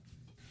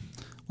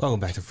Welcome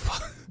back to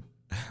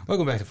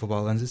Welcome back to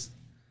Football Lenses,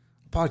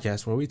 a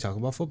podcast where we talk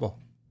about football.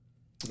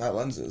 Not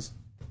lenses.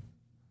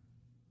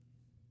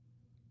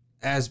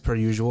 As per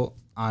usual,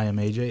 I am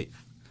AJ,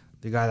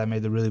 the guy that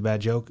made the really bad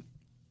joke,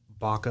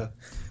 Baca,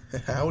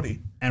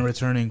 Howdy. and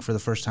returning for the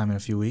first time in a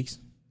few weeks,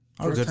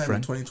 our First good time friend.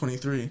 in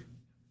 2023.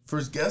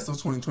 First guest of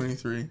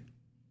 2023.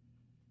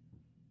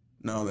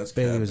 No, that's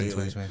Bailey Cat was in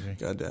Bailey.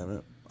 2023. God damn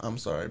it. I'm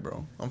sorry,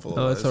 bro. I'm full of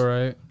Oh, lies. it's all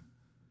right.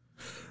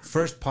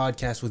 First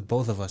podcast with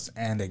both of us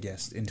and a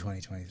guest in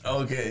 2023.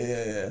 Okay,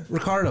 yeah.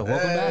 Ricardo,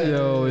 welcome back.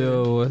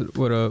 Yo,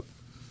 what up?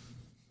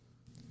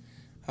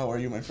 How are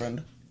you, my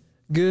friend?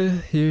 Good.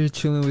 Here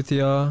chilling with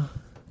y'all.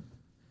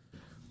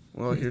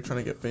 Well, you're trying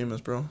to get famous,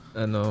 bro.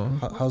 I know.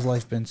 How's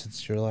life been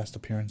since your last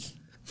appearance?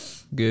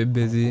 Good,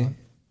 busy.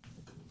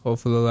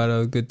 Hopefully, a lot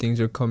of good things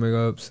are coming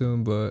up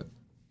soon. But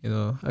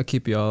I'll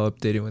keep y'all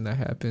updated when that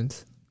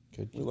happens.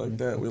 Good. We like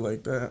that. We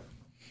like that.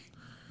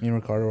 Me and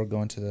Ricardo are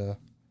going to the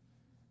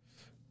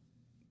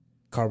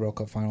Carabao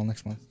Cup final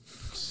next month.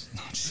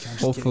 No, I'm just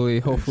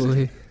kidding.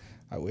 Hopefully.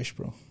 I wish,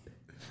 bro.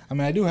 I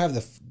mean, I do have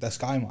the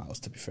Sky Miles,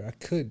 to be fair. I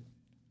could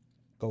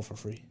go for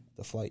free.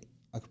 The flight.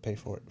 I could pay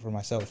for it for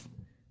myself.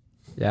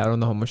 Yeah, I don't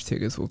know how much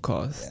tickets will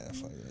cost. Yeah, the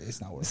flight,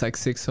 it's not worth It's it. like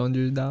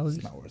 $600.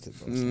 It's not worth it,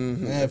 bro.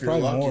 If you're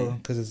Probably lucky. more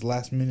because it's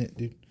last minute,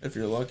 dude. If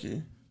you're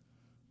lucky.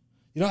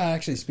 You know,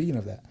 actually, speaking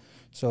of that,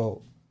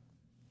 so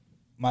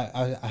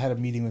I had a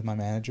meeting with my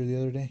manager the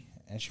other day,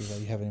 and she was like,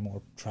 "You have any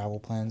more travel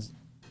plans?"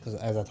 Because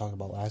as I talked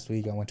about last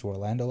week, I went to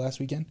Orlando last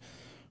weekend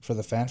for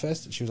the Fan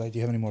Fest. She was like, "Do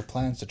you have any more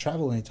plans to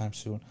travel anytime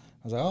soon?"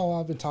 I was like, "Oh, well,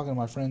 I've been talking to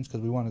my friends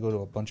because we want to go to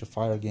a bunch of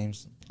Fire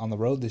games on the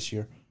road this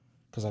year.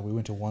 Because we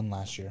went to one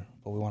last year,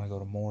 but we want to go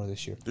to more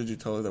this year." Did you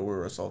tell her that we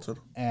were assaulted?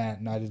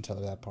 And no, I didn't tell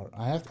her that part.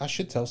 I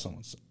should tell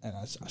someone, and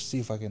I see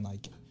if I can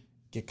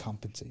get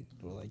compensated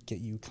or get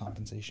you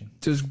compensation.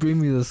 Just bring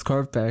me the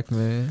scarf back,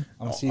 man.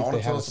 I'm gonna see I if want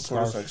they to have tell a the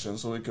supporter scarf. section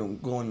so we can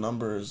go in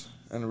numbers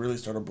and really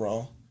start a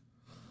brawl.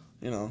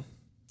 You know.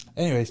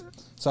 Anyways,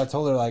 so I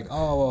told her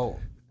oh well,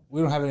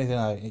 we don't have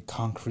anything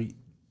concrete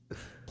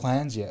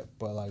plans yet,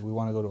 but we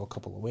want to go to a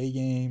couple away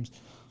games,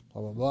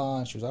 blah blah blah.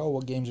 And she was like, "Oh,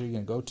 what games are you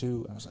gonna go to?"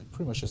 And I was like,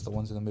 "Pretty much just the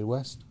ones in the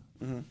Midwest,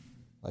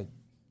 like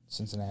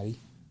Cincinnati,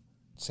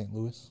 St.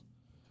 Louis.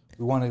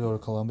 We want to go to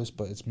Columbus,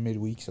 but it's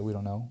midweek, so we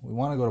don't know. We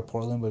want to go to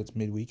Portland, but it's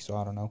midweek, so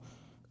I don't know."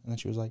 And then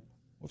she was like,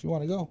 "Well, if you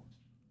want to go,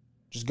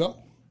 just go.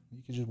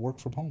 You could just work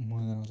from home."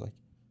 And then I was like,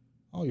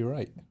 "Oh, you're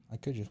right. I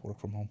could just work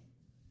from home."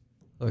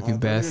 Lucky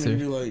bastard.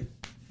 Give you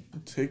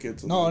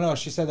tickets. No.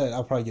 She said that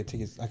I'll probably get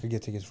tickets. I could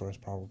get tickets for us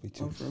probably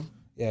too. Okay.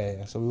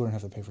 Yeah. So we wouldn't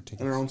have to pay for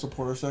tickets. In our own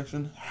supporter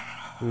section.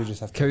 We would just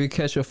have to. Can we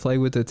catch a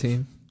flight with the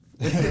team?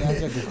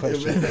 That's a good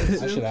question.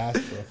 I should ask,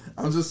 bro.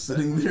 I'm just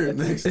sitting there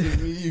next to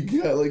me. You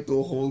got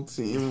the whole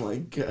team.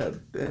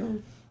 God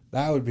damn.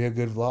 That would be a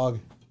good vlog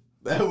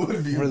That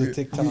would be for the good.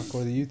 TikTok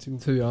or the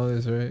YouTube. To be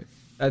honest, right?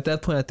 At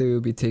that point, I think we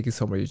would be taking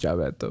somebody's job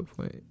at that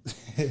point.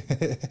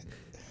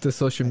 The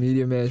social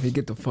media management,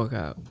 get the fuck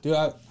out. Dude,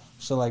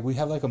 so we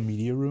have a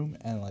media room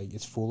and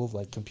it's full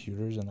of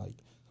computers and like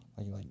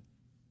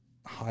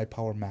high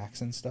power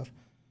Macs and stuff.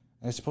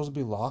 And it's supposed to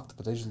be locked,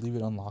 but they just leave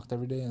it unlocked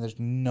every day and there's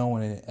no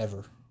one in it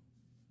ever.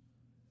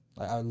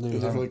 I literally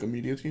Is that haven't- for a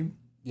media team?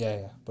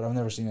 Yeah, but I've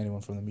never seen anyone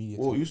from the media.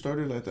 Well, team. you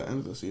started at the end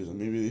of the season.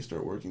 Maybe they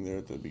start working there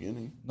at the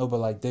beginning. No,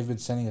 but they've been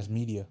sending us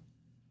media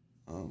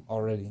Oh.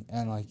 already,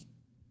 and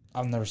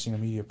I've never seen a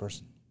media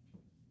person.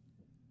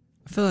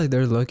 I feel like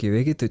they're lucky.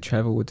 They get to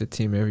travel with the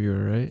team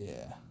everywhere, right?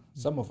 Yeah,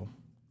 some of them,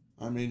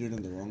 I majored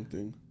in the wrong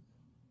thing.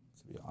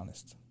 to be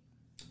honest.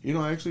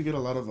 I actually get a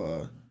lot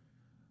of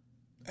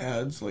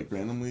ads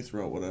randomly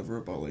throughout whatever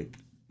about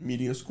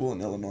media school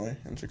in Illinois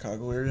and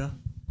Chicago area.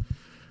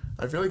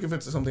 I feel like if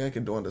it's something I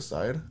can do on the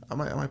side, I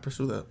might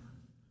pursue that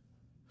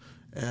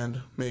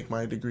and make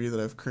my degree that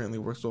I've currently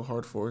worked so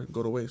hard for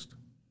go to waste.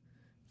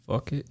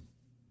 Fuck it.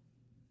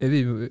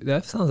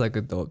 That sounds like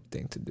a dope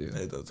thing to do.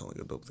 It does sound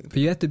like a dope thing. But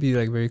you have to be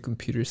very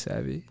computer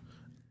savvy.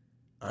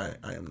 I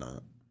am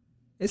not.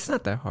 It's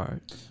not that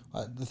hard.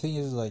 The thing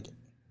is, I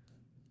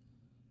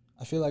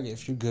feel like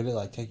if you're good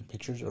at taking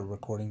pictures or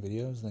recording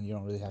videos, then you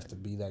don't really have to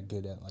be that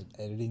good at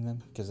editing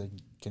them because they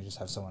can just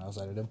have someone else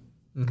edit them.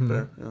 Mm-hmm.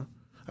 Fair, yeah.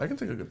 I can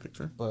take a good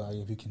picture. But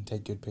if you can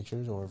take good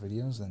pictures or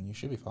videos, then you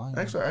should be fine.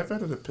 Actually, I've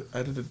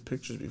edited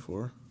pictures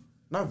before,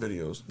 not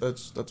videos.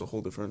 That's a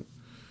whole different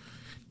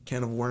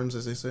can of worms,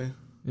 as they say.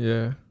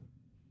 Yeah.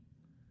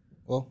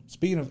 Well,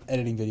 speaking of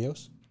editing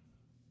videos,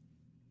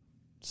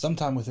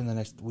 sometime within the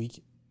next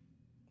week,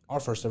 our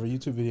first ever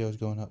YouTube video is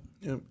going up.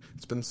 Yep,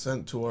 it's been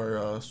sent to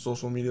our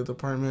social media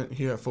department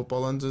here at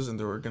Football Lenses, and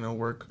they were gonna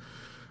work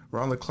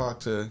around the clock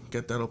to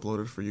get that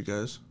uploaded for you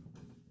guys.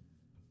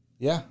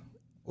 Yeah,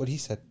 what he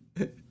said.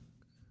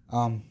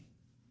 And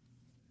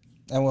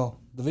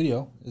the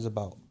video is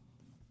about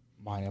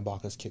mine and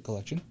Baca's kit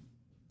collection.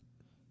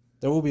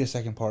 There will be a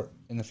second part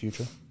in the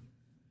future,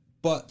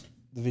 but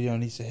the video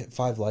needs to hit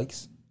 5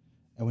 likes,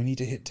 and we need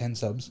to hit 10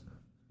 subs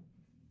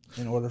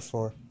in order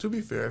for. To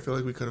be fair, I feel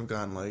like we could have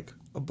gotten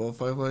above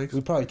 5 likes.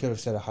 We probably could have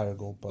set a higher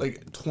goal,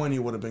 but 20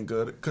 would have been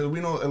good because we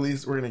know at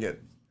least we're gonna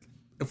get.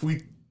 If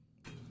we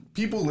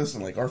people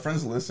listen. Like our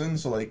friends listen,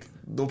 so like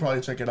they'll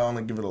probably check it out and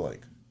like give it a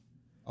like.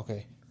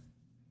 Okay.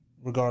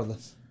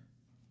 Regardless.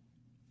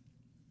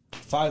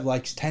 5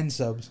 likes, 10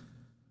 subs.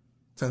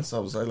 10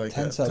 subs. I like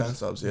 10 that. subs. 10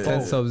 subs. Yeah. 10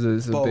 yeah. subs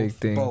is a big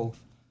thing. Both.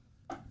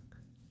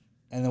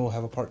 And then we'll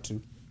have a part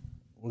 2.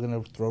 We're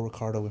gonna throw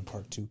Ricardo in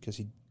part 2 because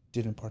he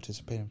didn't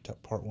participate in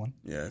part 1.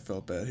 Yeah, I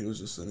felt bad. He was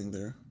just sitting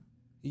there.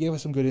 He gave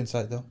us some good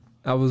insight though.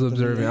 I was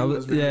observing. I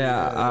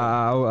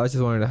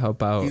just wanted to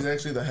help out. He's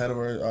actually the head of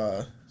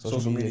our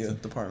social media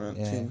department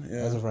Yeah, team. Yeah.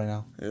 as of right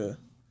now. Yeah.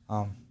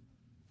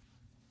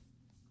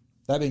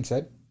 That being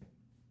said,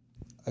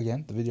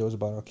 again, the video is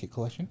about our kit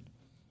collection.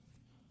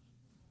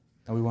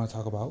 And we want to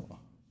talk about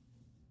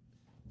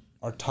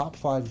our top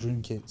 5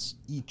 dream kits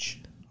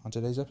each on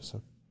today's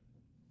episode.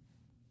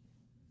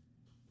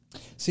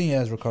 Seeing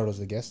as Ricardo's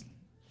the guest,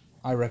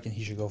 I reckon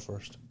he should go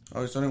first.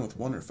 Are we starting with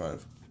 1 or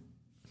 5?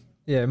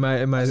 Yeah,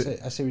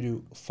 I say we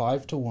do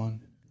 5 to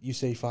 1. You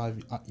say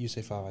 5, you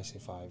say 5, I say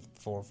 5.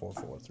 4, 4,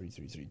 4, 3,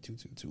 3, 3, 2,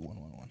 2, 2, 1,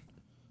 1, 1.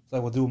 So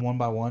like we'll do them one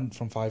by one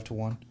from 5 to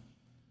 1.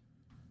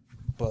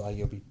 But like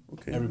it'll be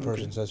every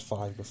person says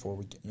 5 before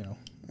we get, you know.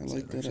 I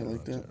like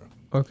that.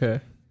 Okay.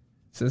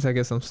 Since I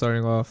guess I'm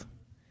starting off.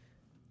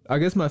 I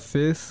guess my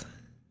 5th.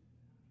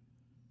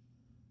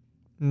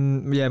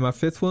 My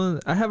 5th one.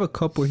 I have a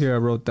couple here I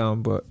wrote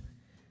down, but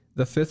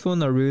the 5th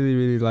one I really,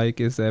 really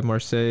like is that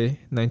Marseille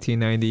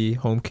 1990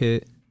 home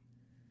kit.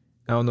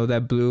 I don't know,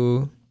 that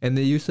blue. And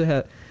they used to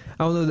have,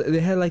 I don't know, they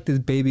had like this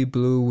baby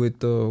blue with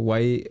the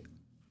white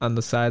on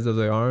the sides of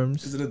their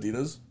arms. Is it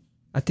Adidas?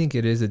 I think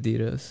it is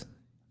Adidas.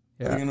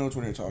 I think I know which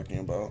one you're talking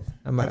about.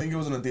 I think it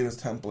was an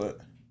Adidas template.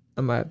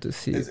 I might have to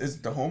see.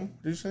 Is the home,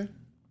 did you say?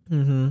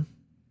 Mm-hmm.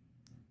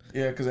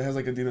 Yeah, because it has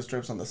like Adidas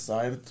stripes on the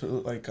side to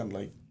like on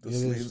like the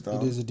sleeves down.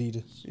 It is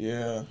Adidas.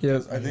 Yeah. Yeah.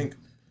 I think.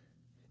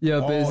 Yeah,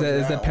 but it's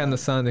that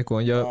Panasonic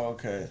one. Yep. Oh,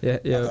 okay.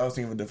 Yeah. I was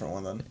thinking of a different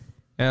one then.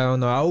 I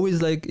don't know. I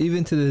always like,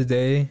 even to this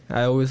day,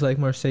 I always like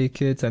Marseille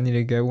kits. I need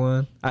to get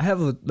one. I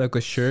have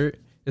a shirt.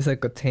 It's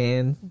like a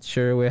tan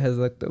shirt where it has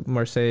like the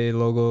Marseille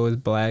logo is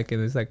black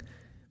and it's like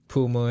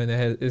Puma and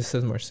it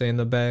says Marseille in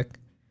the back.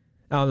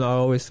 I don't know. I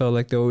always felt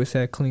like they always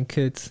had clean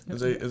kits.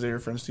 Is that your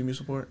friend's team you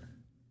support?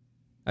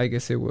 I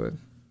guess it would.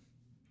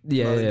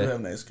 Yeah, no, they do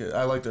have nice kits.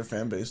 I like their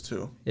fan base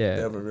too. Yeah,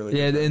 they have a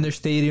really in their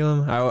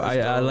stadium.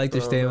 I like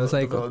their stadium. It's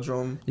like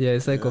Velodrome. Yeah,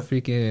 it's like a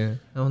freaking,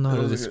 I don't know how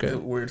to describe. A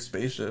weird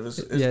spaceship. It's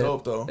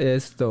dope though.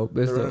 It's dope.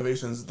 The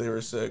renovations, they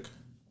were sick.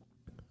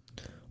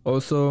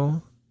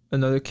 Also,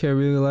 another kit I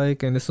really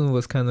like, and this one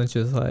was kind of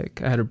just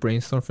like I had to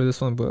brainstorm for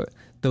this one, but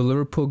the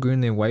Liverpool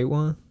green and white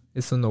one.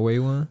 It's an away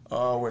one.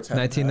 Oh, where it's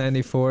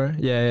 1994.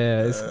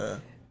 Yeah.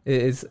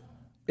 It's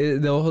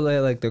they'll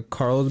like the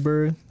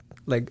Carlsberg.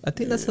 Like I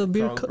think that's a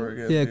beer.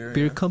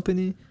 Beer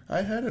company.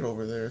 I had it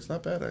over there. It's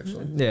not bad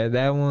actually. Yeah,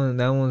 that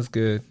one's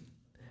good.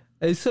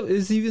 It's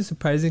even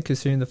surprising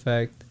considering the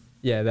fact.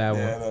 Yeah, that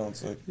one. Yeah, that one's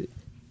sick.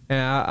 And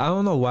I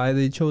don't know why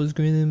they chose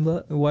green and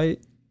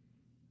white.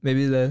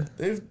 Maybe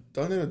they've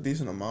done it a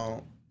decent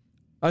amount.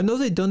 I know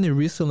they've done it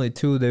recently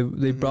too.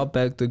 They brought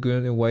back the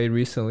green and white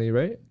recently,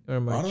 right? Or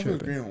am I don't know if it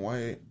was green and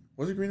white.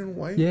 Was it green and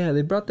white? Yeah,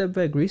 they brought that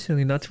back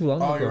recently, not too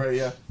long ago. Oh, you're right.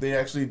 Yeah, they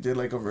actually did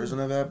like a version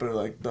of that, but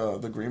like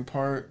the green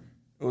part,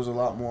 it was a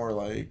lot more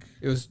like.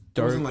 It was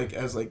dark. It wasn't like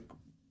as like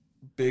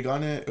big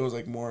on it. It was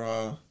like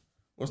more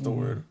what's the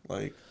word?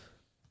 Like,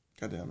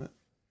 god damn it.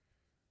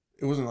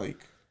 It wasn't like.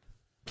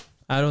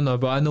 I don't know,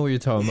 but I know what you're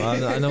talking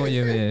about. I know what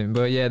you mean.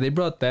 But yeah, they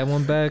brought that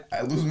one back.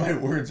 I lose my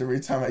words every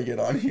time I get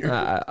on here.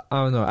 I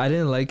don't know. I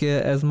didn't like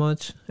it as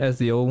much as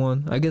the old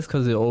one. I guess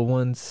because the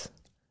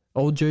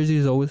old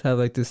jerseys always have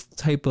like this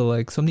type of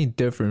like something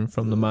different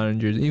from the modern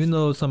jerseys. Even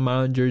though some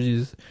modern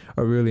jerseys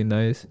are really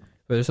nice,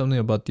 but there's something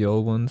about the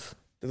old ones.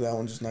 Did that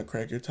one just not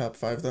crack your top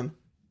 5 then?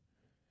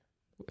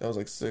 That was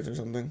like 6 or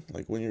something.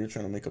 Like when you were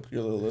trying to make up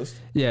your little list.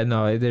 Yeah,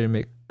 no, it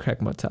didn't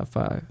crack my top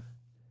 5.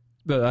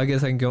 But I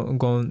guess I can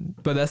go.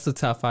 But that's the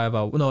top 5.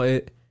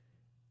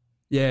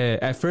 Yeah.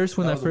 At first,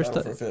 when I first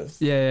for 5th.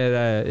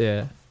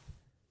 Yeah.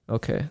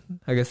 Okay,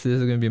 I guess this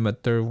is gonna be my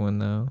 3rd one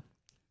now.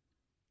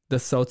 The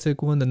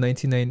Celtic one, the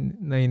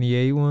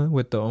 1998 one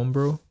with the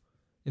Umbro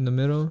in the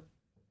middle.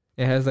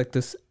 It has like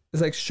this.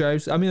 It's like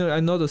stripes. I mean, I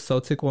know the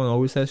Celtic one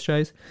always has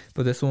stripes,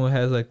 but this one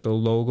has like the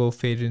logo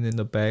faded in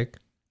the back,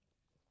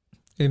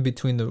 in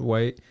between the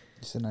white.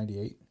 You said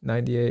 98.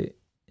 98.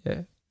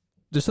 Yeah.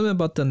 There's something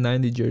about the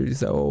 90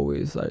 jerseys that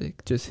always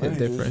like just hit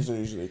different. Jerseys are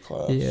usually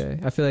class. Yeah,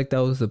 I feel like that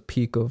was the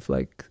peak of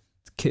like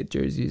kit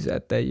jerseys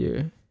at that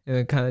year, and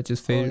it kind of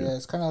just faded. Oh, yeah,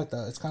 it's kind of like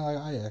that. It's kind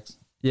of like Ajax.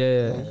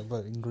 Yeah,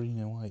 but in green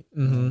and white.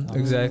 Mm-hmm.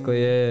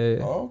 Exactly.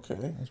 Yeah. Oh,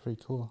 okay, that's pretty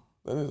cool.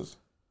 That is.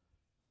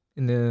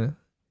 And then,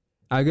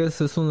 I guess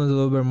this one is a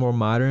little bit more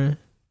modern,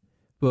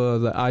 but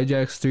the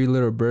Ajax 3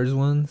 Little Birds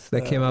ones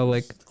that came out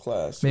like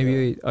class,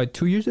 maybe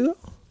 2 years ago.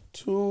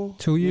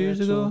 2 years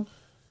ago,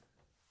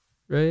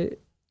 right?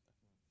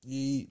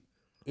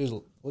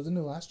 Wasn't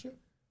it last year?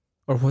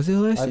 Or was it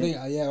last year?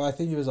 I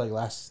think it was like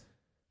last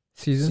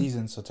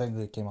season. So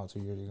technically it came out 2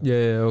 years ago.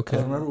 Yeah, okay.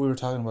 I remember we were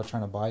talking about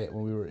trying to buy it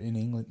when we were in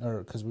England,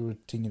 or because we were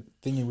thinking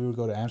we would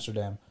go to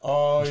Amsterdam.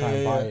 Oh, and try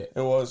and buy it.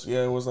 It was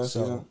last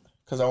season.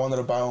 Because I wanted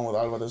to buy one with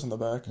Alvarez in the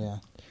back. Yeah.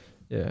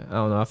 Yeah, I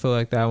don't know. I feel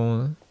like that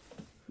one.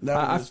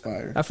 That one is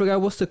fire. I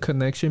forgot what's the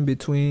connection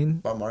between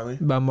Bob Marley.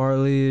 Bob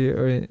Marley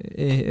or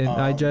in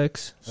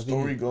Ajax.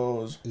 Story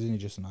goes. Isn't he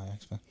just an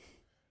Ajax fan?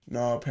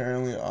 No,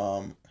 apparently,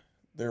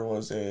 there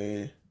was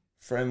a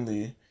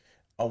friendly.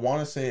 I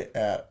want to say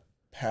at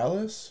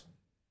Palace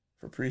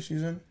for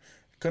preseason.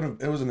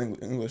 It was an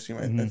English team,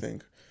 I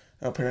think.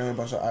 And apparently, a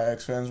bunch of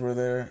Ajax fans were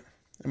there.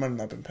 It might have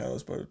not been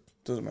Palace, but it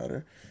doesn't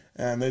matter.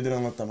 And they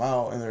didn't let them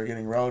out, and they were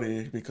getting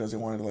rowdy because they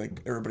wanted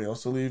like everybody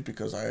else to leave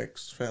because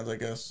Ajax fans, I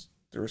guess,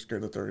 they were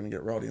scared that they were going to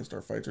get rowdy and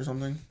start fights or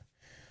something.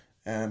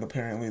 And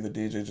apparently, the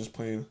DJ just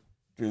played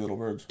Three Little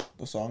Birds,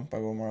 the song by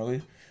Bob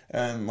Marley,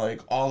 and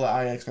like all the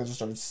Ajax fans just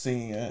started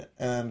singing it,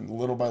 and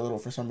little by little,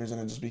 for some reason,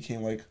 it just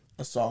became like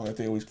a song that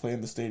they always play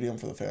in the stadium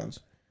for the fans.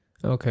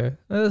 Okay,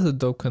 that's a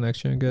dope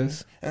connection, I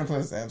guess. And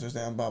plus,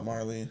 Amsterdam, Bob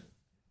Marley,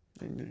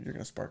 you're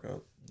gonna spark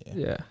up.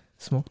 Yeah,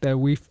 smoke that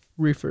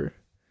reefer.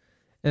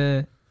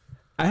 And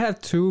I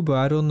have two, but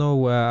I don't know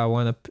where I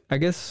want to. I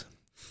guess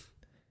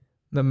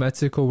the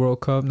Mexico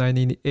World Cup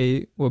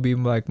 '98 will be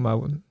like my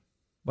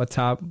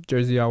top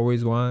jersey I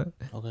always want.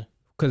 Okay.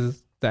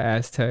 Because the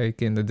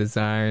Aztec and the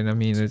design, I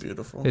mean, It's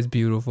beautiful. It's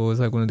beautiful. It's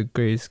like one of the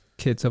greatest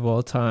kits of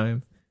all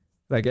time.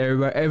 Like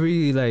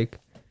every like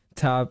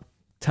top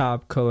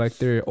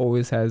collector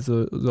always has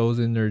those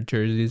in their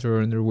jerseys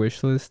or in their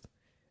wish list.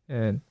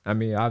 And I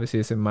mean, obviously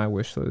it's in my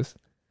wish list.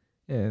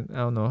 And I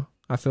don't know.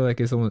 I feel like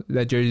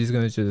that jersey is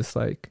gonna just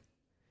like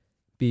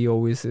be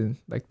always in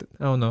like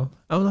I don't know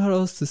how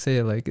else to say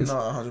it. Like it's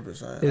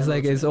 100%. It's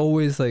like it's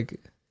always like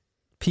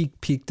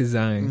peak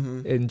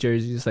design in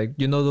jerseys. Like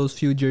those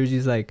few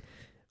jerseys like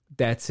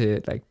that's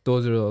it. Like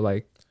those are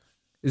like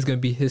it's gonna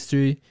be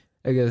history.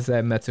 I guess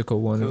that Mexico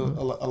one. A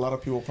lot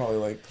of people probably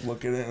like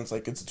look at it and it's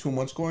like it's too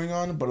much going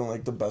on, but in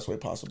like the best way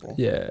possible.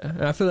 Yeah,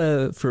 and I feel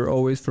that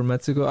for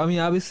Mexico. I mean,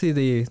 obviously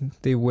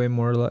they way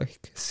more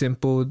like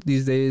simple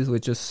these days,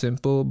 with just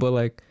simple. But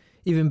like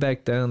even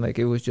back then, like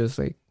it was just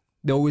like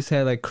they always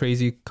had like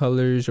crazy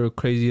colors or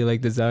crazy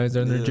like designs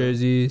on their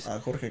jerseys.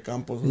 Jorge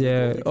Campos.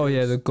 Yeah. Oh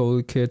yeah, the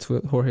gold kits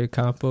with Jorge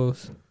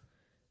Campos.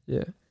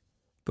 Yeah.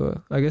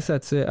 But I guess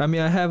that's it. I mean,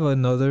 I have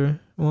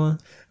another one.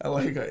 I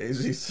like how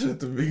AJ said at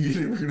the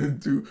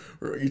beginning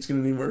we're each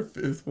gonna name our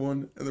fifth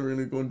one, and then we're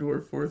gonna go into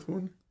our fourth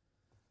one.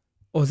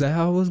 Oh, is that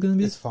how it was gonna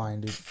be? It's fine,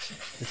 dude.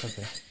 It's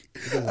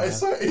okay. I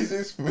saw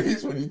AJ's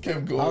face when he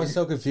kept going. I was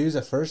so confused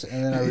at first,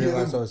 and then I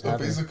realized what was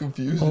happening. Face of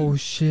confusion. Oh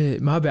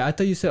shit, my bad. I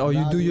thought you said,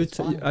 you do your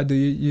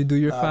you do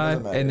your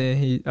five, and then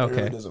he okay. It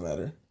really doesn't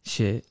matter.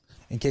 Shit.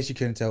 In case you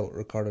couldn't tell,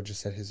 Ricardo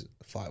just said his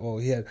 5. Well,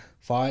 he had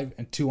 5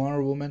 and 2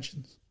 honorable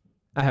mentions.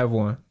 I have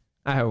one.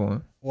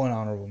 One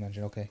honorable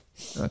mention, okay.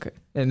 Okay.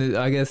 And then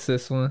I guess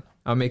this one,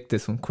 I'll make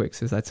this one quick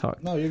since I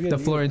talked. No, you're good. The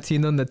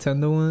Florentino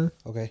Nintendo one.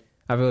 Okay.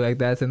 I feel like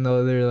that's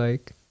another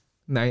like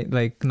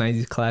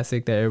 90s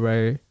classic that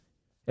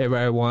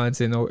everybody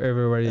wants and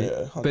everybody,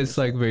 but it's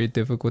like very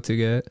difficult to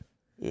get.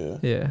 Yeah.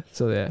 Yeah.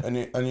 So yeah.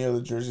 Any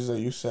other jerseys that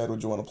you said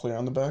would you want a player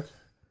on the back?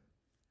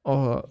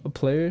 Oh, a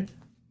player?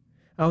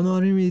 I don't know. I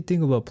didn't really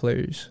think about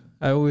players.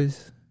 I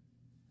always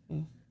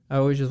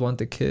just want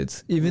the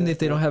kids, even if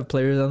they don't have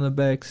players on the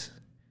backs.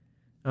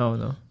 I don't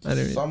know. I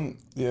didn't.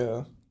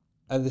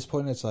 At this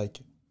point, it's like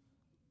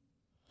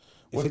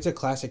if it's a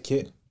classic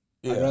kit,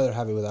 I'd rather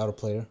have it without a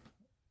player,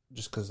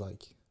 just because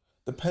like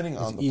depending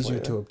on the easier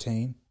player. to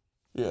obtain.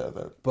 Yeah,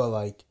 but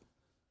like,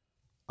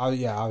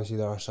 obviously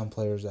there are some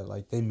players that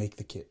like they make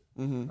the kit,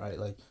 right?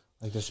 Like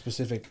there's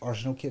specific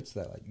Arsenal kits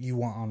that like you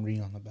want Henry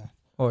on the back.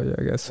 Oh yeah,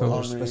 I guess so.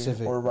 Or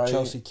specific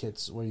Chelsea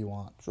kits where you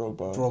want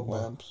Drogba.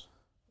 Lamps.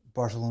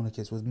 Barcelona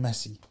kits with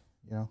Messi,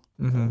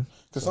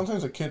 Because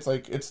sometimes the kit's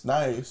like it's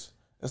nice,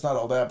 it's not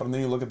all that, but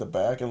then you look at the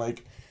back and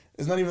like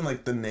it's not even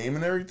like the name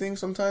and everything.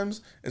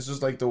 Sometimes it's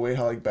just like the way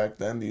how like back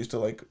then they used to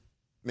like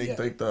make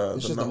like the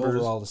just numbers. the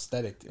overall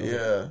aesthetic.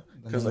 Yeah,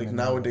 because like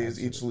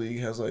nowadays each league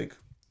has like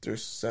their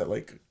set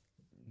like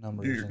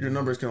numbers. Your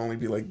numbers can only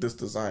be like this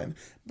design.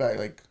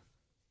 Back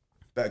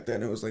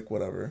then it was like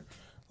whatever.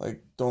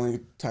 Like the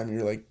only time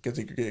you're like get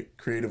to get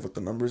creative with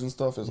the numbers and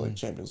stuff is like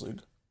Champions League.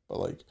 But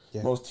like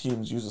most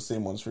teams use the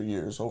same ones for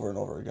years over and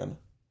over again,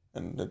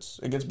 and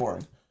it gets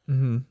boring.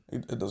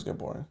 It does get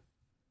boring.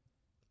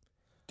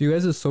 Do you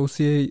guys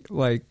associate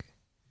like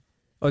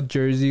a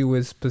jersey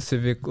with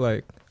specific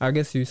like? I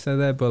guess you said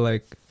that, but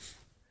like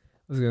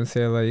I was gonna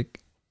say like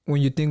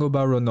when you think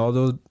about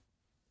Ronaldo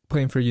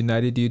playing for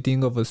United, do you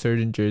think of a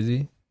certain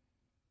jersey?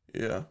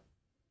 Yeah.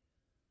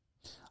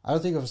 I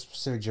don't think of a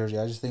specific jersey.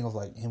 I just think of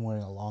like him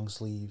wearing a long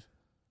sleeve.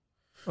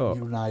 Oh.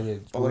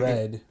 United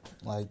red,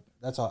 like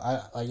that's all.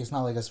 I like. It's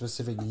not like a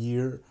specific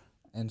year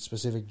and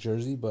specific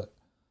jersey, but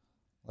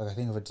like I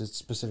think of a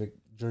specific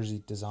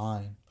jersey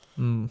design.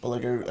 But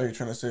like, are you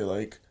trying to say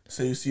like,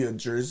 say you see a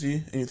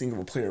jersey and you think of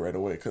a player right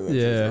away? Because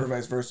or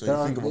vice versa,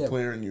 you think of a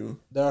player and you.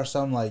 There are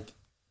some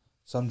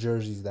some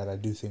jerseys that I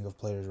do think of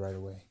players right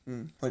away.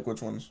 Like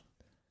which ones?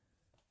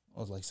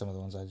 Well, like some of the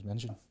ones I just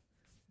mentioned.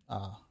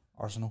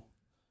 Arsenal.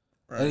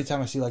 Right.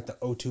 Anytime I see like the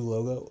O2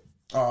 logo,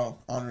 Oh,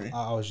 Henry.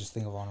 I always just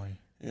think of Henry.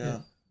 Yeah.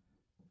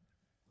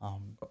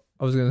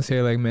 I was gonna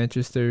say like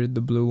Manchester,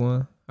 the blue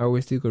one. I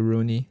always think of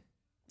Rooney.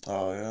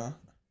 Oh yeah.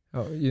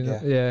 Oh, you know,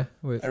 Yeah. yeah.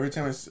 Wait. Every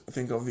time I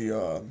think of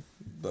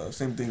the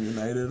same thing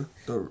United,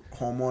 the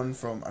home one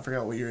from I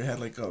forgot what year, it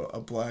had like a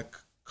black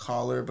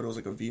collar, but it was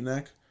like a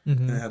V-neck,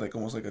 and it had like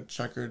almost like a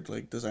checkered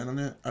like design on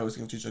it. I always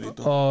think of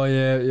Chicharito. Oh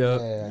yeah, yeah.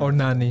 Yeah. Or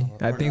Nani.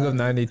 I Or think of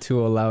Nani. 92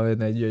 Olawa in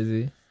that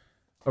jersey.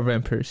 Or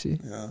Van Persie.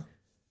 Yeah.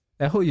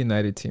 That whole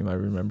United team I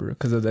remember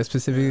because of that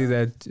specifically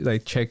that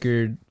like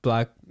checkered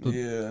black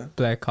Yeah.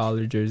 black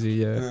collar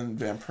jersey. And Yeah. then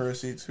Van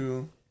Persie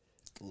too.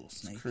 Little It's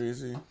snake.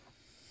 crazy. All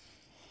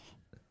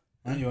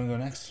right, you want to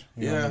go next?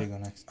 Yeah. Want me to go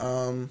next?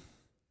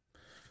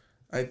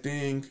 I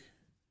think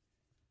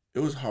it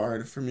was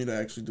hard for me to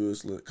actually do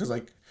this because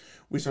like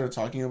we started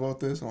talking about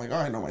this. I'm like, oh,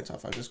 I know my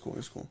top 5. It's cool.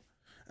 It's cool.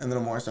 And then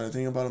the more I started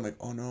thinking about it, I'm like,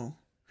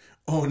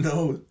 oh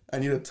no, I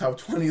need a top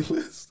 20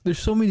 list. There's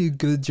so many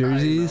good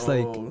jerseys I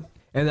like, know.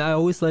 and I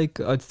always like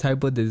a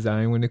type of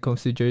design when it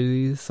comes to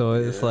jerseys. So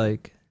it's Yeah.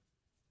 like,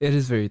 it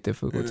is very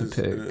difficult It to is,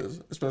 pick. it is,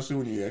 especially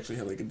when you actually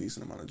have like a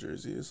decent amount of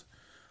jerseys.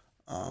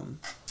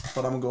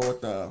 But I'm gonna go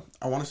with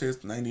I want to say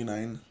it's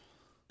 99,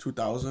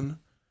 2000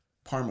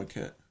 Parma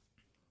kit.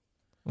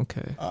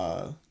 Okay.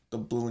 The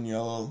blue and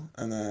yellow,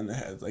 and then it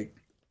had like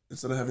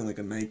instead of having like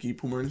a Nike,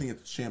 Puma, or anything,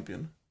 it's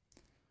Champion.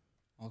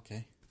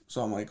 Okay.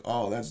 So I'm like,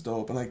 oh, that's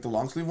dope. And like the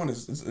long sleeve one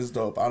is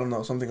dope. I don't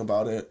know, something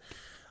about it.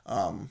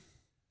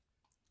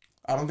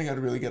 I don't think I'd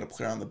really get a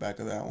player on the back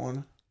of that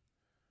one,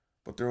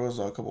 but there was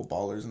a couple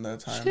ballers in that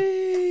time.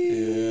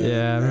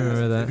 Yeah, I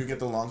remember that. If you get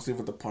the long sleeve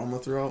with the Parma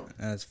throughout,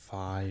 That's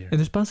fire. And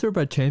they're sponsored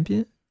by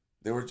Champion?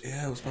 they were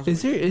it was sponsored.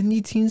 Is there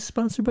any team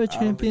sponsored by don't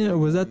think Champion, or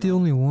was that the no.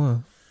 only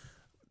one?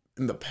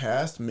 In the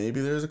past,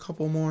 maybe there's a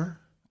couple more.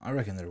 I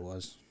reckon there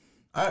was.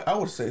 I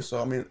would say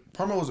so. I mean,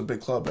 Parma was a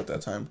big club at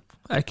that time.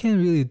 I can't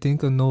really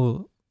think of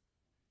no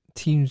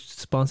team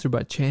sponsored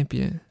by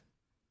Champion.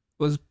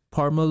 Was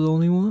Parma the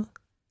only one?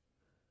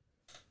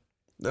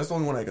 That's the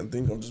only one I can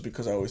think of, just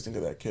because I always think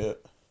of that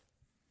kit.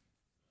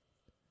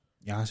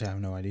 Yeah, honestly, I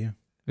have no idea.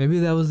 Maybe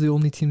that was the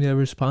only team they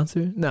ever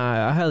sponsored?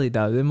 Nah, I highly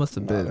doubt it. It must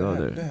have been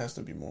other. There has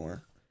to be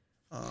more.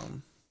 I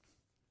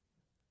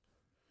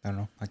don't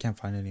know. I can't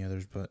find any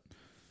others, but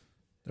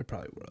there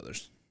probably were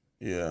others.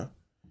 Yeah.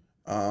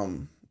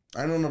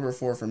 I know number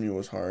 4 from you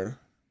was hard,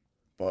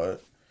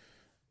 but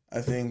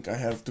I think I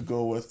have to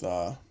go with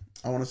I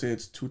want to say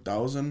it's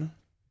 2000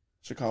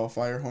 Chicago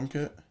Fire home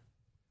kit.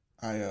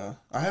 I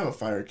have a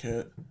Fire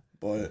kit,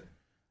 but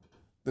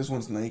this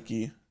one's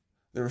Nike.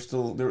 They were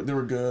still they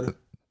were good.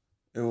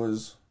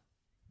 It's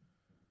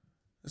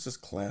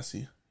just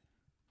classy.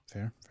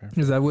 Fair.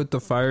 Is that with the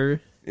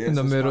fire? Yeah, In it's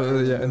the just middle,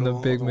 fire yeah, in the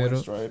big white middle.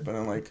 stripe, and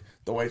then like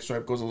the white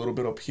stripe goes a little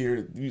bit up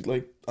here. You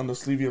like on the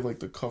sleeve, you have like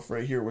the cuff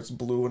right here, where it's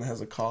blue and it has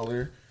a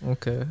collar.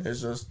 Okay.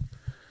 It's just,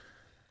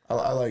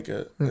 I like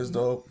it. It's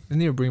dope. They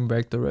need to bring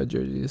back the red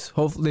jerseys.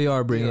 Hopefully, they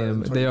are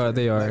bringing them. They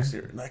are.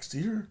 Next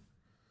year.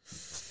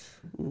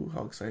 Ooh,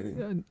 how exciting!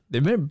 Yeah, they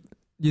better.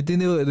 You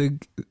think the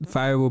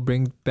Fire will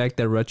bring back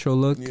that retro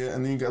look? Yeah,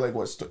 and then you got like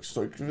what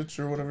Stojkovic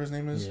or whatever his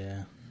name is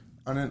Yeah.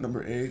 on it,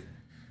 number 8,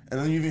 and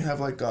then you even have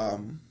like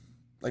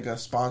a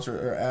sponsor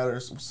or ad or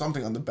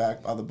something on the back,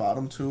 on the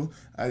bottom too.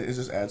 It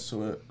just adds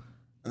to it.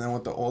 And then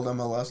with the old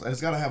MLS,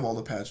 it's got to have all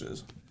the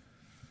patches.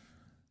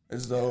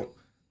 It's dope.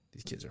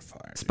 These kids are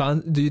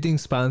fire. Do you think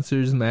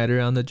sponsors matter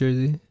on the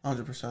jersey?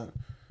 100%.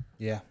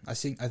 Yeah, I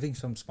think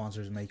some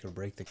sponsors make or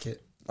break the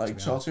kit. Like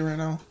Chelsea right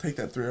now, take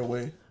that 3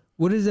 away.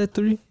 What is that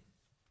 3?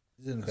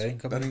 Is it a betting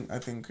company? Betting, I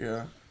think,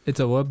 yeah. It's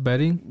a what,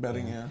 betting?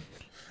 Betting, yeah.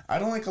 I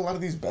don't like a lot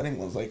of these betting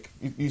ones. Like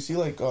you see,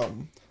 like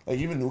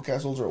even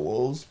Newcastle's or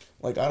Wolves.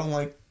 Like I don't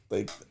like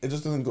it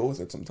just doesn't go with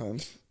it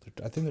sometimes.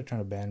 I think they're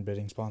trying to ban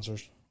betting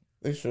sponsors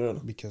They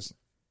should. because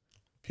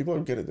People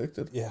get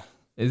addicted. yeah.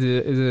 Is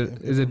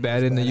it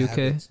bad in the UK?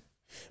 Habits.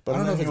 But I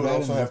don't know if then it's you would bad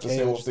also in the have to UK,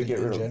 say, I well, just if they think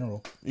get rid in of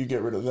general. you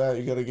get rid of that,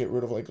 you got to get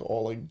rid of like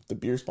all like the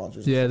beer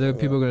sponsors. and Yeah, stuff there are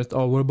like people that.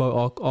 gonna. Oh, what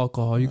about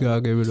alcohol? You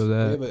gotta get rid of Yeah,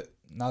 that. but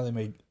now they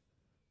make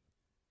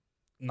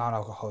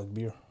non-alcoholic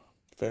beer,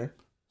 Fair.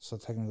 so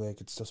technically I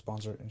could still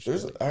sponsor it. And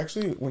There's shit.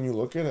 actually, when you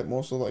look at it,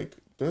 most of like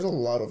there's a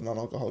lot of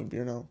non-alcoholic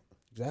beer now.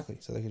 Exactly.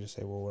 So they could just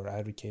say, well, we're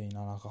advocating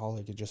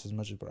non-alcoholic just as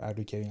much as we're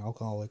advocating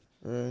alcoholic.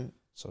 Right.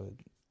 So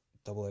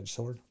double-edged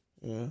sword.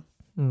 Yeah.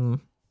 Mm.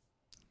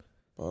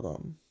 But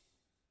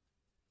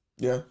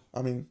yeah.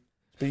 I mean,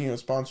 speaking of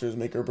sponsors,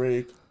 make or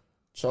break.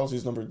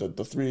 Chelsea's number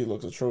the 3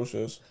 looks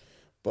atrocious,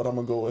 but I'm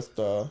gonna go with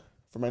for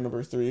my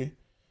number 3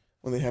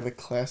 when they have a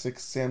classic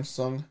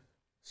Samsung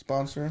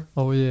sponsor.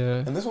 Oh yeah.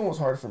 And this one was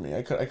hard for me.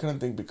 I couldn't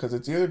think because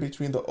it's either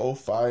between the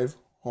 05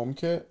 home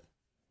kit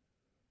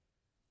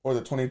or the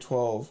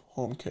 2012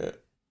 home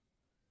kit,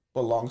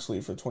 but long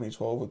sleeve for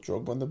 2012 with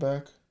Drogba on the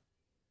back.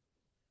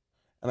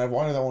 And I've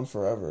wanted that one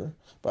forever,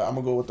 but I'm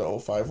gonna go with the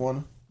 05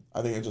 one.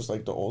 I think it's just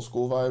like the old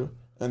school vibe,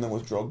 and then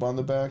with Drogba on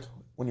the back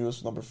when he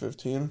was number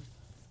 15.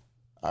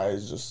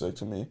 Is just sick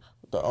to me.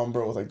 The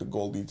Umbro with like the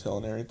gold detail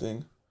and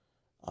everything.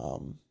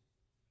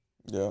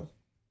 Yeah,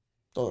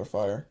 those are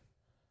fire.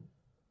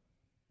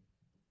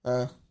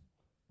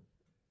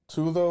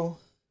 2 though.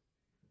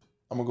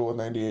 I'm gonna go with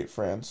 98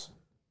 France,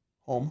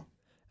 home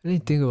I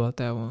didn't think about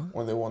that one.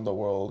 when they won the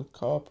World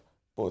Cup.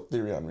 But with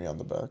Thierry Henry on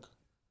the back,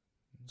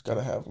 it's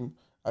gotta have him.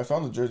 I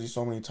found the jersey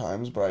so many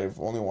times, but I've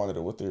only wanted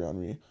it with Thierry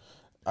Henry.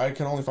 I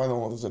can only find the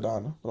one with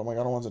Zidane, but I'm like,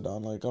 I don't want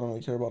Zidane. Like, I don't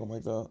really care about him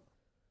like that.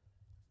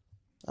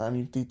 I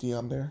need Titi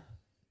on there.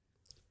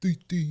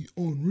 Titi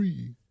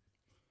Henry.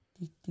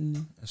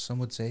 Titi. As some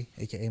would say,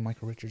 aka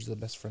Michael Richards, the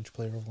best French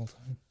player of all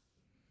time.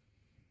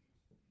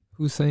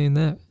 Who's saying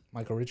that?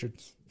 Michael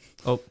Richards.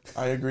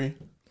 I agree.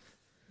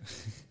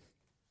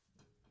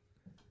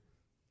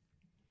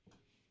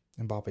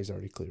 Mbappe's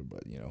already clear,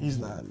 but you know He's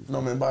not.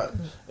 No, man, but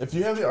if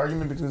you have the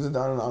argument between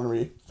Zidane and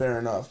Henry, fair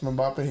enough.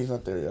 Mbappe, he's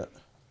not there yet.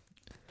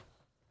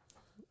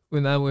 We're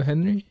not with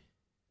Henry?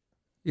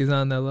 He's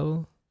not on that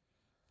level?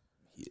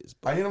 he is.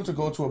 I need him to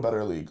go to a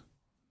better league.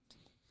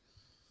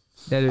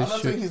 That I'm is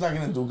not true. saying he's not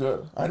going to do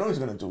good. I know he's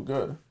going to do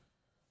good,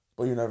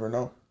 but you never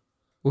know.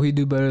 Will he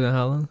do better than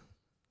Haaland?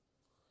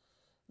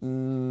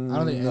 I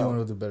don't think anyone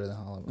will do better than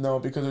Haaland. No,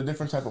 because they're a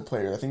different type of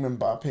player. I think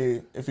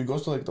Mbappe, if he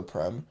goes to like the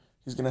Prem,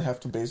 he's gonna have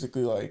to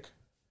basically like.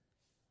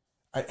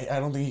 I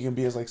don't think he can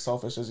be as like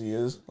selfish as he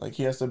is. Like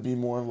he has to be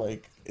more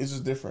like it's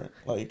just different.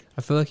 Like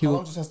I feel like he Haaland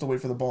will. just has to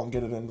wait for the ball and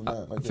get it in the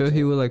net. Like, I feel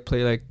he would like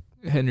play like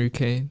Henry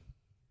Kane,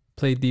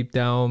 play deep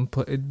down,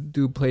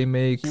 do play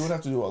makes. he would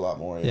have to do a lot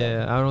more.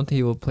 Yeah, I don't think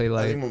he will play I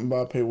like. think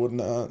Mbappe would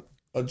not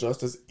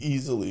adjust as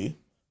easily,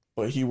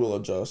 but he will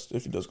adjust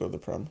if he does go to the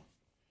Prem.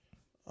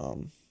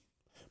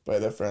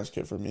 But that France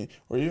kid for me,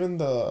 or even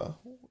the,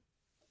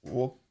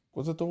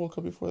 was it the World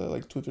Cup before that?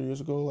 Like 2-3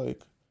 years ago,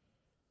 like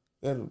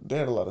they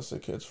had a lot of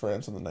sick kids.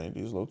 France in the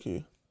 '90s, low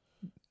key.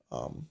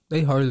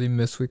 They hardly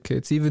miss with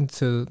kids, even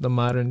to the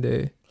modern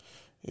day.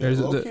 Yeah,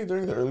 There's low the- key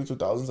during the early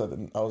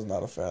 2000s, I was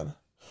not a fan.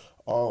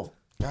 Oh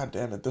god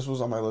damn it! This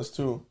was on my list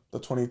too. The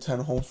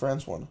 2010 home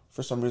France one.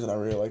 For some reason, I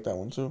really like that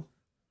one too.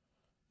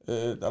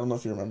 I don't know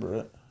if you remember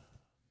it.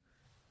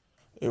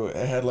 It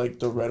had like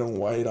the red and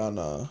white on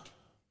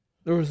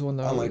There was one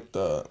that on like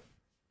the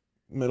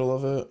middle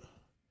of it.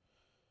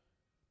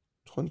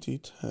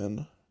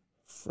 2010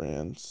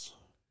 France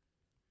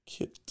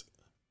kit.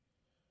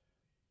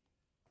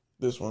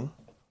 This one.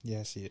 Yeah,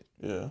 I see it.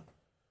 Yeah.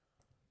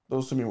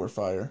 Those to me were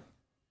fire.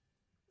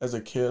 As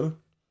a kid,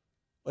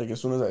 like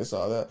as soon as I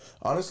saw that,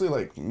 honestly,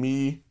 like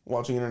me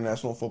watching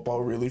international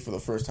football really for the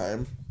first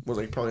time was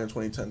like probably in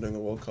 2010 during the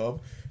World Cup,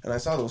 and I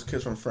saw those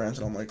kids from France,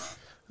 and I'm like,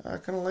 I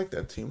kind of like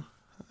that team.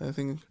 I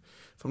think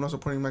if I'm not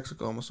supporting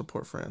Mexico, I'm gonna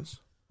support France.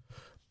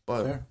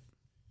 But Fair.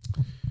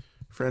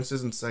 France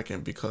isn't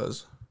second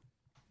because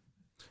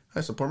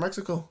I support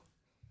Mexico,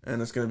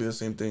 and it's gonna be the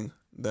same thing.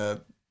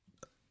 That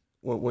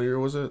what year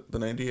was it? The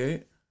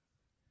 '98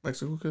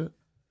 Mexico kit.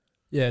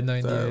 Yeah,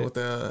 98. With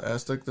the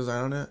Aztec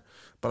design on it.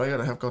 But I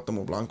gotta have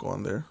Cuauhtémoc Blanco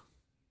on there.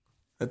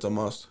 It's a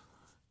must.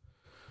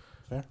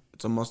 Fair.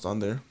 It's a must on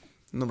there.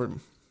 Number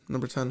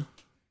 10.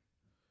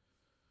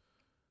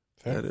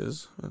 Fair. That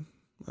is my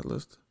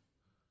list.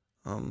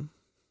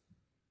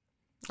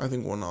 I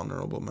think one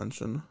honorable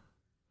mention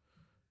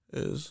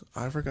is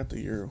I forgot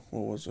the year.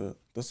 What was it?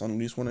 The San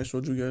Luis one I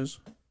showed you guys.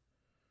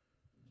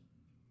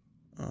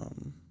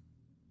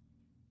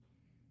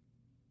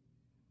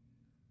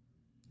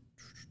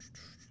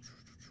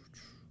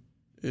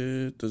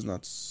 It does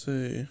not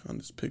say on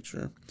this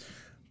picture,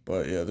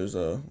 but yeah, there's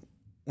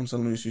when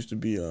San Luis used to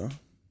be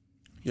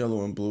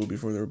yellow and blue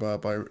before they were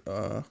bought by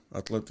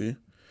Atletico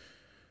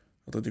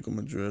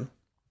Madrid.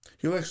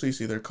 You'll actually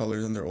see their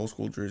colors in their old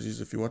school jerseys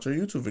if you watch our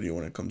YouTube video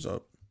when it comes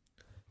up.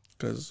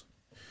 Because,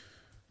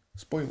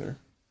 spoiler,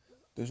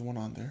 there's one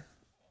on there.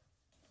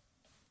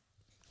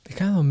 They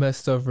kind of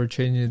messed up for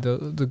changing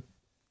the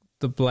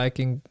black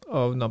and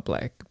not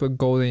black, but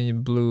golden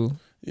and blue.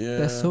 Yeah,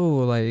 That's so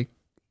like.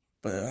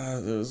 But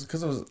it was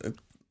because it was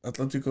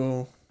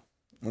Atletico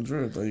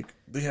Madrid. Like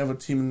they have a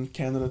team in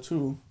Canada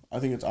too. I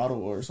think it's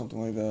Ottawa or something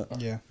like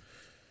that. Yeah.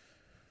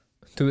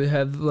 Do they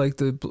have like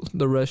the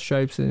red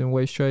stripes and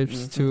white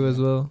stripes too as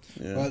well?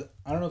 Yeah. But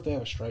I don't know if they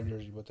have a striped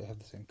jersey, but they have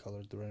the same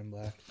colors, the red and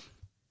black.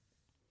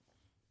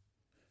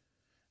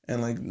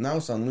 And like now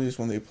San Luis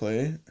when they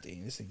play,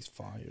 Dang, this thing's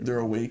fire. their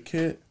away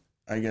kit,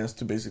 I guess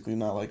to basically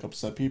not like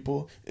upset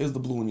people, is the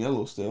blue and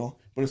yellow still,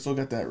 but it's still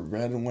got that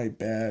red and white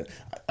badge.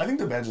 I think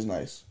the badge is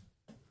nice.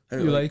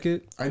 You like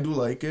it? I do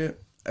like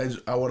it.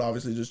 I would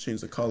obviously just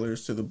change the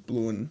colors to the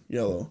blue and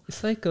yellow.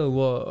 It's like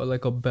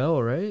like a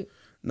bell, right?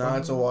 Nah,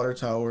 it's a water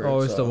tower.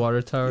 Oh, it's the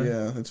water tower.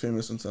 Yeah, it's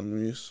famous in San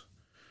Luis.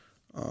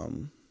 I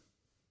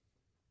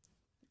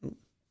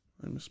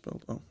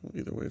misspelled. Oh, well,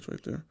 either way, it's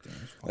right there.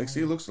 Like,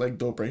 see, it looks like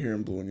dope right here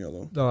in blue and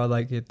yellow. Oh, I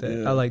like it.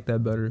 Yeah. I like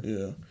that better.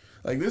 Yeah,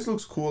 like this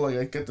looks cool. Like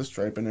I get the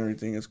stripe and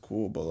everything. It's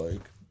cool, but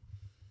like,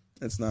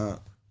 it's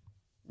not.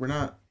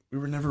 We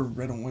were never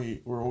red and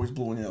white. We're always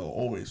blue and yellow.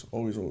 Always,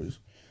 always, always.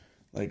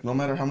 Like no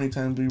matter how many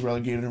times we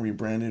relegated and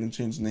rebranded and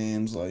changed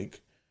names,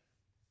 like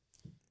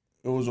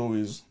it was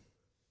always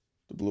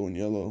the blue and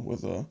yellow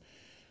with a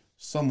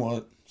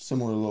somewhat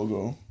similar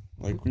logo.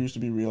 Like we used to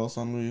be Real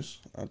San Luis.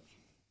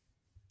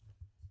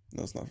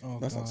 That's not Oh,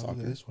 that's God, not look at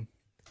soccer. this one.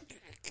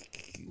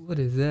 What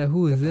is that?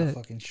 Who is Got that?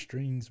 fucking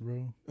strings,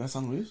 bro. That's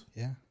San Luis.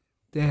 Yeah.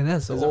 Damn,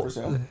 that's Is that for old.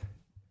 sale?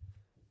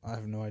 I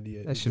have no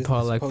idea. That should It's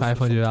probably like posted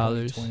from $500.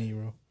 2020,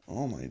 bro.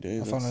 Oh my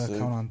days. I found That's an sick.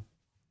 account on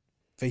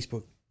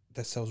Facebook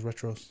that sells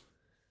retros.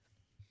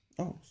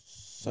 Oh,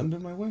 send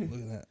it my way.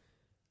 Look at that.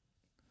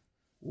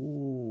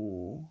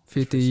 Ooh.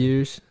 50 pretty sick.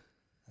 years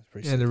That's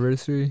pretty sick.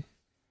 anniversary.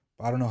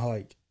 But I don't know how,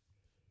 like...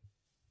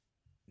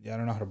 Yeah, I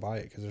don't know how to buy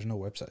it because there's no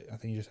website. I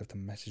think you just have to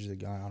message the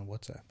guy on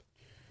WhatsApp.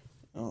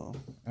 Oh.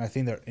 And I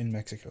think they're in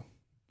Mexico.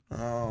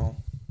 Oh.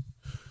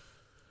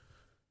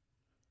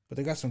 But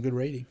they got some good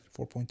rating.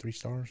 4.3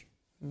 stars.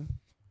 Hmm.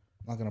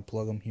 I'm not going to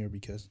plug them here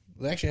because...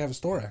 They actually have a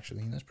store,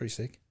 actually. And that's pretty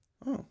sick.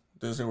 Oh.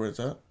 Does it say where it's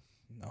at?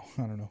 No,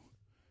 I don't know.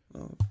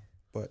 No.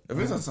 But... If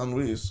it's at San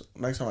Luis,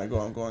 next time I go,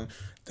 I'm going.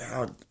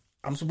 Damn,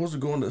 I'm supposed to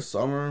go in the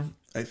summer.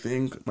 I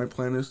think my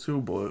plan is to,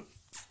 but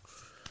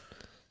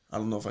I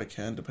don't know if I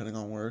can, depending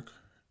on work.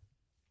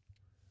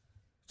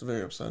 It's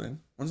very upsetting.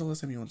 When's the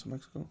last time you went to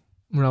Mexico?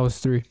 When I was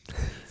 3.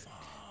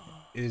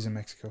 It is in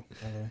Mexico,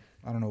 by the way.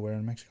 I don't know where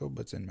in Mexico,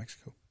 but it's in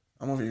Mexico.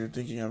 I'm over here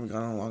thinking I haven't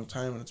gone in a long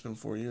time, and it's been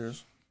 4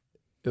 years.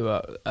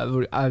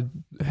 I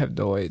have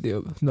no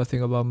idea.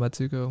 Nothing about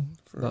Mexico.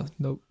 For real.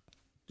 Nope.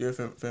 You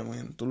have family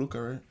in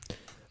Toluca, right?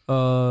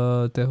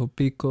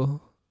 Tejopico.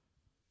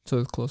 So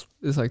it's close.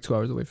 It's like 2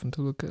 hours away from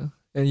Toluca.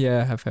 And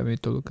yeah, I have family in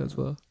Toluca as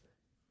well.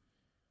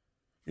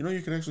 You know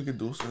you can actually get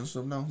dual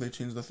citizenship now. They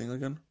changed the thing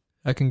again.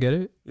 I can get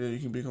it. Yeah, you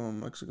can become a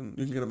Mexican.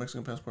 You can get a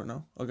Mexican passport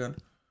now again.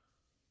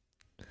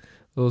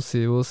 We'll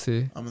see.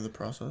 I'm in the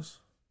process.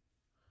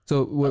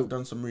 So I've what?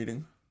 done some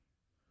reading.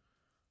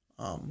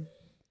 I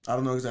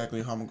don't know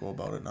exactly how I'm gonna go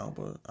about it now,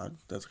 but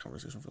that's a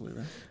conversation for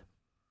later.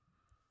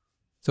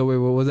 So wait,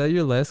 what was that?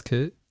 Your last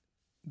kit?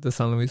 The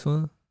San Luis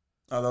one?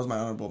 That was my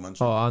honorable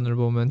mention. Oh,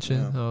 honorable mention.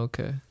 Yeah. Oh,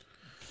 okay.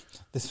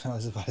 This one I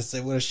was about to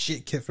say, what a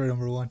shit kit for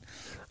number one.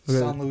 Okay.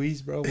 San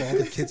Luis, bro, with all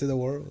the kids in the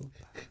world.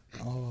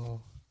 Oh.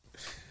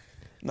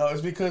 No,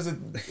 it's because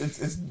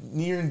it's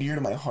near and dear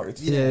to my heart.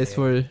 Yeah, it's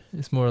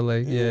more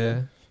like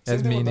Yeah. Same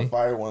as thing with the meaning.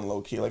 fire one,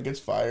 low key. Like it's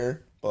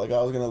fire, but like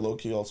I was gonna low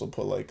key also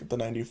put like the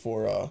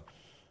 '94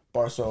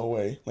 Barca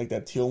away, like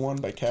that teal one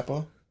by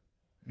Kappa.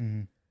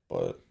 Mm-hmm.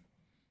 But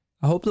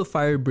I hope the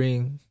fire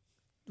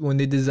when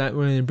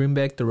they bring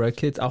back the red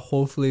kits.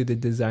 Hopefully they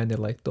design it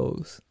like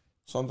those.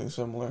 something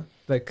similar.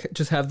 Like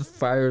just have the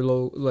fire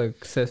low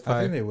like says I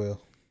fire. think they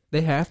will.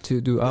 They have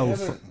to do. They I will.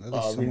 haven't That'd be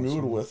so much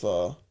renewed fun. with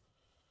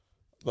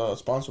the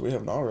sponsor we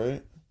have now,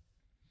 right?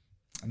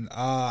 And,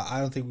 I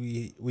don't think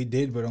we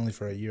did, but only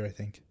for a year, I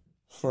think.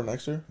 For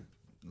next year.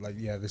 Like,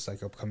 yeah, this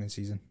like upcoming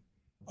season.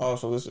 Oh,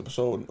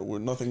 so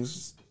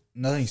nothing's.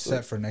 Nothing's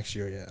set for next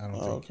year yet, I don't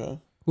Oh, think. okay.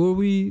 Who are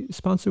we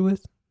sponsored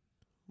with?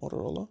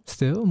 Motorola.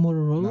 Still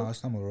Motorola. No,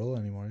 it's not Motorola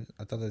anymore.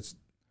 I thought it's...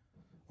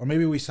 Or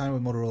maybe we signed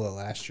with Motorola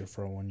last year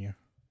for 1 year.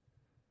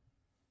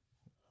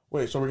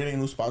 Wait, so we're getting a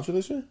new sponsor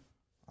this year?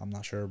 I'm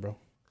not sure, bro.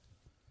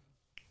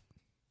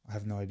 I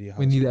have no idea. How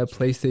We it's need that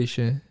sponsored.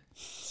 PlayStation.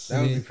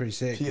 That would be pretty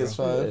sick, bro.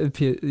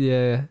 PS5.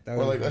 Yeah. That Or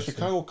would like be a pretty sick.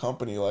 Chicago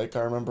company. Like I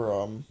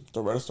remember,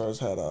 the Red Stars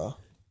had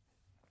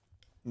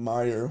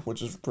Meyer,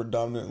 which is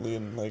predominantly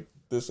in like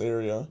this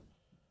area.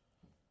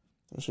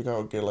 In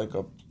Chicago,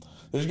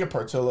 they should get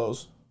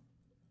Portillo's.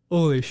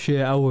 Holy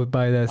shit! I would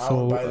buy that. I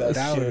would buy that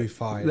That would shit. be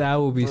fire. That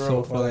would be For so real,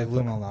 Or fun. like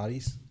Blue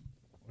Malnati's.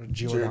 Or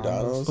Giordano's.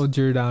 Giordano's. Oh,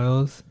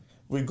 Giordano's.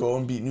 We go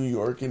and beat New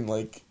York in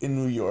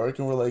New York,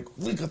 and we're like,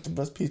 we got the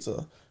best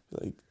pizza.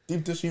 Like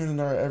deep dish even in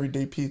our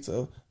everyday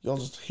pizza. Y'all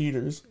just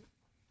heaters.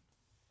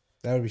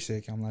 That would be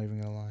sick. I'm not even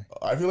gonna lie.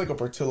 I feel like a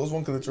Portillo's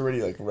one because it's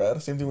already like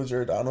red. Same thing with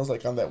Giordano's,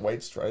 like on that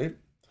white stripe.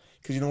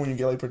 Because you know when you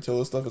get like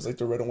Portillo stuff, it's like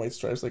the red and white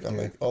stripes, like on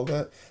Yeah. like all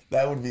that.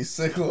 That would be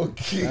sick, low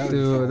key. That would be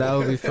Dude, fun. that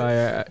would be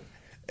fire.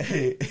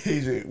 Hey,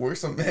 AJ, work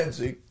some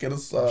magic. Get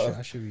us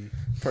I should be.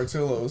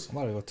 Portillo's. I'm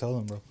about to go tell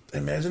them, bro.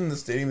 Imagine in the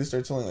stadium they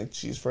start selling like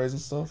cheese fries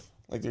and stuff.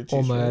 Like their cheese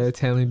Oh my fries.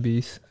 Italian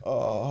beast.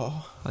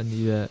 Oh. I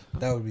need that.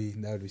 That would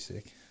be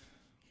sick.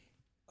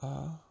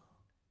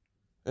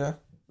 Yeah.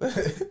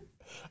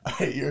 I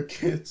hate your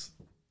kids.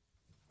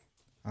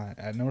 All right,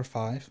 at number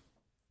 5.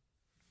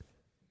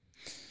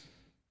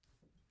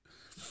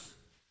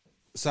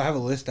 So I have a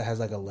list that has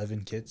like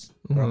 11 kits,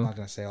 but I'm Mhm. not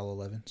gonna say all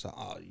 11. So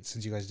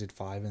since you guys did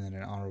 5 and then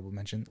an honorable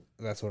mention,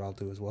 that's what I'll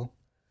do as well.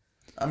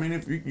 I mean,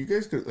 if you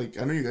guys could, like,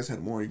 I know you guys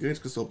had more. You guys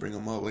could still bring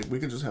them up. Like, we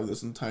could just have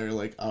this entire,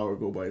 like, hour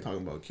go by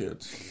talking about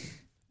kids.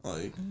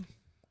 Like,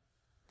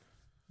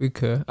 We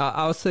could.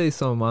 I'll say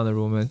some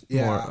honorable mention.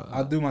 Yeah, more,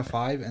 I'll do my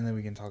 5, and then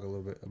we can talk a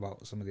little bit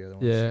about some of the other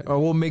ones. Yeah, or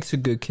what makes a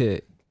good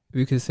kit?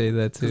 We could say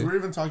that because too. we were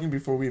even talking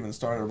before we even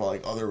started about,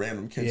 like, other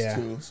random kids, Yeah.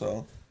 too.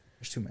 So,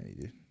 There's too many,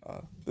 dude.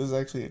 this is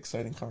actually an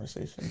exciting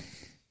conversation.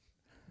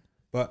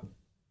 But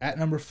at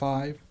number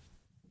 5,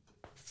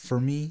 for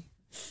me,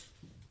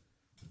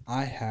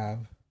 I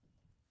have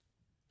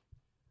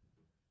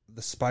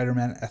the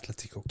Spider-Man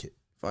Atletico kit.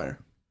 Fire.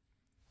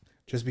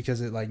 Just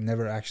because it like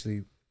never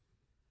actually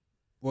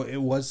well, it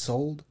was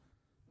sold,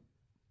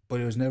 but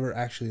it was never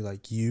actually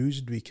like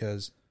used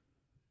because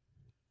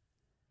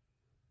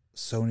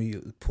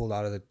Sony pulled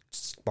out of the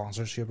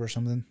sponsorship or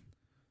something.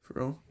 For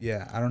real?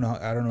 Yeah, I don't know.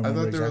 I don't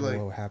remember exactly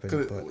what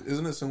happened. But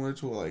isn't it similar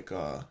to like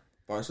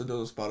Barca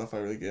does Spotify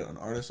where they get an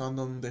artist on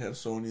them? They have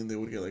Sony and they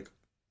would get like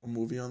a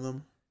movie on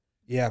them.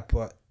 yeah,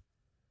 but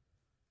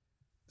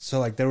so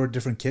like there were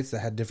different kits that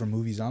had different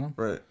movies on them,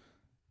 Right.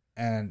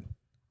 and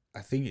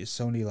I think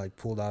Sony like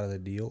pulled out of the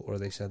deal, or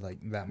they said like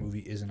that movie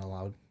isn't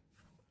allowed,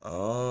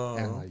 Oh.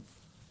 and like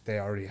they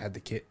already had the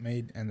kit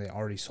made and they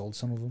already sold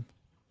some of them,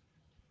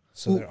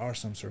 so Well- there are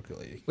some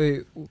circulating.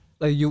 Wait,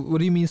 like you? What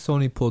do you mean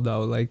Sony pulled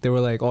out? Like they were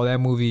like, "Oh, that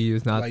movie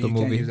is not Like the you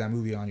can't movie." use that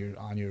movie on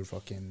your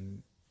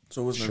fucking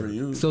So it was never Sure.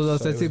 used. So the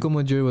So it was- Atletico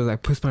Madrid was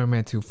like, "Put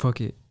Spider-Man 2,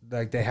 fuck it."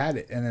 like they had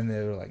it and then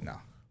they were like no.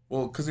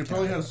 Well, because they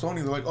probably had Sony.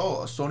 They're like,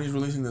 oh, Sony's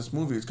releasing this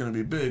movie. It's going to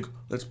be big.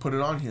 Let's put it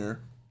on here.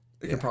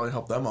 It Yeah. could probably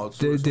help them out.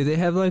 Did they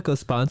have like a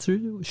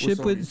sponsorship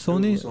with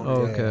Sony? With Sony.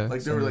 Oh, Yeah, okay. yeah.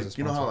 Like, they were Sony's like, a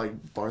you know how, sponsor.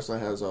 like, Barca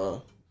has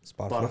Spotify.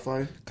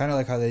 Spotify? Kind of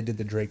like how they did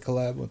the Drake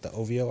collab with the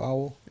OVO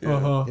owl. Yeah.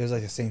 Uh-huh. It was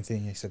like the same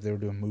thing except they were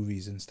doing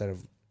movies instead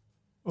of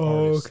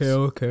Oh, artists.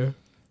 okay.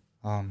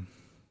 So I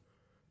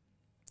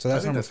that's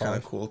think number that's kind 5.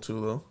 of cool,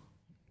 too, though.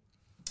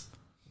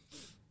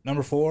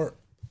 Number 4,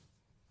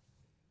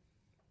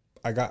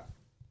 I got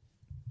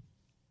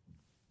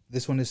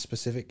this one is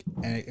specific,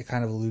 and it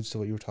kind of alludes to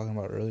what you were talking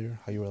about earlier.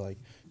 How you were like,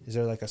 is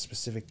there like a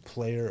specific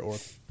player or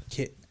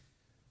kit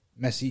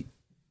Messi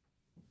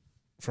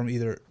from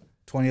either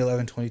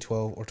 2011,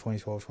 2012, or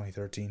 2012,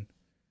 2013?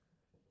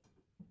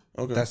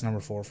 Okay. That's number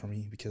 4 for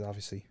me because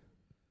obviously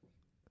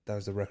that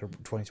was the record.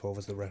 2012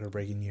 was the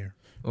record-breaking year.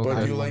 but Okay. do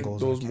you 91 like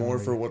goals those in more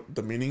calendar for year. what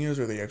the meaning is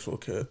or the actual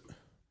kit?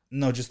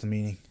 No, just the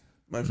meaning.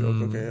 My feel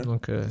okay, yeah.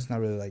 Okay. It's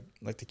not really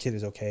like the kid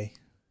is okay,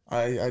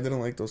 I didn't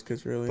like those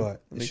kits, really.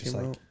 but when it's they just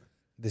came like out.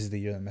 this is the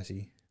year that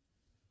Messi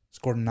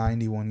scored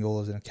 91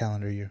 goals in a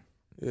calendar year,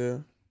 Yeah.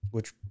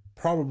 which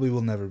probably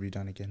will never be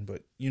done again,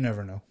 but you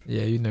never know.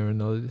 Yeah, you never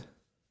know.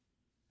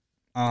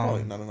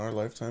 Probably not in our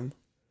lifetime.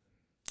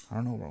 I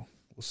don't know, bro.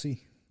 We'll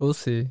see. We'll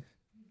see.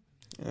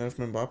 If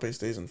Mbappe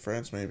stays in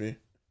France, maybe.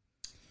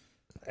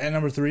 At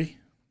number 3,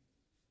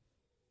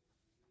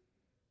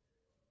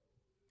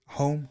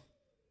 home,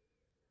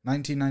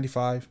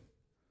 1995,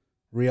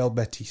 Real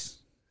Betis.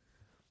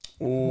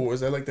 Oh,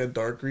 is that like that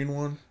dark green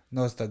one?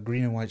 No, it's the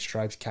green and white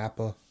stripes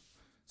Kappa.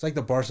 It's like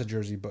the Barca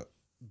jersey, but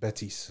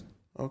Betis.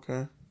 Okay.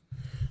 I'm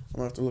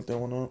gonna have to look that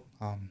one up.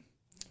 Um,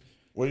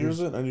 What year is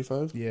it?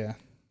 95? yeah,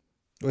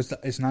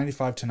 it's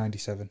 95 to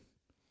 97.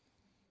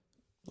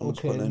 I'm gonna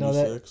Okay, put no,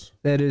 that- 96.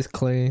 That is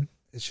clean.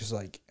 It's just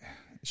like,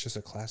 it's just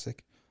a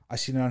classic. I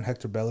seen it on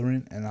Hector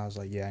Bellerin, and I was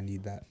like, yeah, I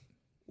need that.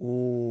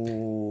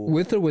 Ooh.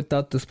 With or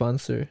without the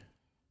sponsor?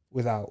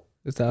 Without,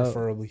 Without.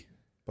 preferably,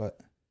 but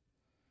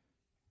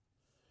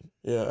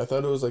Yeah, I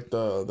thought it was like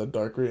the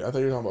dark green. I thought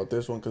you were talking about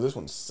this one because this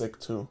one's sick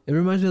too. It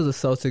reminds me of the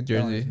Celtic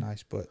that one is jersey.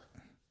 nice. But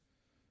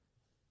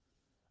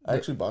I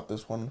actually bought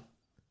this one,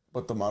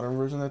 but the modern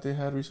version that they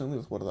had recently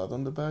with Guardado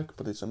on the back,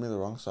 but they sent me the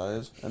wrong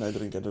size and I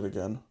didn't get it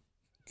again.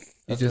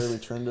 You After I just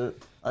returned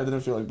it, I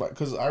didn't feel like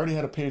because I already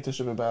had to pay to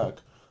ship it back,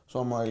 so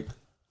I'm like,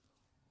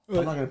 I'm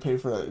not gonna pay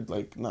for that.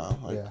 Like, nah,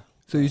 like, yeah,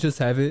 so you just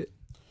have it.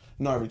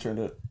 no, I returned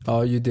it.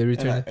 Oh, you did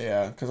return And it.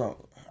 yeah, because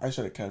I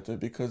should have kept it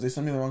because they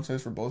sent me the wrong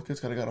size for both kids.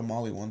 Cause I got a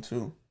Molly one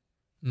too.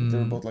 They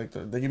were both like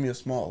they give me a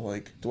small.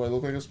 Like, do I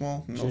look like a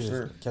small? No, Should've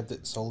sir. just kept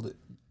it, sold it.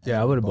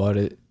 Yeah, I would have bought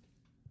it,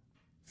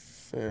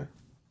 Fair.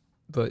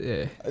 but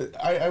yeah.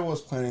 I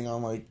was planning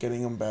on like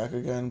getting them back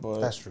again, but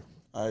That's true.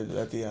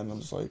 at the end I'm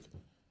just like,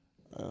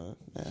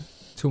 yeah.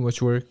 Too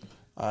much work.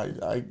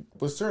 I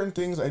with certain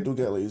things I do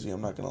get lazy.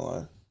 I'm not gonna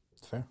lie.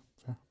 Fair.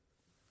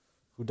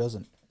 Who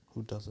doesn't?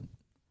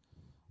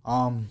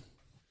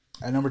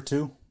 At number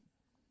 2,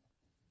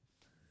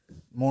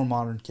 more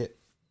modern kit.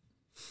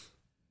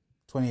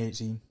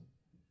 2018,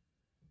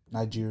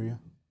 Nigeria.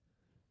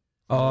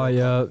 Oh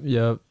yeah.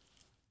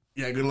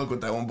 Yeah, good luck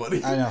with that one,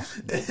 buddy. I know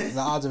the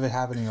odds of it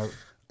happening are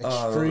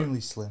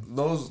extremely slim,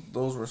 Those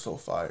were so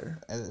fire.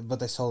 but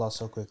they sold out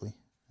so quickly,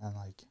 and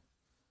like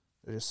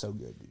they're just so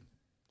good, dude.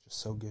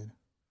 Just so good.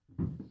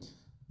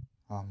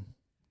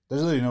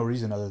 There's really no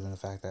reason other than the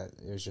fact that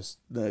it was just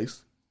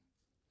Nice.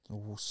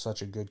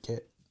 such a good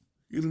kit.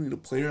 You don't need a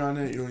player on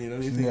it. You don't need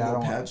anything. Yeah, I no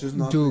don't- patches.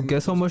 Nothing. Dude,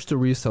 guess how much the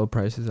resale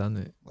price is on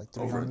it? Like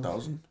Over 300.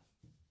 1,000.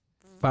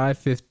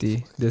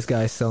 $550. This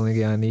guy's selling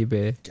it on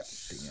eBay. God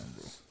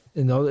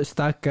damn, bro. And the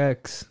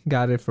StockX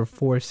got it for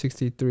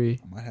 $463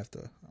 I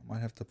might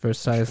have to for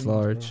size Jeez,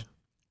 large.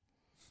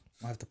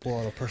 I have to pull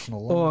out a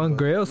personal loan. Oh, on but-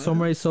 Grail,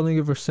 somebody's selling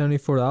it for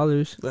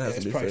 $74. That has Yeah, to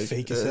it's be probably fake.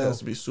 fake as It hell. has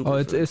to be super. Oh,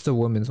 it's fake. it's the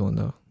women's one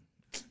though.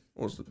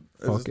 Is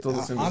Fuck it still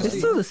the same? Honestly- It's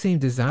still the same I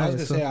design. was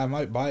gonna so- say I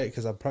might buy it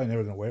because I'm probably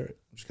never gonna wear it.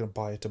 I'm just gonna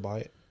buy it to buy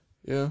it.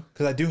 Yeah.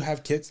 Because I do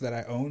have kits that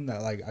I own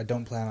that like I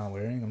don't plan on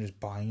wearing. I'm just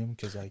buying them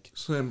because like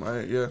Same.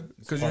 Because you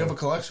part have a of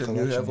collection. You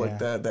collection, have like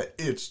yeah. that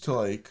itch to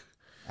like.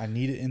 I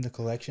need it in the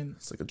collection,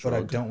 It's like a but I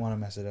drug. don't want to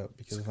mess it up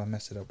because if I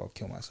mess it up, I'll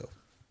kill myself.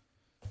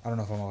 I don't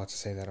know if I'm allowed to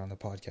say that on the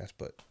podcast,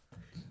 but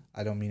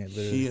I don't mean it He,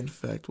 literally. in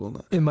fact, will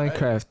not. In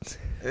Minecraft.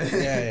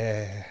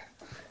 Yeah.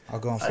 I'll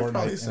go on I probably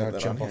Fortnite said and I'll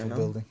that jump on off a here, no?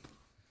 building.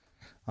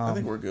 I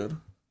think we're good.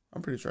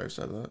 I'm pretty sure I've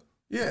said that.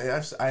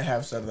 Yeah, I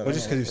have said that. But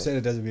just because you said said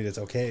it doesn't mean it's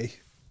okay.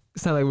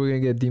 It's not like we're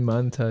gonna get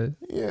demonetized.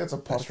 Yeah, it's a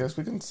podcast.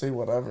 We can say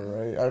whatever,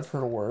 right? I've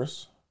heard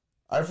worse.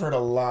 I've heard a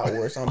lot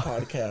worse on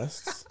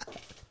podcasts.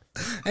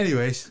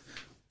 Anyways,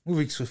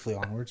 moving swiftly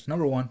onwards.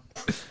 Number 1.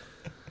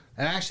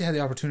 And I actually had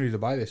the opportunity to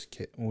buy this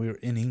kit when we were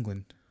in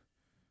England,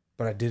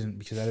 but I didn't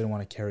because I didn't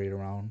want to carry it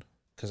around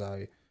because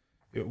I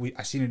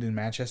seen it in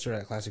Manchester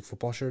at Classic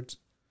Football Shirts,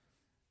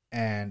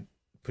 and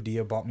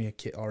Padilla bought me a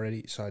kit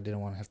already, so I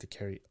didn't want to have to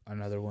carry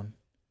another one.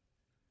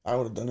 I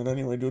would have done it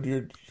anyway, dude.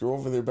 You're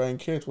over there buying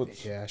kits.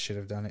 What Yeah, I should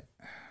have done it,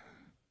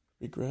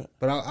 regret?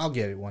 but I'll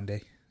get it one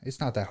day.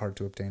 It's not that hard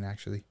to obtain,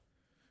 actually.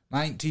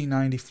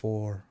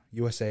 1994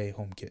 USA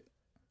home kit,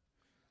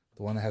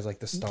 the one that has like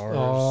the stars.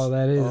 Oh,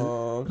 that is.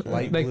 Oh, okay.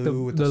 Light Like blue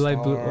the- with the the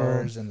light blue-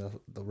 stars and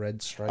the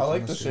red stripes. I on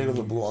like the shade of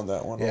the blue sleeves. on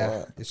that one a Yeah,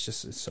 lot. it's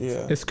so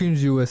Yeah. fun. It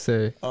screams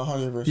USA.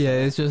 100%. Yeah,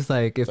 it's just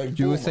like if Like,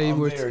 boom, USA I'm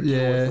were there, to,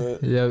 deal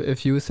with it. yeah,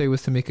 if USA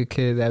was to make a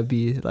kit, that'd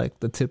be like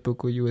the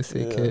typical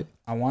USA Yeah. kit.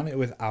 I want it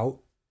without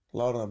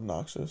Loud and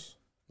obnoxious.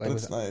 like But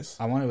it's nice.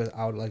 I want it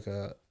without like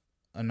a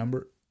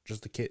number,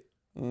 just the kit.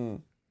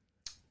 Mm.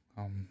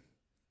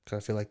 Because I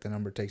feel like the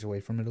number takes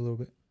away from it a little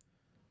bit.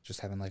 Just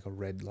having like a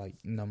red like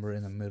number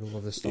in the middle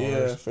of the stars.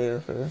 Yeah,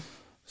 fair.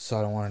 So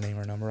I don't want to name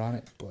or number on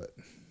it, but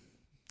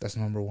that's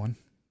number 1,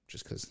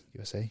 just because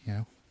USA, you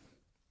know.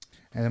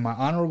 And then my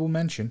honorable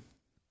mention,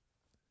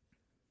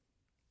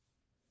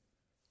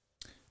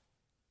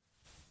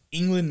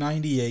 England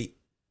 '98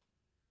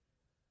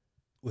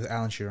 with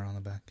Alan Shearer on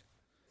the back.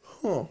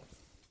 Huh.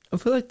 I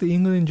feel like the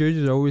England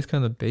jerseys are always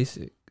kind of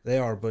basic. They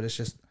are, but it's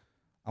just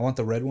I want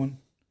the red one.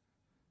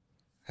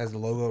 Has the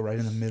logo right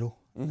in the middle.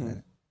 Mm-hmm.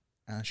 And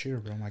Alan Shearer,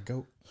 bro, my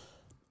goat.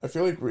 I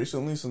feel like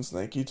recently, since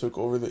Nike took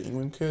over the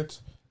England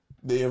kits,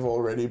 they have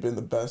already been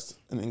the best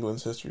in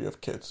England's history of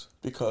kits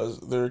because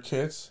their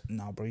kits.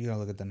 No, bro, you gotta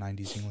look at the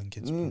 '90s England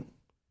kids. Bro.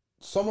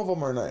 Some of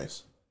them are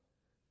nice,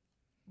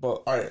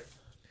 but all right,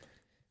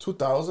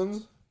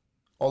 2000s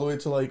all the way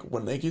to like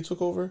when Nike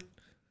took over.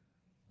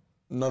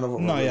 None of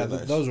them. No, are yeah, really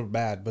nice. those were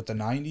bad, but the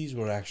 '90s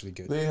were actually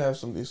good. They have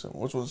some decent.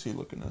 Which one's he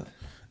looking at?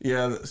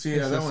 Yeah, see, Is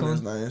yeah, that this one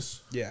is one?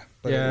 nice. Yeah,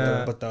 but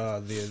Yeah. but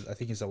the I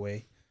think it's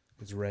away.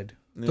 It's red.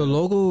 Yeah. The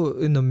logo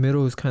in the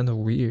middle is kind of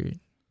weird.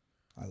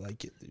 I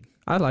like it, dude.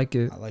 I like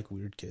it. I like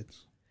weird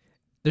kids.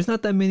 There's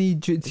not that many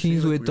seem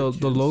teams like with the weird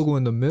kids. logo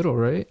in the middle,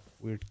 right?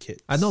 Weird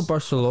kids. I know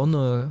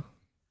Barcelona.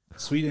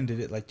 Sweden did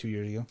it like 2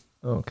 years ago,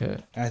 Okay.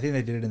 and I think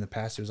they did it in the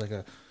past. It was like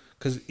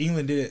because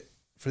England did it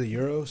for the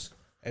Euros,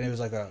 and it was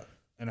like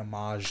an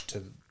homage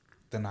to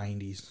the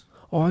 '90s.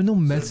 Oh, I know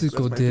that's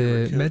Mexico my favorite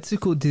did. kit.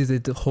 Mexico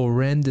did the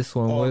horrendous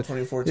one. Oh, What-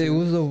 2014. It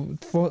was the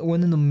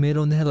one in the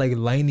middle and they had like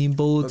lightning The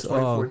bolts.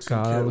 Oh 2014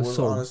 god, kit it was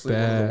so honestly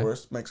one of the bad.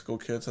 worst Mexico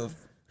kits. A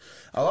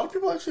lot of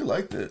people actually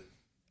liked it.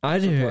 I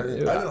Surprising.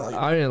 didn't.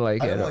 I didn't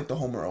like I it. didn't like the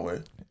home or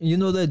away. You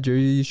know that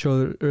jersey you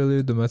showed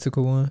earlier, the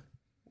Mexico one,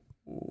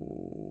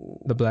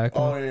 the black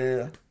Oh one.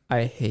 yeah.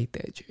 I hate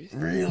that jersey.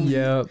 Really?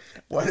 Yeah,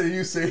 Why didn't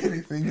you say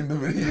anything in the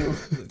video?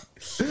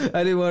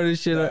 I didn't want to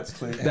shit up. That's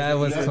clean. That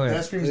was clean.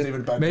 That screams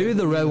David Beckham. Maybe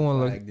the red one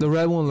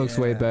flag, looks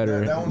way Yeah,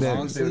 better. That one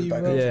than- screams David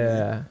Long Beckham.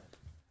 yeah,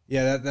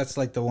 Yeah, that's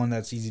like the one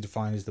that's easy to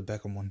find is the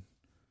Beckham one.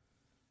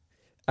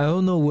 I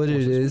don't know what it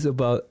What's this is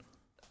about.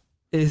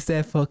 It's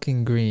that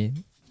fucking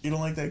green. You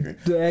don't like that green?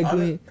 That I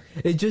green.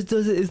 It just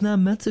doesn't. It's not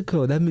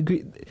Mexico. That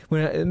green.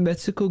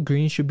 Mexico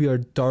green should be our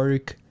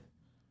dark,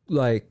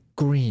 like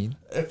green.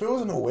 If it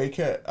was an away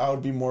kit, I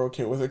would be more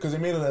okay with it because they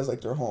made it as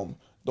like their home.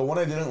 The one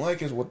I didn't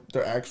like is what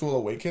their actual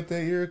away kit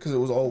that year because it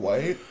was all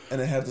white and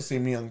it had the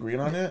same neon green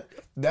on it.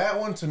 That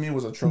one to me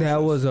was atrocious.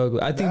 That was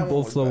ugly. I think That one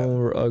both was of bad. them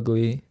were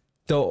ugly.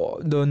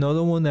 The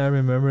another one that I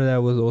remember that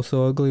was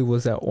also ugly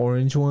was that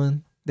orange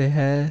one they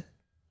had,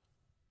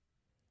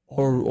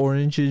 or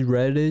orangey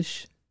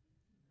reddish.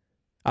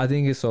 I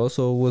think it's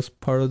also was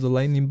part of the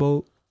lightning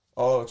bolt.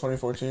 Oh,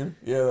 2014?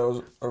 Yeah, that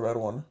was a red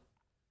one.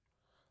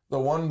 The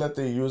one that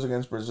they used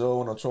against Brazil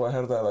when Ochoa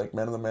had that like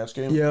man of the match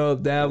game. Yeah,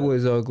 that Yeah.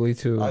 was ugly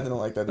too. I didn't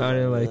like that. I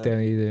didn't design like either.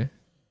 that either.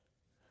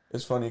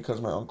 It's funny because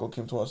my uncle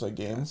came to us at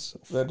games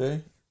That's so that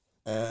day,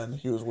 and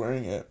he was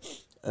wearing it,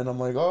 and I'm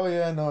like, "Oh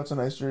yeah, no, it's a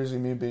nice jersey."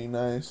 Me being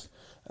nice,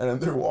 and then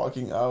they're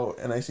walking out,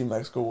 and I see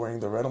Mexico wearing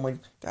the red. I'm like,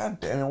 "God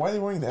damn it, why are they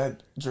wearing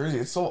that jersey?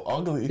 It's so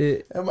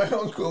ugly." And my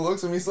uncle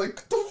looks at me, he's like,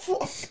 "What the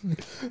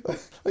fuck?"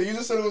 Like you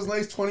just said it was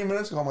nice 20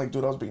 minutes ago. I'm like,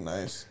 "Dude, I was being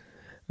nice."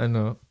 I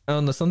know. I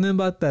don't know. Something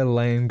about that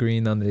lime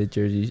green on the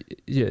jersey.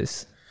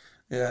 Yes.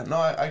 Yeah, no,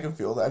 I can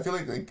feel that. I feel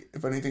like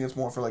if anything, it's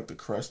more for like the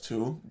crest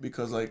too,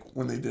 because like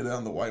when they did it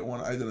on the white one,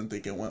 I didn't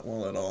think it went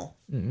well at all.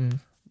 Mm-mm.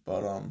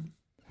 But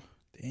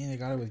Dang, they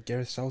got it with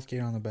Gareth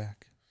Southgate on the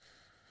back.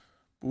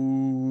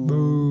 boo,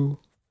 Boo.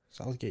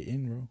 Southgate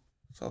in, bro.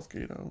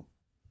 Southgate out.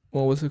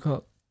 What was it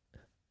called?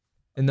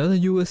 Another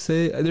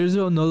USA. There's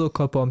another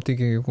couple I'm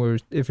thinking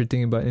if you're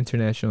thinking about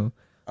international.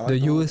 I The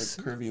like one with US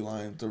the curvy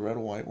line, the red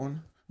and white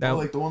one. That Oh,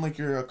 like the one like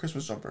your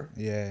Christmas jumper.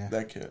 Yeah.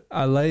 That kit.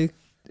 I like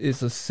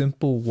is a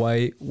simple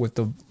white with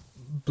a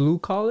blue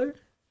collar.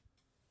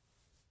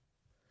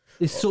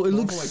 It's so it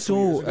one looks from, like, 2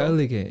 years so ago?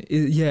 elegant.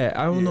 Yeah,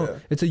 I don't know. Yeah.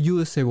 It's a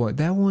USA one.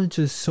 That one's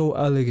just so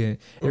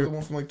elegant. What was the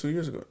one from like 2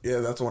 years ago? Yeah,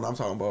 that's the one I'm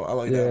talking about. I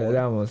like that Yeah, one.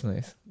 that one was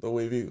nice. The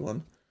wavy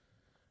one.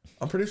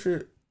 I'm pretty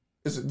sure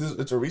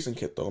it's a recent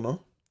kit though,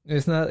 no?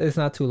 It's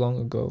not too long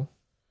ago.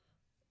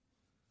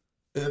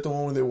 Is it the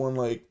one where they won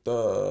like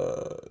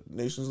the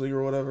Nations League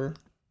or whatever?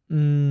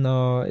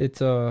 No, it's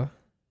dude,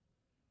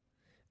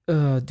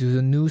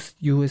 the new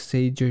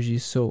USA jersey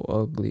is so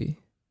ugly.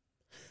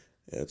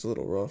 Yeah, it's a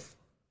little rough.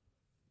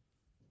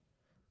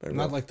 Very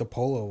Not rough. like the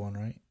polo one,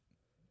 right?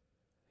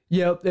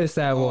 Yep, it's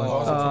that Oh, one.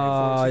 it's the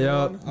 2014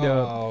 Yep, one? yep.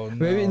 Oh,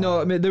 Maybe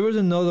no. I mean, there was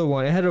another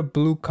one. It had a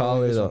blue I collar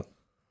like this though. one.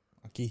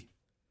 Aki.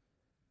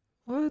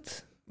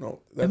 What? No,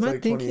 that's Am I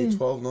like thinking-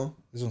 2012, no?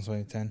 This one's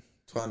 2010.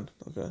 10,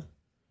 okay.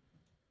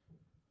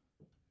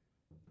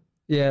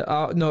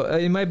 Yeah. No,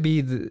 it might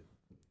be the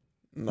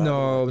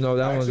no. That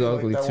I one's actually like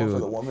ugly that one for the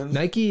too. women's.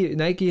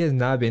 Nike has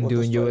not been With the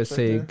doing stripes right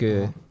USA there?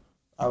 good.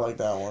 I like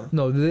that one.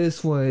 No,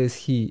 this one is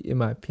heat in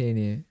my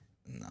opinion.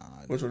 Nah,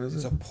 Which one is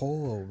it's it? a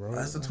polo, bro.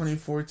 That's the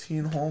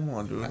 2014 home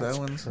one, dude. That's That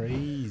one's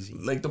crazy.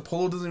 like the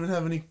polo doesn't even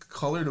have any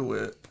color to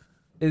it.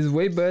 It's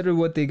way better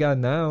what they got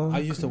now. I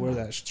used to wear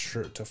that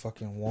shirt to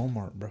fucking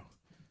Walmart, bro.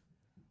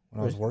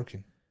 When I was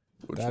working,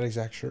 Which- that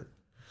exact shirt,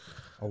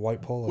 a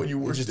white polo. When you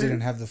it worked just there?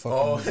 didn't have the fucking.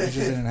 Oh. It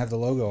just didn't have the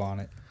logo on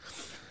it.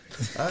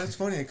 It's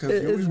funny because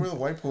It- you always it's- wear the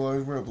white polo, I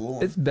always wear a blue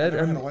one. It's better.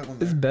 I never had a white one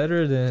It's there.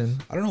 better than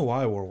I don't know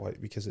why I wore white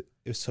because it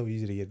was so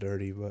easy to get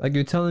dirty. But like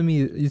you're telling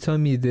me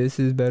this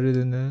is better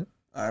than that.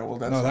 All right, well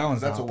that's No, that one's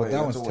that's not, a but way.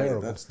 that That's one's a way.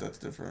 terrible. That's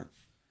different.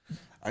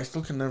 I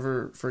still can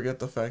never forget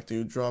the fact that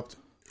you dropped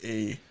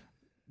a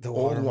the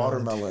old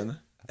watermelon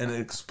and it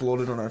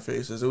exploded on our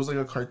faces. It was like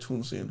a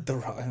cartoon scene. the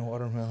rotten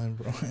watermelon,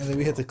 bro, and then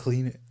we had to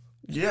clean it.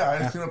 Yeah, I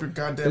had to clean up your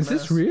goddamn Is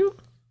mess. this real?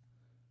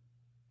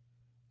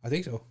 I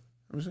think so.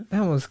 Let me see.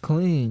 That was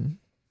clean.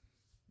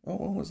 Oh,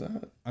 what was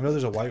that? I know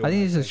there's a white one. I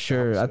think it's a that's like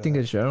shirt. I opposite think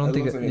of it's a shirt. I don't It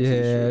think looks it. like a Yeah,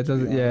 t-shirt, it to be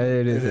doesn't. Yeah, honest.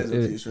 it is. It is a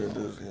It, t-shirt. It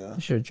is, yeah.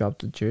 you should have dropped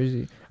the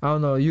jersey. I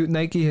don't know.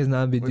 Nike has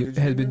not been Wait, did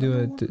you has give been me another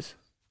doing one? this.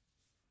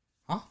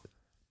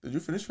 Did you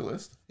finish your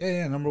list?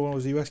 Yeah, number one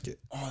was the US kit,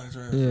 Oh, that's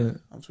right. Yeah. Right.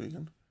 I'm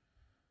tweaking.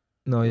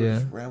 No, We're yeah.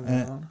 just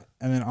rambling on.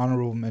 and then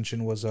honorable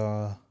mention was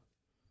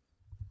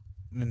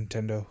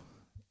Nintendo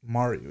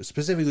Mario,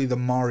 specifically the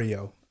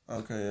Mario.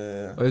 Okay,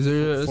 yeah. Is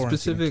there a Foreign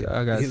specific? kit.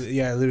 I got.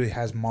 Yeah, it literally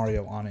has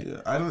Mario on it.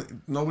 Yeah, I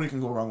don't. Nobody can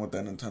go wrong with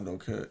that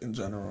Nintendo kit in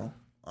general.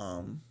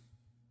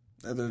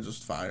 They're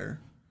just fire.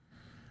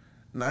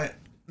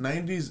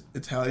 90s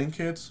Italian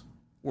kits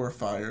were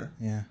fire,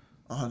 Yeah.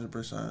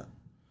 100%.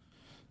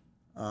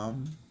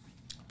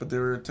 But they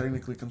were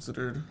technically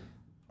considered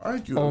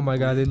arguably. Oh my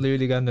god! They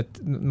literally got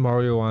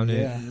Mario on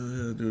it. Yeah.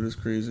 Yeah, dude, it's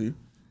crazy.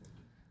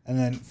 And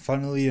then,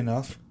 funnily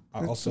enough, I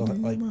It's also so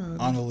like mad.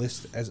 on the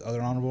list as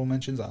other honorable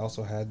mentions. I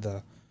also had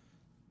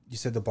you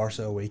said the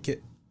Barca away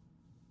kit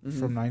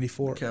from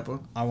 '94. Kappa.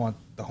 I want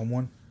the home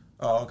one,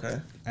 Oh, okay.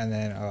 and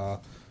then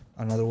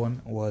another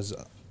one was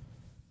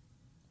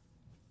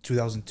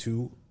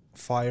 2002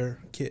 Fire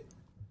kit,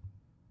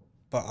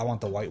 but I want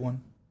the white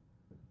one,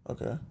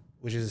 Okay.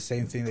 which is the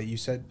same thing that you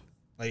said.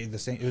 Like the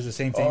same, it was the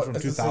same thing Oh, from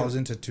it's the same.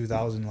 2000 to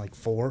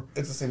 2004.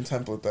 It's the same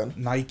template then.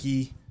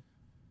 Nike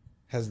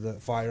has the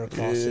fire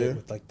across Yeah. it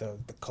with like the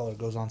color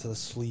goes onto the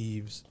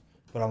sleeves,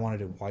 but I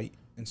wanted it white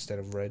instead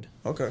of red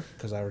Okay.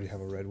 because I already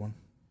have a red one.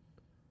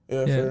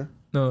 Yeah, Yeah. fair.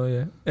 No,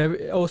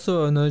 yeah.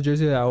 Also, another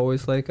jersey that I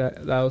always like,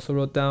 that I also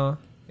wrote down,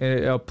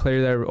 and a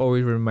player that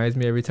always reminds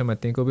me every time I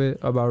think of it,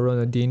 about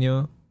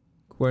Ronaldinho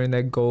wearing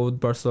that gold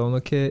Barcelona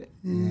kit.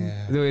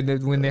 Yeah,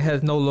 When it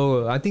has no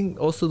logo. I think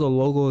also the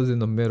logo is in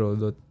the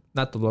middle.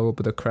 Not the logo,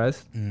 but the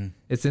crest.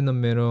 It's in the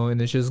middle, and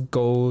it's just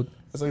gold.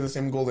 It's like the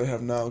same goal they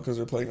have now because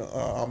they're playing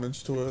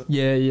homage to it.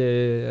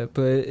 Yeah.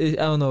 But I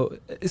don't know.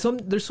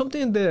 There's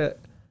something that...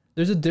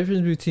 There's a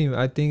difference between,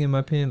 I think, in my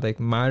opinion, like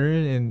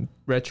modern and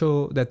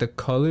retro, that the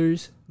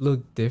colors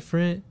look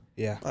different.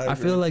 yeah. I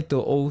feel like the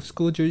old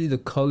school jersey, the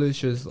colors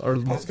just are...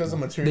 It's because the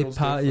They material's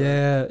pop,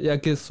 different. yeah, I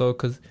guess so.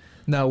 Because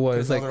now what?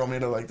 Because It's now like they're all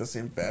made of like the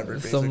same fabric.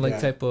 some basically. like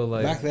type of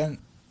like... Back then,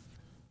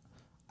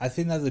 I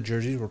think that the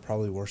jerseys were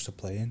probably worse to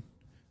play in,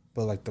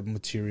 but like the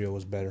material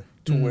was better.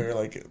 to wear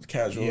like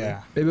casually.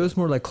 Yeah. Maybe it was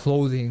more like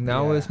clothing.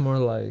 Now Yeah. it's more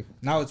like...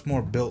 Now it's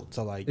more built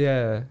to like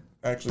Yeah.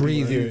 Actually,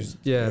 Breathe wear- in.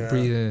 Yeah,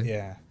 breathe in.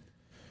 yeah.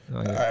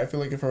 Oh, yeah. I feel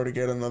like if I were to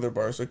get another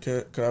Barca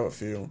kit, could I have a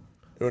few?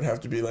 It would have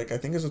to be like I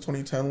think it's a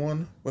 2010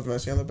 one with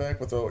Messi on the back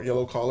with a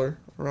yellow collar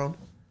around.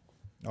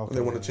 Okay. When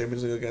they won the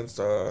Champions League against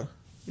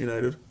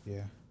United.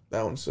 Yeah.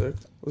 That one's sick.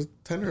 Was it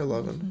 10 or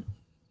 11?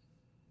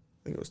 I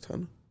think it was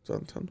 10.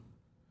 2010.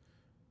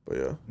 But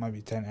yeah, Might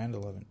be 10 and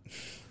 11.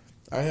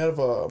 I have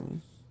a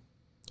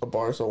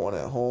Barca one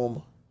at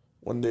home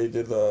when they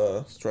did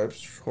the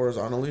stripes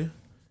horizontally,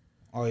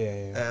 Oh yeah,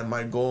 yeah. and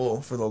my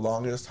goal for the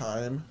longest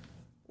time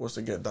was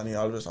to get Dani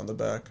Alves on the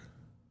back.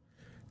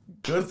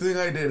 Good thing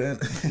I didn't.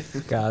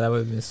 God, that would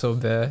have been so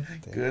bad.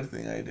 Good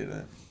thing I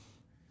didn't.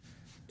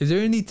 Is there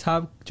any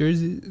top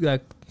jersey,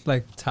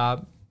 like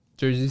top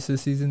jerseys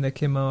this season that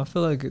came out. I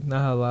feel like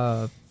not a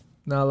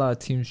lot of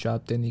teams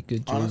dropped any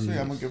good jerseys. Honestly,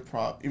 I'm gonna give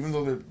prop. Even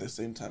though they're the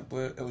same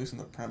template, at least in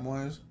the Prem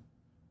wise,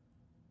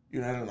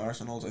 United and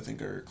Arsenal's I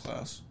think are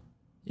class.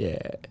 Yeah.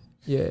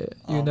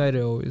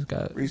 United always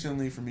got.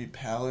 Recently, for me,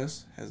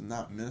 Palace has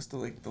not missed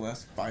the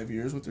last 5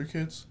 years with their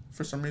kids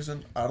for some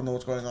reason. I don't know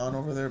what's going on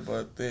over there,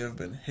 but they have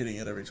been hitting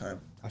it every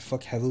time. I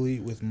fuck heavily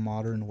with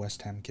modern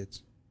West Ham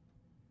kids.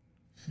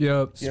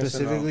 Yep. Yes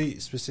and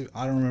no.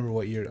 I don't remember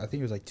what year. I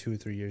think it was like 2 or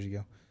 3 years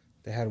ago.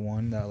 They had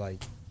one that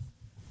like.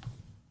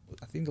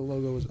 I think the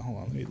logo was. Hold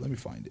on, let me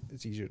find it.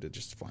 It's easier to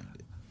just find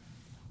it.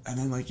 And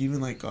then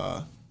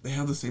they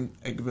have the same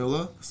Egg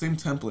Villa, same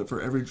template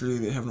for every jersey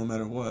they have no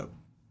matter what.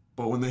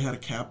 But when they had a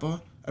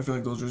Kappa, I feel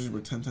like those jerseys were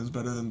 10 times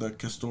better than the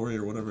Castori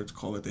or whatever it's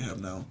called that they have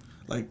now.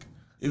 Like,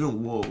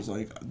 even Wolves,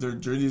 like, their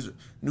jerseys,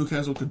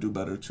 Newcastle could do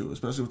better too,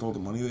 especially with all the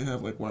money they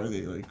have. Like, why are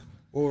they, like...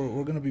 Or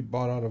we're going to be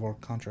bought out of our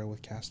contract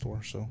with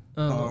Castor, so...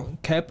 We're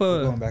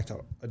Kappa... going back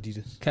to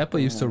Adidas. Kappa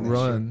used to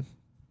run.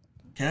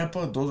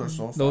 Kappa, those are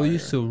so fire. Those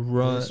used to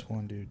run. This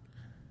one, dude.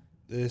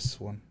 This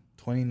one.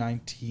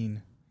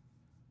 2019.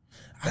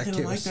 I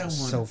didn't like that one.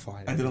 So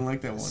fire. I didn't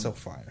like that one. So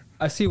fire.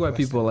 I see why West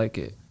people Ham. like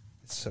it.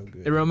 It's so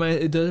good.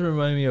 It does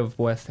remind me of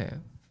West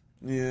Ham.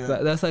 Yeah.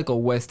 That's like a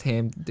West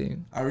Ham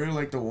thing. I really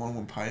like the one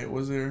when Payet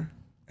was there.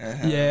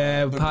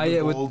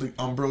 Payet with the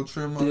Umbro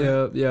trim on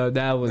it. Yeah,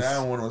 that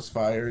one was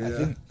fire. Yeah. I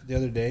think the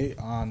other day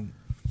on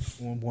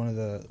one of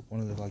the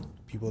like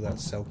people that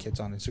sell kits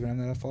on Instagram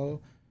that I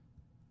follow,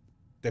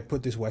 they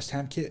put this West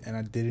Ham kit, and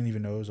I didn't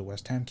even know it was a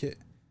West Ham kit,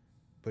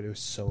 but it was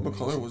so. What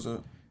amazing. color was it?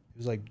 It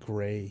was like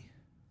gray.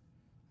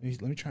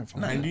 Let me try and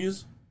find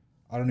 90s.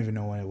 I don't even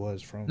know when it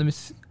was from. Let me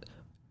see.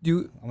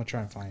 I'm gonna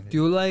try and find it. Do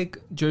you like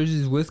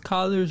jerseys with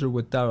collars or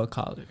without a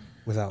collar?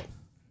 Without.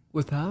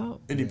 Without?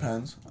 It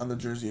depends on the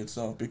jersey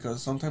itself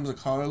because sometimes the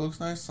collar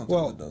looks nice,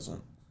 sometimes it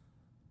doesn't.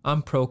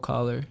 I'm pro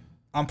collar.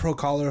 I'm pro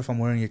collar if I'm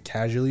wearing it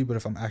casually, but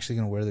if I'm actually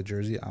gonna wear the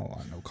jersey, I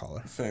want no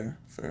collar. Fair.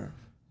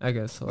 I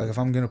guess so. Like if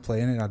I'm gonna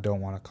play in it, I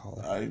don't want a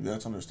collar.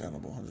 That's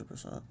understandable,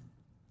 100%.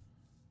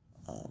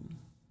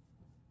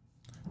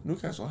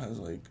 Newcastle has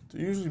they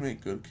usually make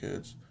good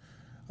kids.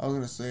 I was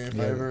gonna say if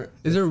I ever.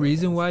 Is there a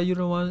reason why you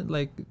don't want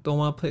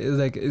to play?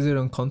 Is it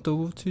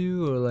uncomfortable to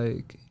you or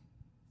like?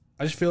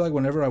 I just feel like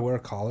whenever I wear a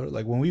collar,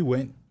 like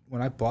when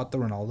I bought the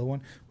Ronaldo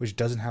one, which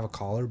doesn't have a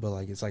collar, but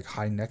like it's like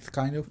high necked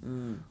kind of.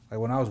 Like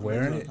when I was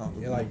wearing it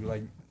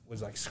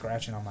was like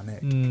scratching on my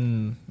neck.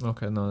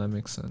 Okay, no, that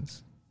makes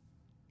sense.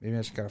 Maybe I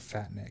just got a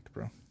fat neck,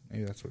 bro.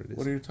 Maybe that's what it is.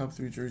 What are your top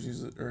 3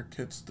 jerseys or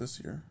kits this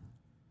year?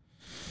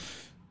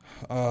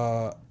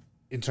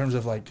 In terms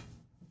of like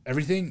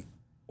everything,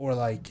 or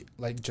like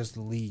just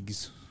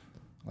leagues,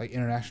 like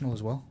international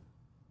as well.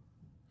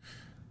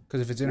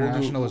 Because if it's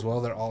international as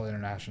well, they're all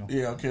international.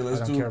 Yeah, okay,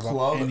 let's do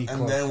club and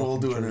then we'll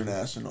do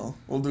international.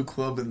 We'll do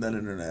club and then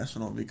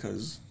international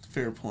because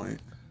fair point.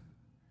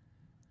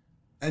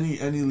 Any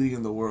league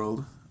in the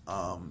world.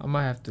 I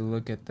might have to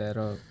look at that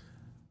up.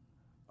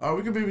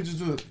 We could maybe just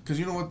do it because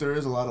you know what? There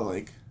is a lot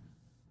of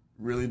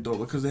really dope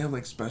because they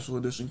have special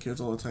edition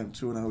kits all the time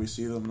too, and I always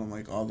see them and I'm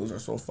like, oh, those are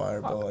so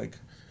fire, but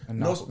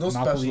no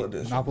special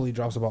edition. Napoli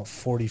drops about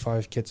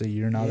 45 kits a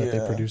year now that they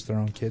produce their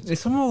own kits.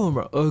 Some of them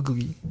are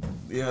ugly.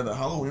 Yeah, the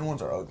Halloween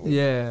ones are ugly.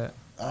 Yeah,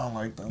 I don't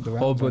like them.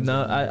 But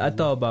now I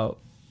thought about.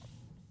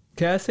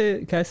 Can I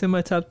say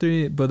my top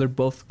 3? But they're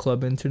both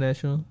club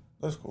international.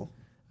 That's cool.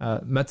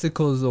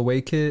 Mexico's away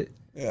kit.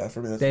 Yeah,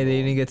 for me that's. They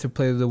didn't get to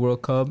play the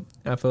World Cup.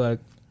 I feel like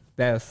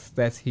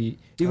that's heat.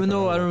 Even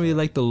though I don't really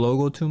like the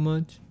logo too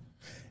much.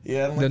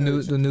 Yeah, I don't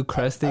like the new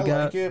crest they got.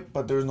 I like it,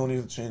 but there's no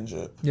need to change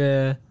it.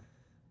 Yeah.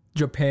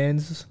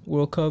 Japan's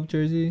World Cup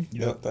jersey.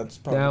 Yep, that's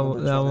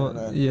probably that one.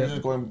 Yeah,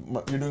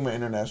 you're doing my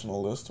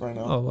international list right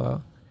now. Oh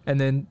wow! And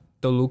then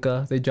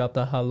Toluca, they dropped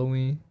the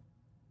Halloween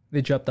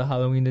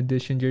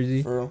edition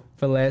jersey for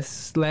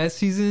last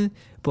season,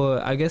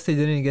 but I guess they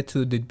didn't get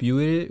to debut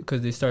it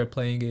because they started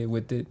playing it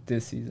with it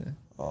this season.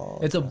 Oh,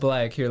 it's a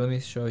black. Here, let me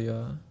show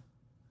you.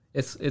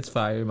 It's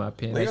fire in my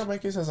opinion. Liga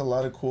MX has a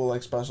lot of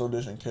cool special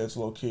edition kits,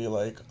 low key.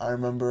 I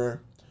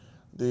remember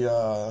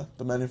the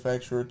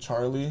manufacturer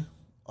Charlie.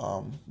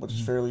 Which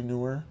is fairly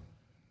newer.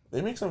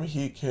 They make some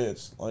heat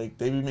kits. They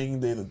be making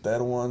Day of the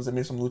Dead ones. They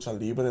make some Lucha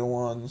Libre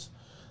ones.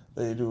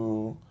 They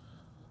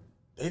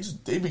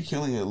be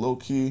killing it low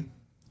key.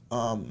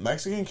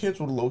 Mexican kits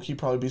would low key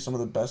probably be some of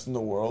the best in the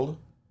world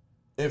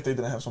if they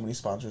didn't have so many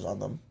sponsors on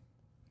them.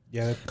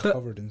 Yeah, they're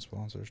covered in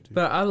sponsors too.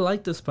 But I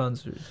like the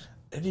sponsors.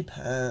 It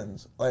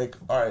depends.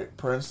 Alright,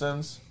 for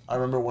instance, I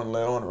remember when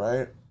Leon,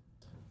 right?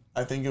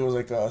 I think it was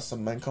a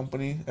cement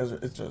company.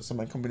 It's a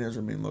cement company as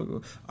their main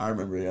logo. I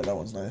remember, yeah, that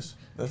one's nice.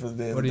 That's for the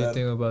Day of the Dead. What do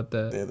you think about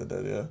that? Day of the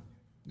Dead, yeah.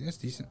 Yeah, it's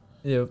decent.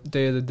 Yeah,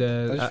 Day of the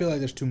Dead. I just feel like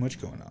there's too much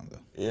going on,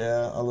 though.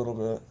 Yeah, a little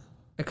bit.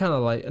 I kind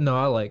of like... No,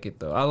 I like it,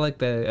 though. I like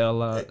that a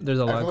lot. There's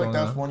a lot going on. I feel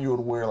like that's one you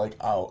would wear,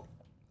 out.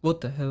 What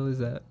the hell is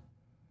that?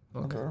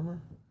 Okay. Under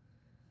Armour?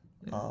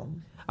 Yeah.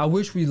 I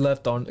wish we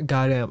left on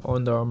goddamn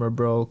Under Armour,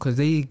 bro, because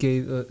they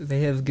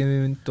have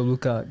given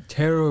Toluca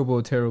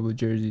terrible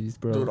jerseys,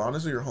 bro. Dude,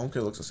 honestly, your home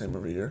kit looks the same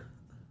every year.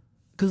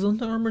 Because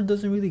Under Armour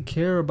doesn't really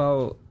care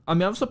about. I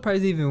mean, I'm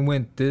surprised they even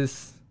went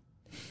this.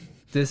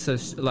 This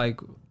is like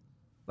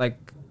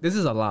this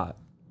is a lot.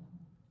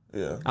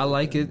 Yeah. I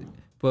like it,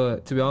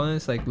 but to be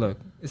honest, like, look,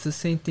 it's the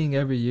same thing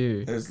every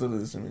year. It's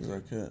literally the same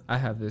exact kit. I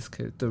have this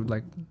kit, the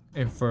like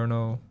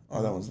Inferno.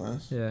 Oh, that one's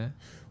nice. Yeah.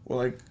 Well,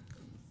 like,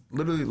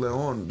 literally,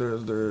 Leon,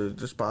 their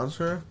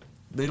sponsor,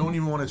 they don't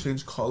even want to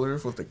change color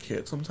with the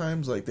kit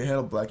sometimes. Like, they had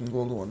a black and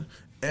gold one.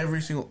 They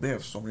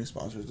have so many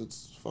sponsors,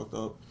 it's fucked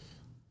up.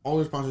 All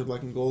their sponsors are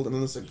black and gold, and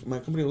then my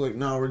company was like,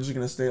 no, we're just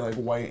going to stay, like,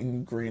 white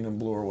and green and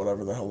blue or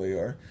whatever the hell they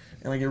are.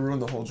 And, like, it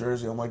ruined the whole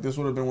jersey. I'm like, this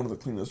would have been one of the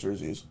cleanest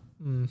jerseys.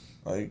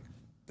 Like,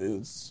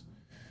 it's...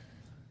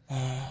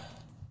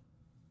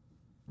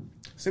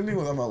 Same thing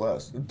with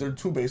MLS. They're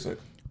too basic.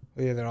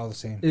 Oh, yeah, they're all the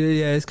same.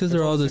 Yeah, it's because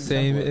they're all the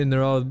same, template. and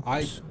they're all.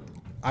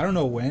 I don't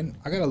know when.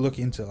 I gotta look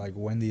into like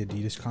when the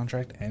Adidas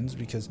contract ends,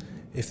 because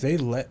if they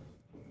let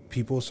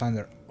people sign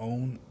their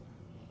own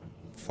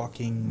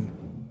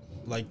fucking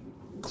like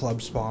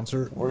club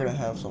sponsor, We're gonna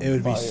have some. it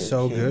would be fire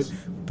so kids.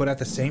 good. But at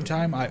the same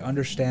time, I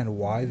understand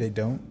why they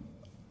don't,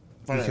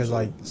 because Financially.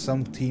 like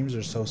some teams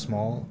are so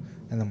small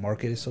and the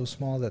market is so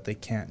small that they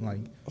can't like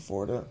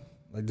Afford it.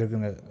 they're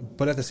gonna.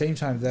 But at the same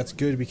time, that's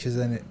good because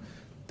then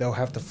they'll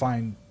have to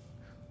find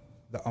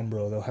the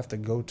Umbro. They'll have to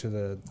go to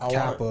the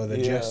Kappa, the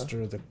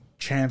Jester, the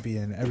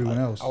Champion, everyone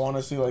else. I want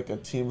to see like a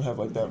team have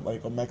like that,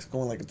 like a Mexico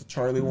one, like the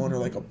Charlie one, or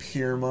like a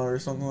Pirma or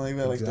something like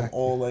that. Like them Exactly.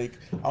 all like.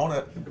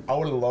 I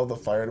would love the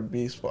Fire to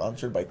be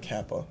sponsored by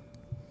Kappa.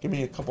 Give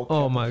me a couple.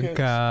 Oh Kappa my kits.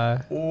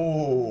 god!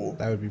 Oh,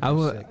 That would be. I pretty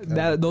would. sick.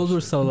 That those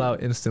were sold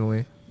out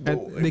instantly.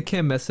 Bro, And they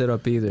can't mess it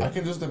up I either.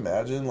 can just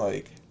imagine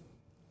like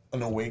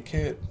an away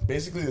kit,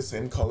 basically the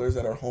same colors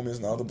that our home is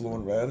now, the blue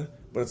and red,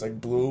 but it's like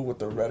blue with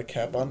the red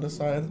cap on the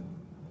side.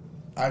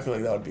 I feel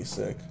like that would be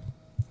sick.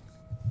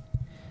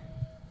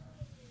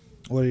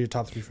 What are your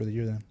top 3 for the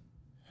year then?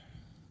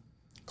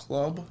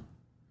 Club.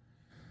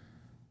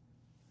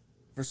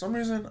 For some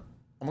reason,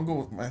 I'm gonna go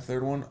with my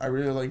third one. I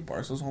really like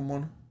Barca's home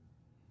one.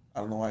 I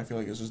don't know why. I feel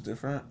like it's just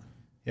different.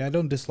 Yeah, I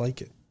don't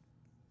dislike it.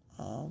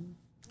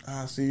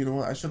 See, you know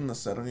what? I shouldn't have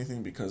said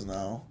anything because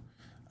now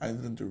I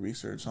didn't do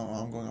research, so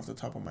I'm going off the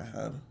top of my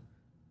head.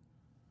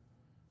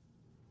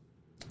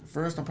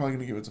 First, I'm probably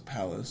gonna give it to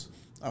Palace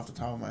off the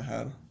top of my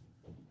head.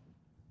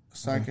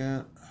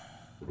 Second,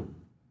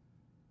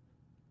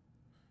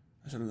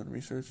 I should have done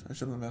research. I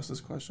should have asked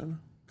this question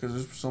because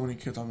there's so many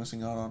kids I'm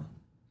missing out on.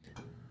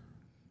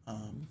 I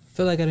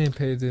feel like I didn't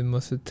pay the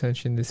most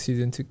attention this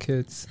season to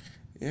kids.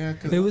 Yeah,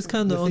 because It was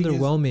kind of The thing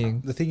is-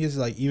 underwhelming. The thing is,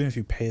 like, even if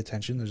you pay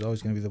attention, there's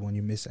always going to be the one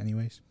you miss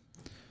anyways.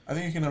 I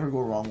think you can never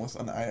go wrong with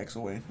an IX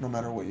away, no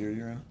matter what year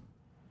you're in.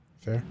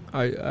 Fair.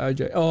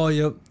 Oh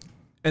yep,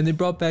 and they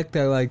brought back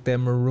that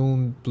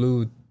maroon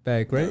blue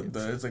bag, right?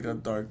 It's like a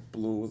dark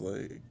blue with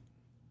like,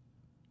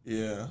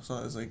 yeah, so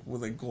it's like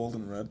with like gold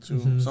and red too,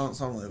 Mhm.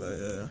 something like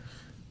that.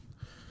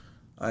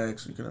 Yeah,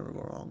 IX you can never go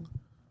wrong.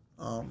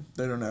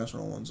 The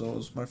international ones,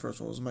 my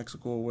first one was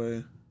Mexico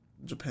away,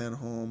 Japan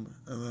home,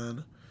 and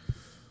then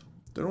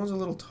the other one's a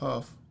little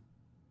tough.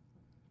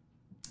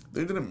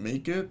 They didn't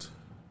make it,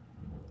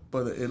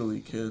 but the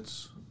Italy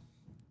kits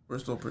were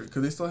still pretty,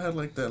 because they still had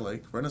like that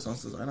like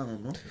Renaissance design. I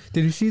don't know,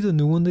 Did you see the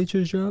new one they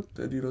just dropped?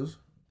 the Adidas.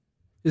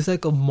 It's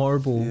like a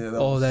marble. Yeah, that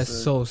Oh, was that's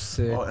sick. so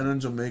sick. Oh, and then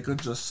Jamaica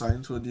just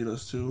signed to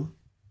Adidas too,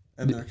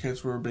 and The- their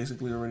kits were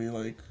basically already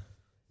like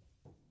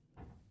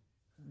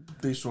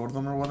they showed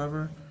them or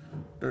whatever.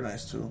 They're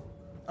nice too.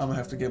 I'm gonna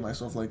have to get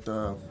myself like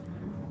the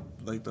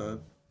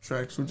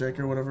tracksuit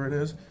jacket or whatever it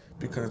is,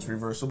 because it's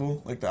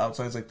reversible. Like the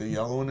outside's like the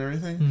yellow and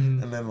everything,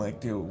 Mhm. and then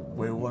like the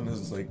away one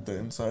is like the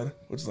inside,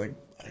 which is like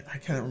I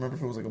can't remember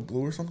if it was like a blue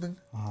or something,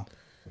 Uh-huh.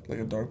 like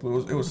a dark blue.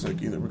 It was sick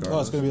either. Regardless.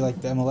 Oh, it's going to be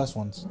like the MLS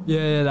ones.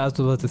 Yeah, I was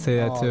about to say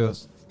that too.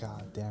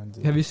 God damn,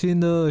 dude. Have you seen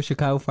the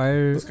Chicago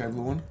Fire? the sky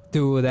blue one.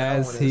 Dude, That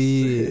that's one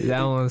is sick.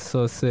 that one's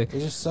so sick. It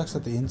just sucks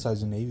that the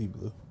inside's a navy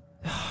blue.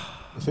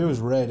 If it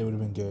was red, it would have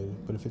been good.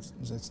 But if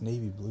it's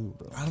navy blue,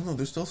 bro. I don't know.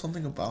 There's still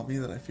something about me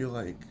that I feel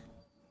like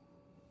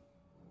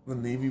the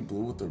navy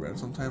blue with the red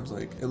sometimes,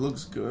 like, it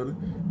looks good,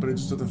 but it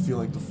just doesn't feel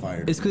like the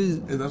fire. It's because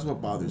That's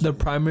what bothers the me.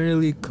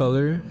 primarily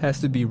color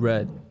has to be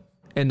red,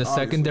 and the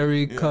Obviously,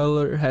 secondary yeah.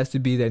 color has to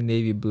be that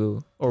navy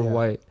blue or Yeah.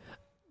 white.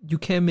 You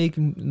can't make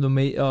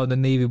the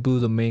navy blue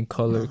the main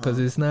color because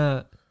Uh-huh. it's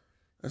not.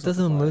 That's It not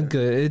doesn't fire. look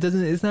good. It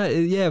doesn't. It's not.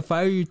 Yeah,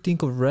 fire. You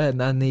think of red,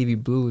 not navy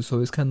blue.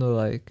 So it's kind of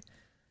like.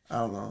 I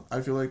don't know.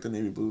 I feel like the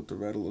navy blue with the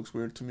red looks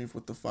weird to me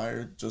with the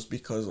fire, just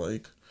because,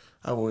 like,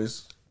 I've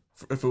always,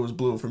 if it was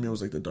blue, for me it was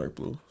like the dark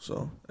blue.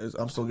 So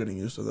I'm still getting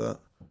used to that.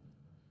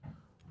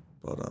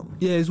 But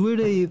Yeah, it's weird.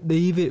 They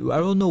even. I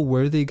don't know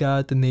where they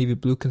got the navy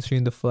blue,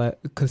 considering the flag.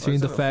 Considering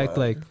It's the in a fact,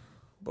 flag. like.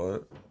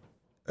 but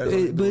But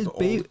it's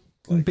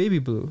like- baby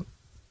blue.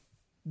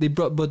 They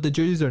brought, but the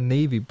jerseys are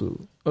navy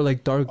blue or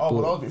like dark Oh,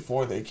 blue. but that was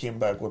before they came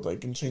back with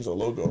like and changed the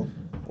logo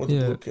with the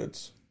Yeah. blue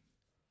kits.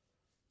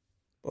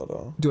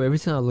 But Dude, every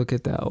time I look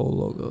at that old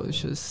logo,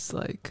 it's just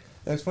like.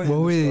 that's funny. What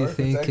in the were they start,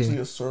 It's actually thinking?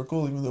 a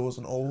circle, even though it was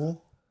an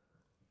oval.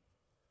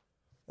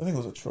 I think it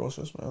was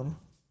atrocious, man.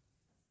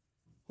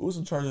 Who's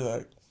in charge of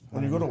that?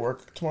 When you go to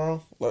work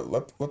tomorrow,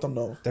 let them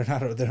know. They're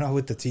not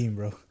with the team,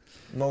 bro.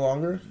 No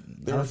longer.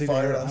 They were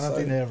fired on I don't site.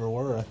 think they ever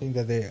were. I think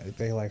that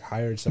they like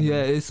hired someone.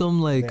 Yeah, it's some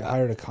They like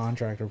hired a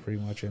contractor pretty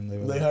much, and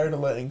They hired a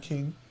Latin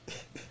king.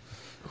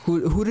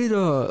 who did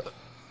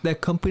that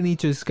company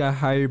just got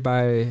hired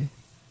by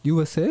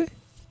USA?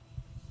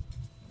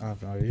 I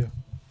have no idea.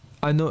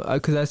 I know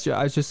because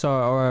I just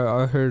saw or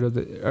I heard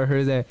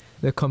that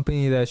the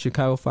company that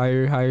Chicago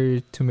Fire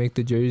hired to make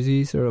the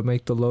jerseys or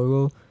make the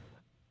logo.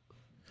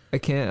 I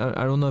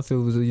don't know if it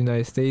was the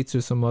United States or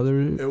some other.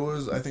 It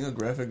was, I think, a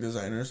graphic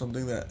designer or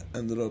something that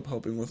ended up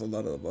helping with a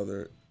lot of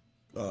other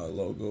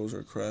logos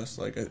or crests.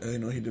 Like I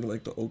know he did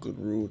like the Oakland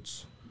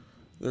Roots.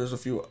 There's a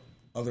few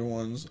other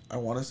ones. I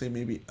want to say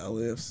maybe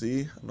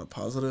LAFC. I'm not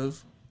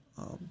positive.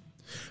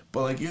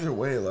 But like either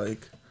way,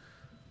 like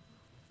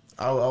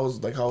I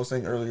was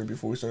saying earlier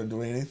before we started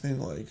doing anything,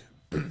 like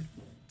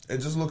it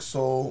just looks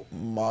so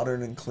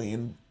modern and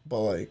clean. But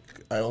like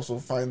I also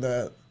find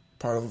that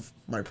part of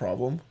my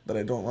problem that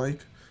I don't like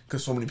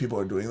because so many people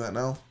are doing that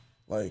now.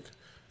 Like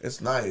it's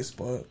nice,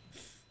 but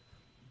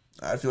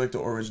I feel like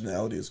the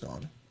originality is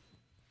gone.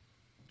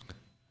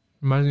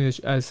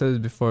 Reminds me I said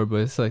it before, but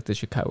it's like the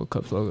Chicago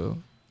Cubs logo.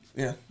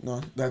 Yeah,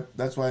 no,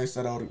 that's why I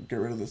said I would get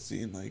rid of the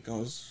C. Like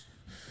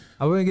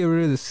I wouldn't get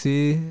rid of the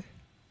C.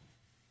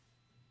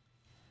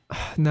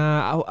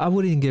 Nah, I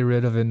wouldn't get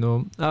rid of it.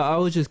 No, I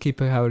would just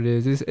keep it how it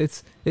is.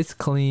 It's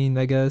clean,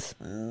 I guess.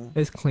 Yeah.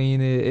 It's clean.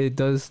 It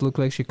does look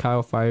like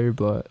Chicago Fire,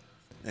 but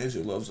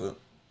AJ loves it.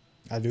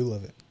 I do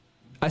love it.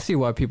 I see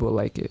why people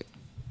like it.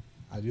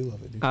 I do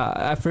love it, dude.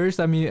 At first,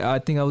 I mean, I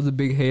think I was a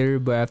big hater,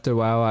 but after a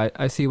while,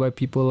 I see why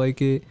people like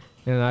it,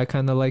 and I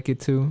kind of like it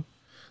too.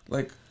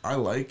 Like I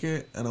like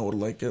it, and I would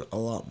like it a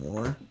lot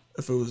more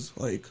if it was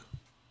like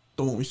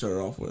the one we started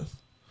off with.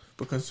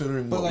 But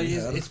considering But what like we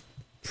had, it's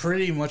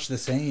pretty much the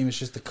same. It's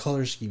just the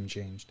color scheme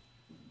changed.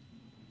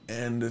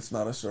 and it's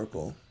not a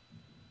circle.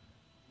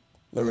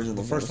 The original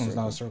The first one's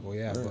not a circle,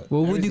 yeah. Yeah. But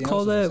What would you everything call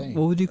else is the that? same.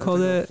 What would you call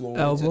It's like a that floor.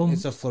 album?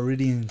 It's a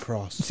Floridian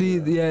cross. See,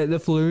 yeah, the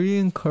Floridian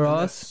And that's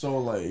cross. so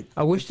like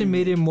I wish they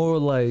made it more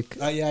like.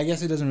 Yeah, I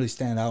guess it doesn't really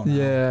stand out now.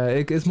 Yeah,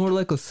 it's more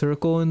like a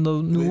circle in the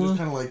they new just one.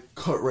 kind of like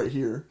cut right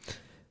here.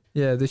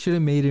 Yeah, they should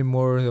have made it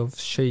more of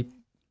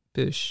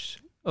shape-ish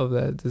of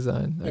that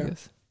design, I Yeah.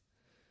 guess.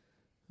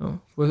 Oh,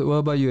 what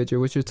about you, Edger?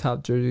 What's your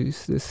top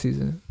jerseys this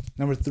season?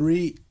 Number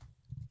 3,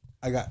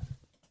 I got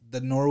the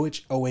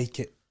Norwich away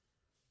kit.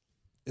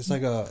 It's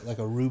like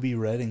a ruby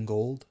red and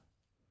gold.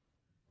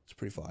 It's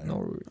pretty fire.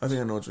 No, I think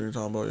I know what you're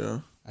talking about. Yeah.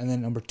 And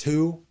then number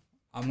 2,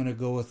 I'm gonna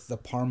go with the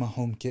Parma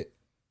home kit.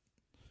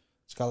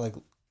 It's got like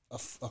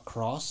a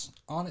cross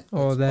on it.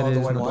 Oh, It's that the is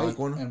white and white black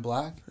one? and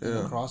black. And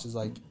Yeah. the cross is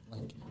like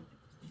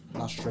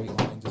not straight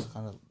line, just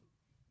kind of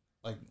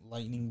like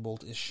lightning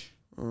bolt ish.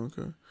 Oh,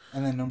 okay.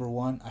 And then number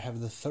 1, I have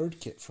the third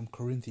kit from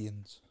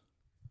Corinthians.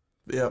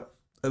 Yep.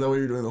 Is that what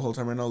you're doing the whole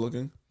time right now?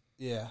 Looking.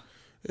 Yeah.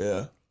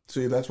 Yeah.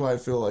 See, that's why I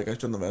feel like I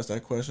shouldn't have asked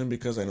that question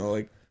because I know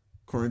like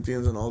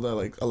Corinthians and all that,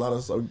 like a lot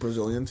of like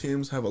Brazilian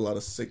teams have a lot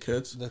of sick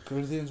hits. The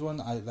Corinthians one,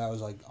 that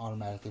was like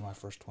automatically my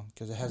first one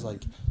because it has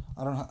like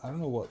I don't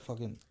know what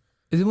fucking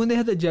Is it when they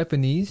had the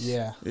Japanese?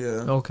 yeah.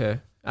 Yeah. Okay,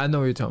 I know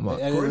what you're talking about.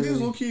 Corinthians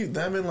low key,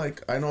 them and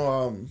like I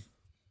know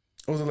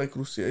was it like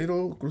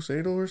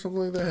Cruzeiro or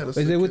something like that? Had a Is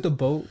sick it with kit. the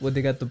boat? When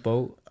they got the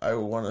boat I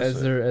want to as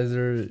say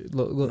their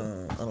logo?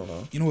 no, I don't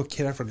know. You know what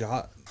kid I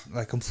forgot?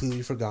 I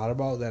completely forgot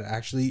about that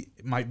actually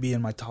might be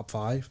in my top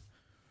 5.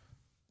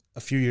 A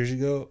few years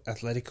ago,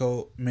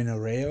 Atletico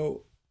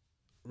Mineiro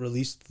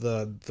released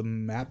the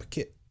map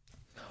kit.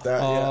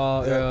 That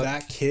Oh, yeah, yeah.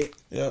 That kit,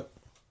 yep.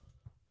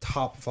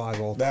 top 5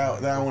 all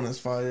time. That one is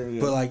fire.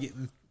 Yeah. But like,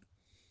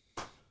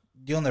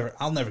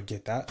 I'll never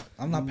get that.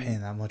 I'm not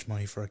paying that much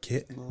money for a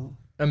kit. no.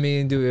 I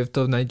mean, dude, if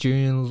the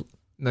Nigerian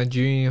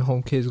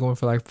home kit is going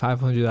for like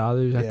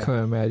 $500, I Yeah.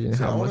 couldn't imagine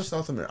See, I how want a much.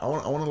 South America. I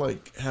want to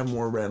like have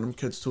more random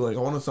kits too. Like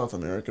I want a South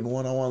American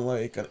one. I want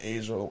like an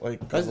Asia,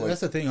 like That's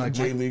the thing. Like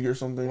J League or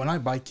something. when I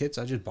buy kits,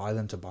 I just buy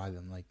them to buy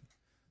them. Like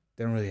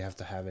they don't really have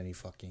to have any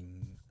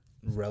fucking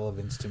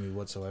relevance to me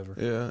whatsoever.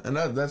 Yeah, and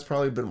that's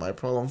probably been my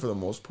problem for the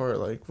most part.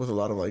 Like with a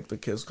lot of like the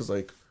kits, because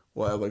like,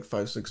 well, I have like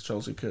 5-6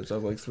 Chelsea kits. I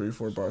have like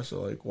 3-4 Barca.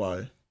 Like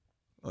why?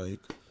 Like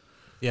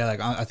Yeah,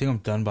 like I think I'm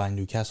done buying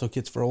Newcastle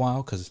kits for a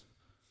while because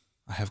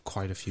I have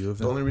quite a few of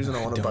them. the only reason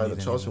I want to don't buy the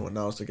need Chelsea anymore. one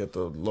now is to get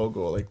the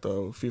logo, like the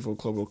FIFA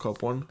Club World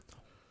Cup one.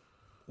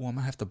 Well, I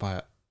might have to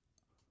buy.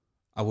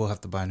 I will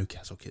have to buy a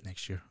Newcastle kit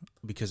next year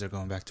because they're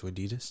going back to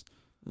Adidas,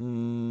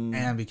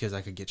 and because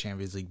I could get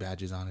Champions League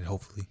badges on it.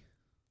 Hopefully,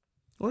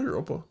 Or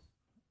Europa.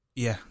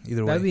 yeah.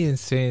 Either way, That'd be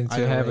insane I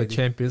to know, have a right?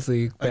 Champions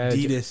League badge.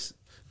 Adidas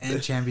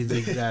and Champions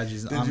League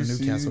badges Did on you a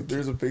see? Newcastle kit.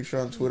 There's a picture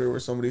on Twitter where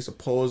somebody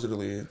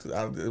supposedly,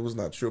 it was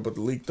not true, but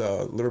leaked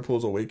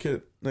Liverpool's away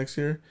kit next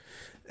year,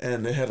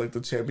 and they had like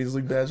the Champions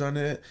League badge on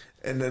it,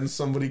 and then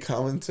somebody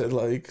commented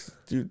like,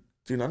 "Do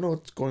you not know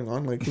what's going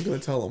on? Like, who's gonna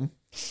tell them?"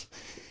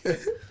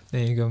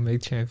 Then you go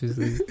make Champions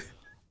League.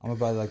 I'm gonna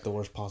buy like the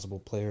worst possible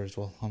player as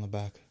well on the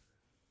back,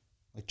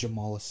 like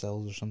Jamal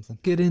Lascelles or something.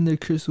 Get in there,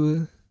 Chris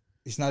Wood.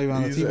 He's not even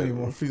on the team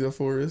anymore. He's at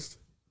Forest.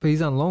 But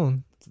he's on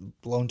loan.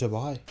 Loan to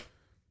buy.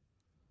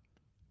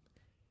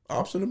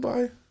 Option to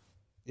buy.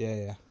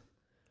 Yeah.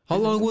 How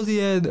long was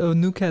he at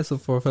Newcastle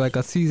for? For like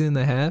a season and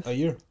a half? A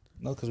year.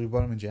 No, because we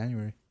bought him in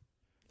January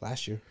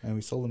last year, and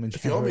we sold him in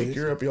If y'all January. make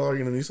Europe, y'all are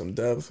gonna need some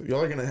depth.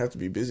 Y'all are gonna have to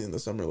be busy in the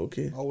summer, low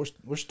key. Oh,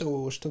 we're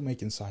still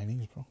making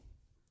signings, bro.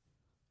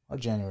 Our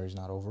January's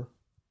not over.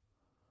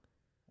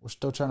 We're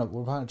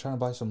probably trying to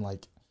buy some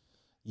like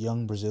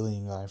young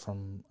Brazilian guy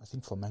from I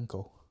think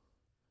Flamenco,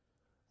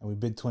 and we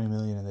bid 20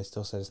 million, and they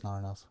still said it's not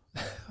enough.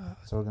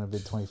 So we're gonna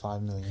bid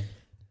 25 million,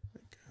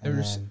 and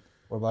then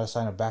we're about to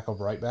sign a backup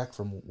right back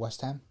from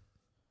West Ham.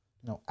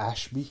 You know,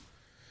 Ashby.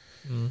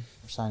 We're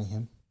signing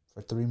him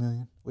for 3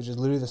 million, which is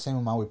literally the same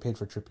amount we paid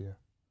for Trippier.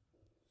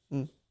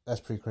 That's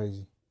pretty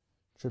crazy.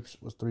 Trips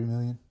was 3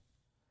 million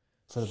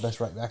for the best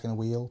right back in the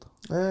world.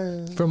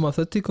 From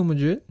Atletico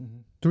Madrid?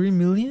 3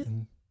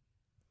 million?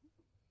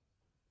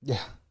 Yeah.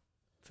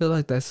 I feel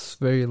like that's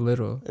very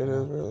little. It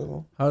is very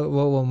little.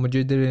 Well,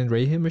 Madrid didn't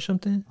rate him or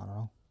something? I don't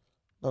know.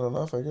 Not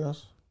enough, I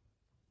guess.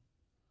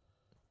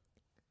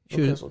 Should-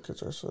 Newcastle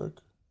kits are sick.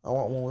 I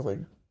want one with like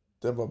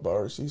Demba Ba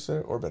or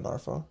Cisse or Ben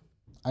Arfa.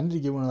 I need to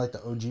get one of like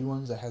the OG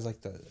ones that has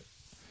like the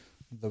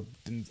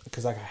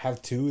because like I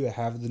have two that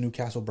have the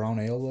Newcastle Brown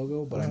Ale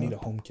logo, but I need a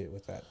home kit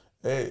with that.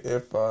 Hey,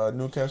 if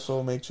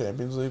Newcastle make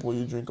Champions League, will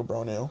you drink a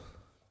brown ale?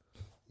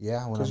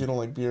 Yeah, Because you don't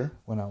like beer.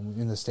 when I'm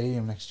in the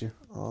stadium next year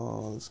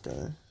Oh, this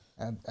guy.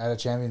 at a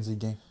Champions League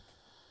game.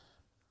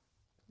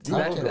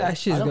 That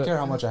shit's I don't gonna- care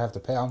how much I have to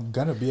pay. I'm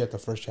gonna be at the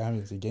first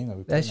Champions League game that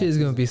we play. That shit is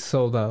next gonna season. be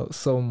sold out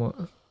so much.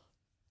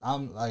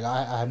 I'm like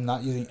I'm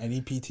not using any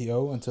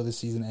PTO until the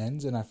season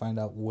ends, and I find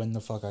out when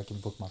the fuck I can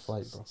book my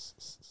flight, bro.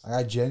 Like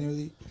I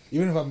genuinely,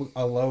 even if I'm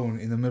alone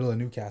in the middle of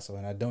Newcastle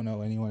and I don't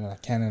know anyone and I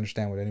can't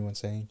understand what anyone's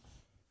saying,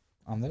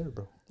 I'm there,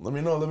 bro. Let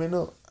me know.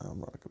 I'm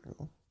not gonna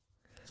go.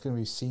 It's gonna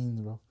be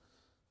scenes, bro.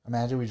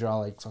 Imagine we draw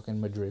like fucking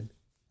Madrid,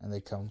 and they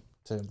come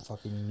to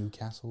fucking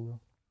Newcastle, bro.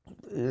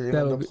 You're That gonna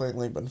end would up be- playing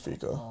like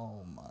Benfica. Oh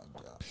my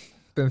god.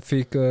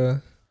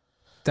 Benfica,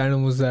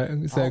 Dynamo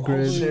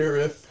Zagreb,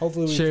 Sheriff.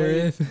 Hopefully we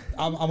Sheriff. play.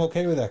 I'm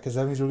okay with that because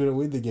that means we're gonna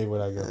win the game when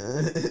I go.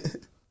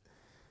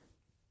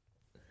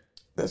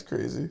 That's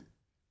crazy.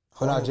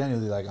 But not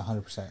genuinely like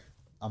 100%.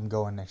 I'm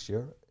going next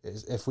year.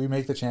 If we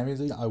make the Champions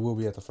League, I will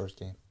be at the first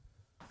game.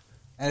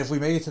 And if we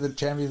make it to the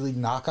Champions League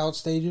knockout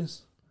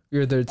stages,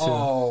 You're there too.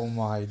 oh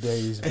my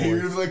days, Hey,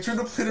 you're boys. like turn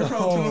the plate around,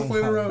 Oh, turn the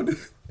plate my. around.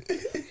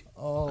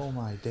 Oh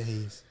my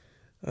days.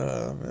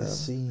 Oh The man.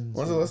 scenes.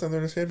 When's the last time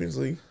they're in the Champions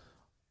League?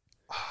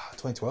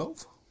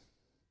 2012?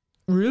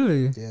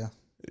 Really? Yeah.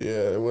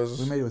 Yeah, it was.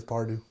 We made it with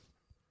Pardew.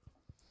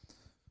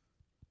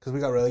 Because we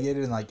got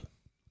relegated in like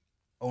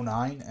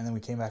 09, and then we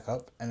came back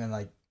up, and then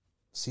like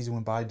season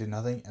went by, did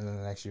nothing, and then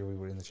the next year we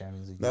were in the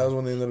Champions League. That was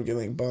when they ended up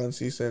getting like Bon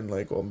Cisse and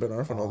like Ben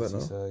Arfa and all that.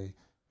 No,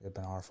 We had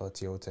Ben Arfa,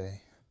 Tiote.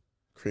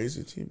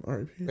 crazy team.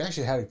 RIP. We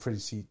actually had a pretty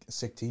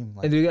sick team.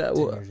 Like And you got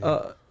 10 years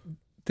ago.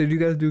 did you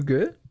guys do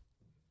good?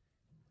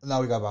 No,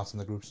 we got bounced in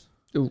the groups.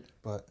 Ooh.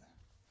 But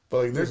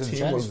But like their It was in the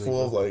team was Champions full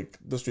League, of like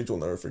the streets will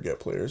never forget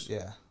players.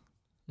 yeah,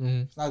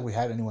 Mm-hmm. it's not like we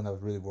had anyone that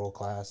was really world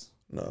class.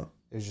 No.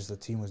 It was just the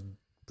team was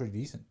pretty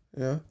decent.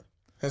 Yeah.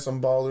 Had some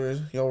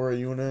ballers. Y'all were a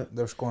unit.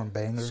 They were scoring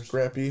bangers.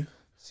 Scrappy.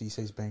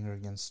 Cisse's banger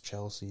against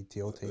Chelsea.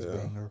 Tiote's Yeah.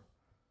 banger.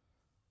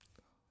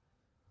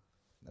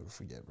 Never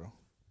forget, bro.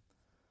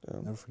 Yeah.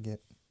 Never forget.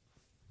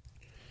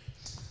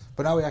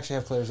 But now we actually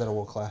have players that are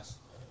world class,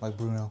 like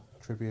Bruno,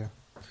 Trippier,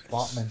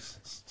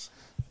 Botman,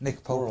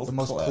 Nick Pope, World the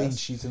most class. clean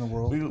sheets in the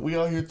world. We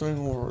out here throwing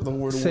the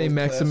word Say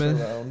world class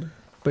Maximin. around.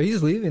 But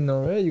he's leaving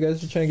though, right? You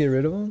guys are trying to get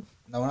rid of him?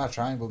 No, we're not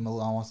trying, but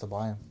Milan wants to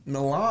buy him.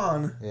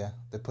 Milan. Yeah,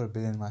 they put a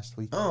bid in last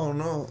week. Oh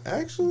no,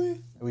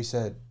 actually, We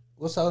said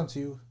we'll sell him to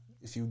you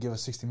if you give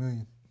us 60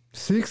 million.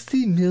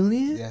 60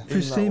 million Yeah. for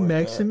he's not Saint worth that.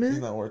 Maximin?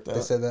 He's not worth They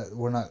that. said that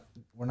we're not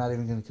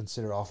even going to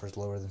consider offers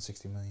lower than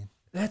 60 million.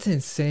 That's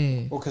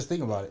insane. Well, because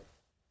think about it.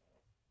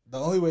 The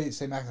only way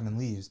St. Maximin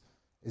leaves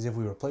is if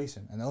we replace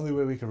him. And the only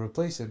way we can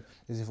replace him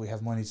is if we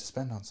have money to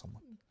spend on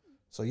someone.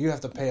 So you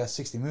have to pay us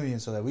 60 million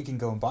so that we can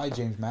go and buy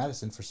James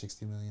Madison for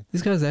 60 million.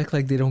 These guys act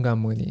like they don't got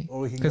money.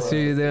 Or we can Because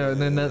go, they're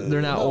not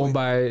No, owned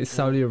by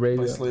Saudi By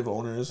Arabia. slave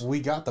owners. we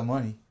got the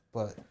money,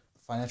 but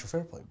financial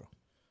fair play, bro.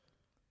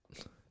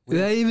 Is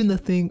that even the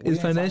thing? We Is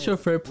didn't financial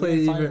find- fair we play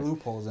didn't find even?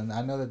 loopholes, and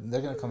I know that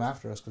they're going to come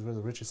after us because we're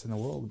the richest in the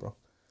world, bro.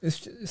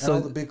 It's And all so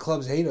the big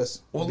clubs hate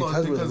us Well, no,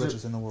 because we're the because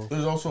richest in the world.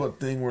 There's also a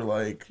thing where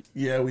like,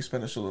 yeah, we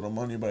spend a shitload of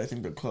money, but I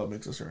think the club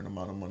makes a certain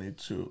amount of money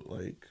to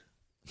like,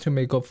 to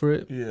make up for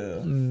it. yeah.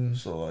 Mm.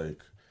 So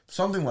like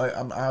something like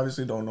I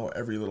obviously don't know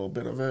every little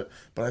bit of it,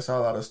 but I saw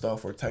a lot of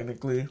stuff where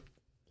technically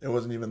it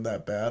wasn't even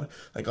that bad.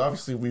 Like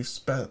obviously we've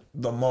spent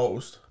the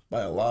most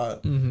by a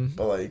lot, Mm-hmm.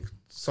 but like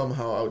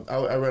somehow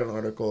I read an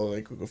article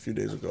like a few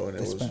days ago and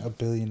They it was. spent $1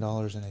 billion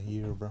in a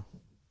year, bro.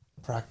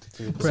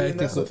 Practically. See, and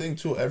that's the thing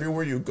too.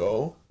 Everywhere you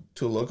go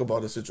to look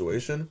about a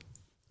situation,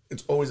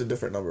 it's always a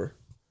different number.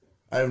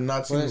 I have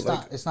not seen Well, it's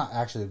like it's not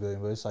actually $1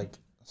 billion, but it's like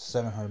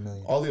 700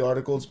 million. all the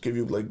articles give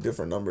you like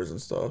different numbers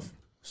and stuff.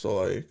 So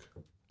like,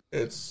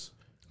 it's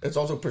it's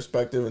also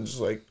perspective and just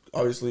like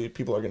obviously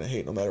people are gonna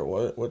hate no matter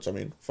what. Which I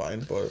mean,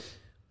 fine, but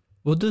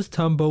What does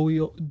Tom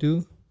Bowie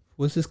do?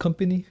 What's his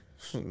company?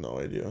 no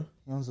idea.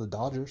 He owns the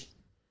Dodgers,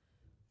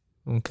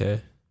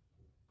 Okay.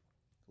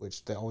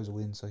 which they always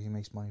win, so he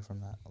makes money from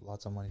that.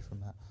 Lots of money from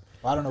that.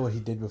 But I don't know what he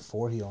did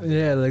before he owned.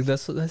 Yeah, like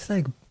that's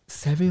like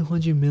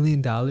 $700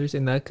 million,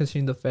 and not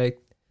considering the fact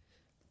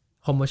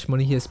how much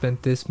money he has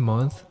spent this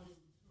month.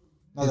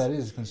 No, that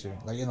is considering.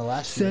 Like in the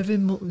last year,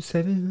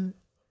 Seven.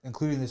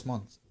 including this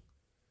month.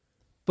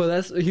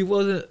 But he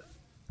wasn't.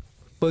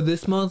 But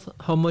this month,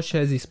 how much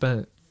has he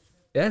spent?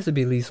 It has to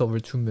be at least over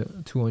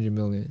 200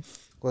 million.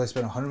 Well, they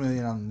spent 100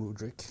 million on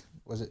Mudryk.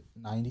 Was it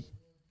 90?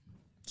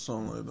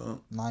 Something like that.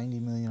 90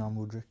 million on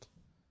Mudryk.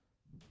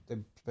 They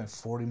spent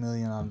 40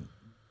 million on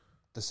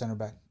the center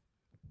back,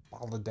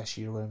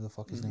 Bangladeshi or whatever the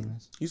fuck his name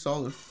is. He's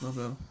solid, not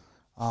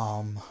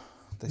bad.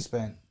 They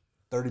spent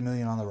 30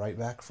 million on the right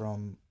back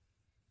from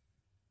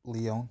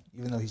Lyon,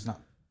 even though he's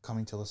not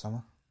coming till the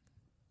summer.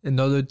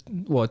 Another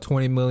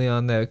 20 million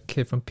on that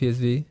kid from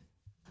PSV.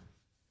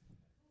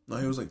 No,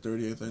 he was like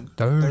 30, I think.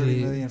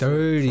 30 million not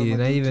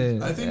from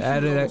even. I think he was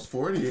added almost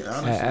 40.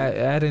 Honestly,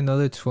 add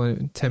another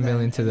 10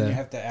 million to and then that. You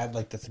have to add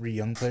like the 3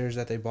 young players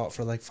that they bought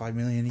for like 5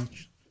 million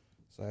each.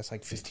 So that's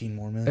like 15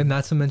 more million. And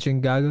not to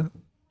mention Gaga.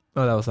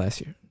 Oh, that was last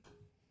year.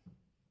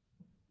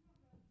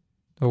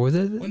 Or was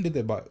it? When did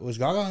they buy? Was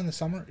Gaga in the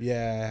summer?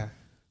 Yeah.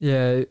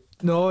 Yeah.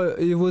 No,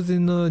 it was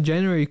in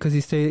January because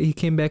he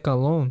came back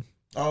on loan.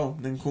 oh,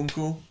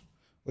 Nkunku.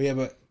 Well, yeah,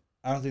 but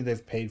I don't think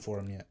they've paid for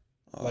him yet.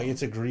 Like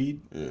it's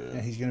agreed, Yeah.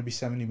 and he's gonna be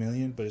 70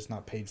 million, but it's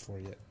not paid for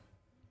yet.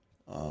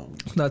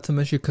 Not to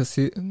mention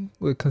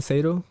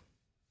Casado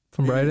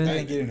from Brighton. They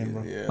ain't getting him,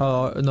 bro. Yeah.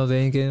 Oh, no, they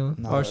ain't getting him.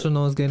 No,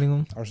 Arsenal is getting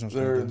him. Arsenal's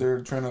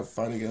They're trying to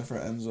fight again for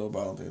Enzo,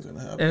 but I don't think it's gonna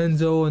happen.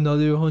 Enzo,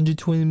 another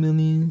 120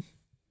 million.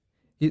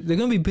 They're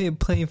gonna be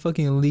playing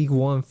fucking League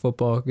One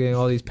football, getting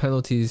all these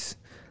penalties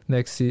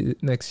next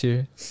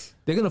year.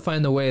 They're gonna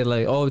find a way.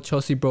 Like, oh,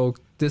 Chelsea broke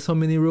this how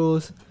many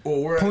rules?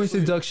 Well, Points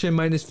deduction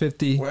minus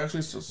 50. We're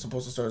actually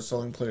supposed to start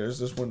selling players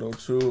this window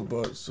too,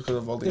 but because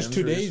of all the There's 2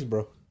 injuries. days,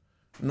 bro.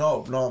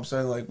 No, I'm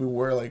saying like we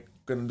were like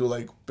gonna do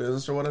like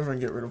business or whatever and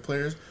get rid of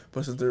players,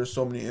 but since there's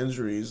so many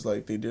injuries,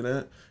 like they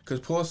didn't. Because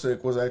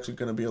Pulisic was actually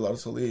gonna be allowed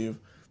to leave.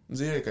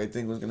 Ziyech, I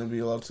think, was gonna be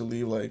allowed to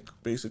leave. Like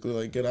basically,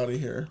 like get out of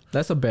here.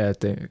 That's a bad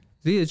thing.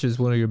 Ziyech is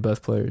one of your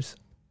best players.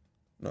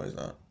 No, he's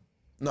not.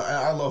 No,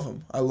 I love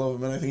him. I love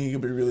him, and I think he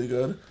could be really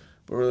good.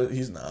 But really,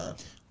 he's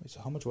not. Wait,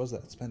 so how much was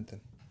that spent then?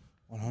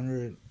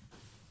 100.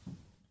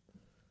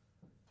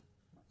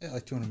 Yeah,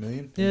 like 200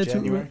 million. In Yeah,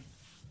 January.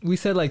 We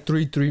said like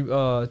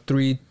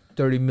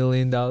 $330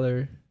 million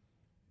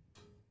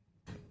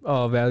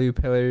value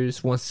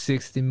players,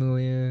 160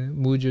 million.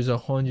 Mudry's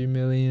 100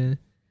 million.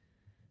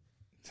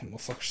 Some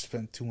motherfuckers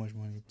spent too much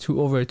money.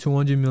 Over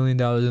 $200 million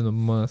in a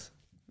month.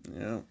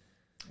 Yeah,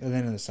 And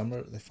then in the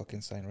summer, they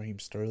fucking signed Raheem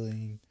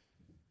Sterling.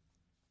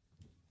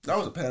 that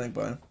was a panic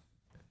buy.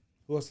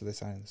 Who else did they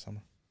sign in the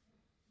summer?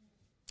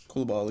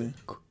 Koulibaly.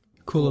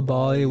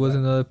 Koulibaly was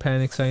another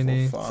panic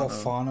signing.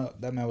 Fofana.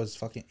 That man was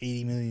fucking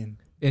 80 million.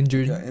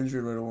 Injured. Got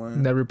injured right away.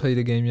 Never played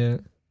a game yet.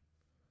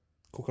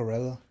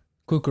 Cucurella.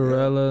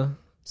 Cucurella.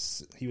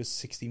 He was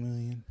 60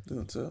 million.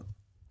 That's it.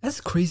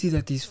 That's crazy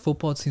that these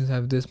football teams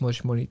have this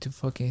much money to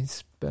fucking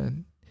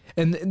spend.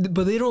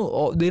 But they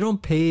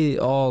don't pay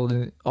all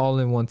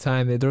in one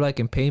time. They're like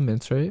in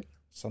payments, right?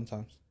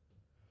 Sometimes.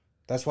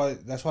 That's why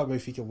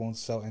Benfica won't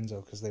sell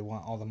Enzo, because they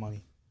want all the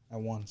money at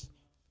once.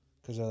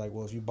 Because they're like,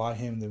 well, if you buy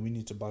him, then we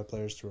need to buy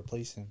players to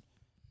replace him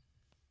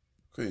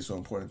Because he's so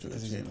important to the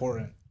because team. he's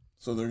important.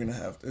 So they're gonna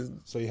have to.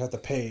 So you have to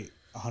pay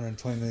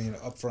 120 million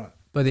up front.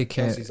 But they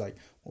can't. He's like,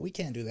 well, we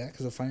can't do that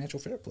because of financial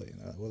fair play.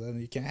 And well, then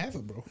you can't have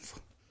it, bro.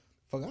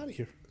 Fuck out of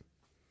here.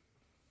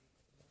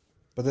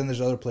 But then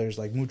there's other players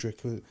like Mudryk,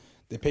 who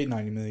they paid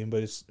 90 million,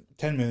 but it's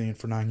 10 million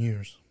for 9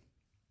 years.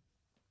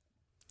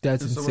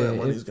 That's And some of that insane.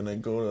 money's gonna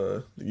go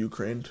to the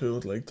Ukraine too,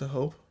 like to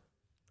help.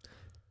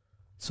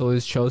 So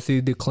is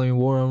Chelsea declaring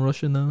war on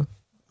Russia now?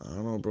 I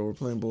don't know, bro. We're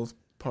playing both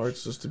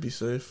parts just to be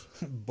safe.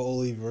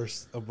 Bowley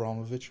versus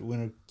Abramovich.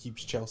 Winner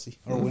keeps Chelsea,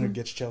 or winner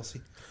gets Chelsea.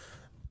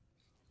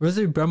 What's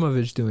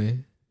Abramovich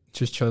doing?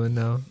 Just chilling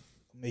now.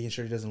 Making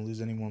sure he doesn't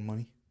lose any more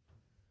money.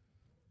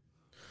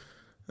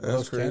 What That's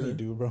else can he crazy.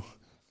 do, bro?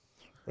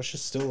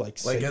 Russia's still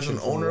like Like as sanctioned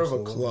an from the owner rest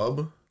of a the world.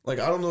 club, like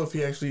I don't know if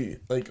he actually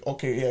like.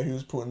 Okay, yeah, he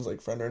was Putin's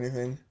like friend or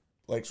anything.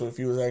 Like, so if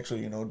he was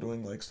actually,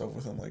 doing like stuff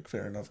with him, like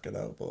fair enough, get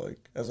out. But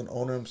like as an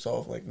owner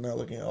himself, like not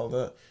looking at all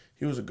that,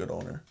 he was a good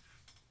owner.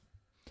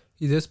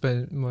 He did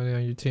spend money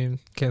on your team.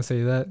 Can't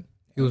say that.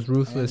 He was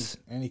ruthless.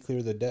 And he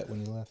cleared the debt when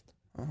he left.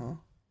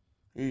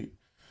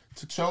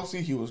 To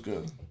Chelsea, he was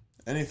good.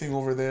 Anything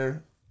over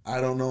there,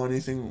 I don't know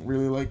anything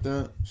really like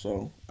that,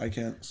 so I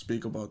can't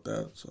speak about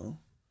that. So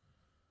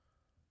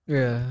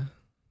Yeah.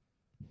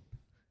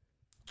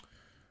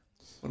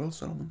 what else,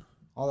 Salman?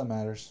 All that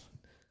matters.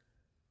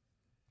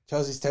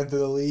 Chelsea's 10th of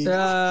the league.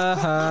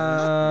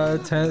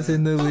 10th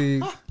in the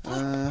league.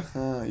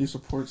 You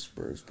support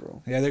Spurs,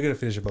 bro. Yeah, they're gonna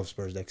finish above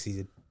Spurs next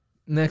season.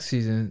 Next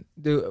season,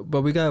 dude.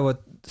 But we got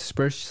what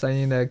Spurs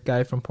signing that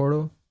guy from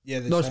Porto. Yeah,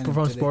 they No, signed him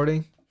from today.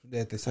 Sporting.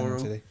 Yeah, they signed him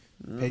Porro. today.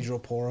 Yeah. Pedro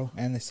Porro,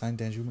 and they signed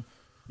Danjuma.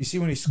 You see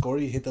when he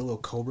scored, he hit the little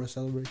Cobra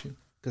celebration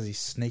because he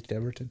snaked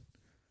Everton.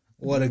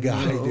 What a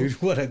guy, No. dude!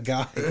 What a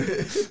guy.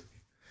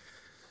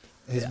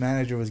 His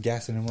manager was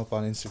gassing him up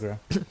on Instagram.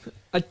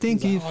 I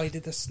think He's he. like, oh, he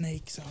did the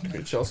snakes.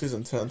 Okay, Chelsea's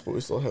in 10th, but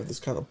we still have this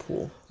kind of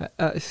pool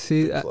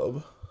See,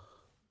 club.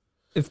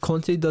 if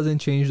Conte doesn't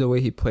change the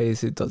way he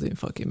plays, it doesn't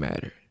fucking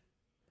matter.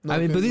 No, I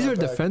mean, but he's these not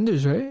are back.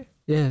 defenders, right?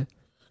 Yeah.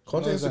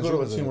 Conte No, has to go to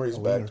a Danjuma's team where he's a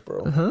winger. backed,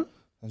 bro. Uh huh.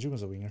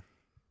 Danjuma's a winger.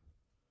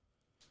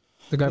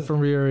 The guy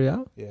from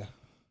Villarreal. Yeah,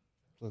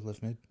 like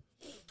left mid.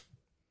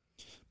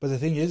 But the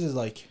thing is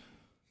like,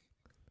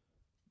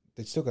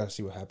 they still got to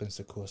see what happens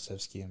to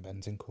Kulusevski and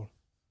Bentancur.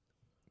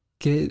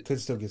 Get Could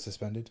still get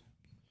suspended.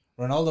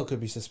 Ronaldo could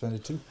be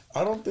suspended too.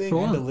 I don't think. For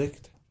what? And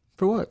Delict,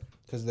 for what?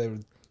 because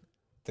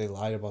they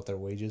lied about their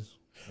wages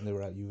when they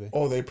were at Juve.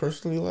 Oh, they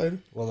personally lied?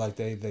 Well, like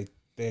they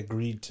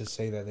agreed to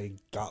say that they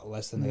got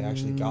less than they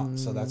actually got,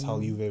 so that's how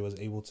Juve was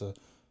able to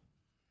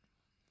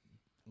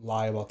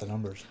lie about the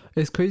numbers.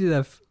 It's crazy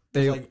that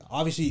they. Like,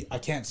 obviously, I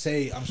can't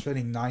say I'm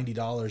spending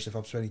 $90 if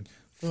I'm spending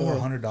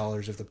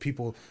 $400. If the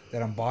people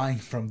that I'm buying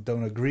from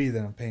don't agree,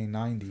 then I'm paying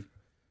 $90.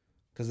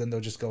 Because then they'll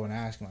just go and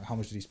ask, like, how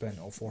much did he spend?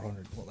 Oh,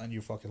 $400. Well, then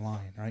you're fucking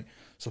lying, right?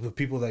 So the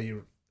people that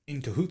you're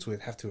in cahoots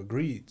with have to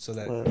agree so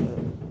that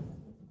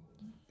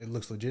it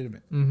looks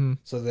legitimate. Mm-hmm.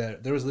 So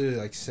there was literally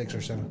like 6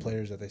 or 7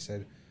 players that they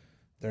said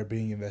they're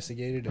being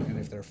investigated, and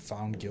if they're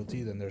found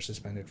guilty, then they're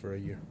suspended for a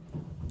year.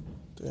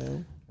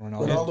 Damn.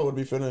 Ronaldo would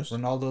be finished.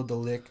 Ronaldo,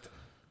 Delict,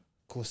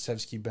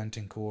 Kulusevski,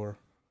 Bentancur.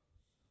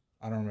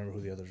 I don't remember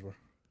who the others were.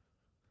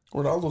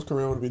 Ronaldo's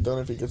career would be done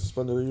if he gets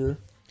suspended a year.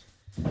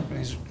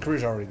 His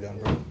career's already done,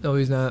 bro. No,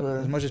 he's not.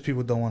 As much as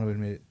people don't want to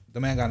admit it. The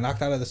man got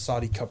knocked out of the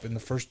Saudi Cup in the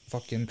first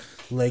fucking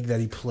leg that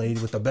he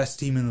played with the best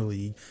team in the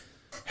league.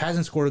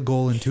 Hasn't scored a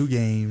goal in 2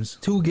 games.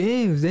 2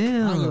 games, I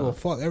don't give a damn.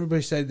 fuck.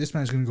 Everybody said this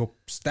man's going to go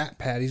stat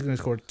pad. He's going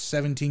to score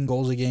 17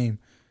 goals a game.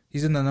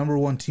 He's in the number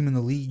 1 team in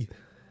the league.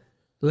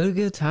 Let it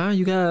get time.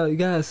 You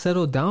gotta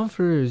settle down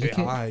first. You Yeah,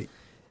 can't.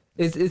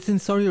 It's in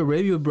Saudi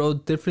Arabia, bro.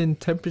 Different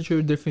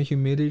temperature, different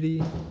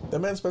humidity. That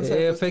man spends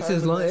It affects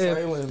his lung-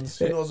 islands.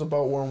 He knows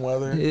about warm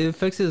weather. It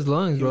affects his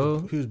lungs, bro.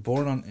 He was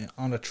born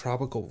on a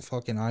tropical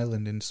fucking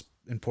island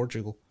in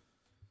Portugal.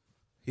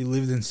 He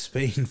lived in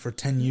Spain for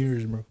 10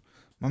 years, bro.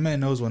 My man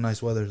knows what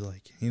nice weather's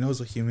like. He knows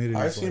what humidity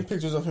I've is seen like.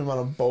 pictures of him on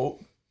a boat.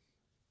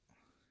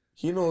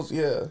 He knows,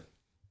 yeah.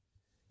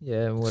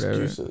 Yeah,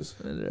 whatever. Excuses.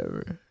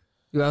 Whatever.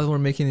 You guys were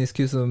making the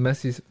excuse of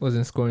Messi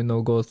wasn't scoring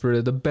no goals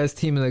for the best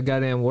team in the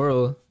goddamn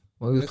world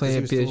while he was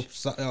playing at PSG.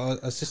 Still,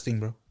 assisting,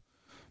 bro.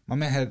 My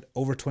man had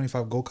over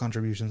 25 goal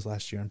contributions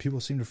last year, and people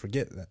seem to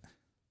forget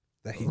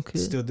that he Okay.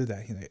 still did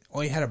that.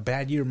 He had a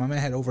bad year. My man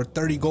had over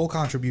 30 goal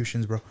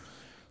contributions, bro.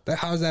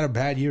 How is that a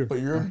bad year?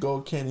 But your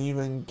goat can't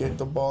even get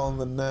the ball in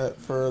the net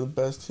for the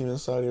best team in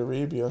Saudi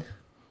Arabia.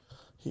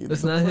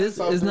 It's not his-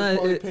 it's not-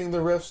 probably it- paying the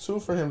refs too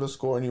for him to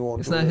score, and he won't.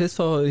 It's do not it. his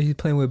fault he's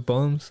playing with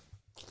bums.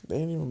 They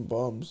ain't even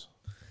bums.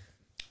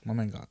 My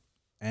man got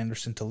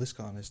Anderson Talisca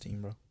on his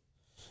team, bro.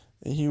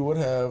 And he would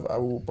have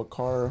Abu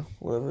Bakar,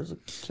 whatever.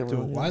 Dude,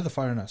 why the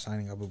Fire not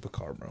signing Abu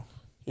Bakar, bro?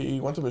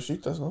 He went to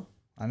Besiktas, no?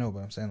 I know,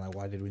 but I'm saying, like,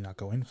 why did we not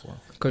go in for him?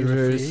 Because He was a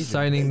we're free agent.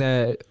 signing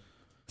that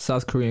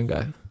South Korean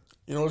guy.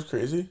 You know what's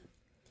crazy?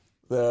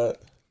 That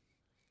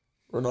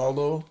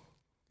Ronaldo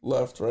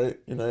left, right?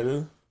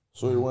 United.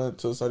 So he went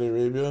to Saudi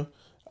Arabia.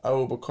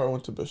 Abu Bakar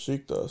went to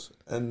Besiktas.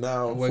 And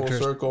now, full Weghorst,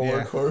 circle,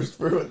 yeah. Weghorst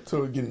went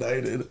to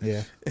United.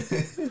 Yeah.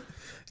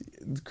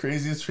 The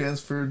craziest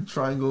transfer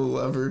triangle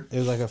ever. It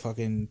was like a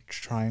fucking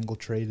triangle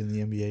trade in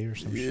the NBA or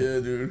some shit. Yeah,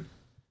 dude.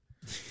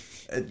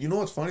 And you know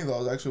what's funny though? I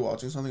was actually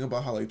watching something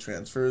about how like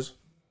transfers,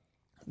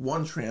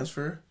 one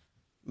transfer,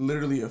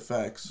 literally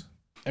affects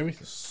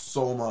Everything.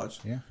 so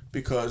much. Yeah.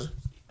 Because,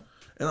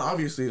 and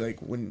obviously, like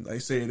when I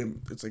say it,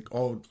 it's like,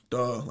 oh,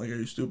 duh, like are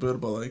you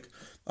stupid? But like,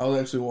 I was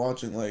actually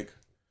watching like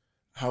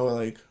how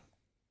like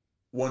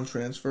one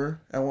transfer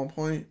at one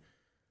point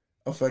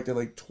affected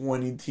like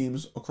 20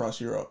 teams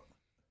across Europe.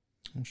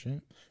 Oh,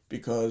 shit.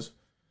 Because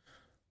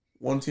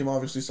one team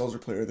obviously sells their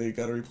player, they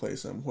got to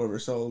replace him.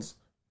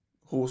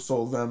 Who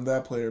sold them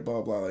that player,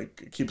 blah, blah,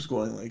 like, it keeps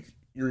going, like,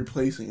 you're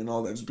replacing and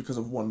all that just because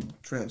of one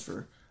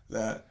transfer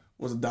that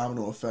was a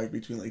domino effect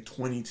between, like,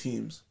 20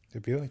 teams.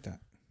 It'd be like that.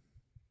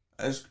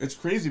 It's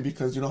crazy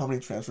because you know how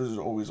many transfers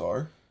there always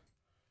are?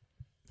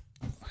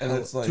 And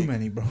it's like... too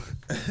many, bro.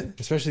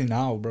 Especially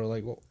now, bro.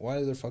 Like, why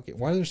are there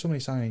so many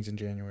signings in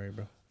January,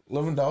 bro?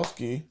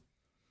 Lewandowski,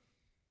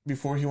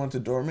 before he went to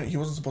Dortmund, he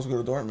wasn't supposed to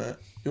go to Dortmund.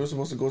 He was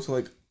supposed to go to,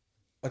 like,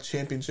 a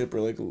championship or,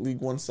 like, League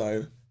One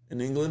side in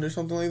England or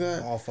something like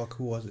that. Oh, fuck,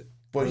 who was it?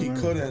 But he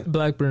couldn't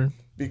Blackburn.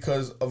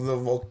 because of the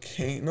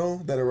volcano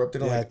that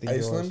erupted on I like think it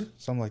was. Iceland.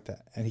 Something like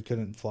that. And he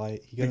couldn't fly.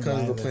 He couldn't Because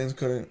land the it. planes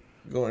couldn't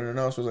go in and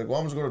out. So he's like, well,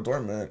 I'm just going to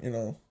Dortmund, you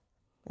know.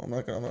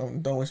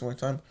 I'm done wasting my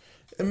time.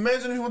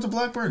 Imagine if he went to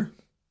Blackburn.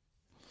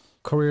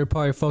 Career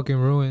probably fucking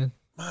ruined.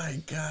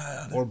 My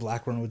God. Or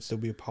Blackburn would still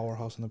be a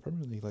powerhouse in the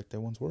Premier League like they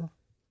once were.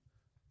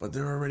 But they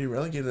were already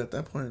relegated at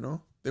that point,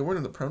 no? They weren't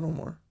in the Prem no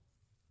more.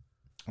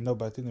 No,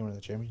 but I think they were in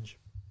the championship.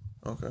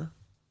 Okay.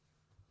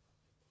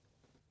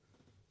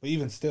 But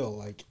even still,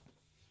 like, if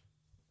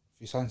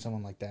you sign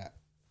someone like that,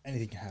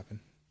 anything can happen.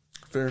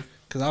 Fair.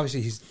 Because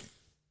obviously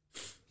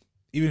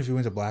even if he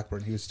went to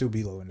Blackburn, he would still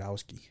be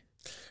Lewandowski.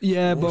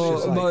 Yeah,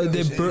 but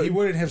He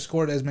wouldn't have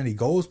scored as many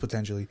goals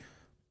potentially.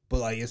 But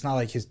like, it's not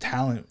like his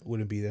talent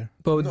wouldn't be there.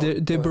 But No,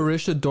 did but-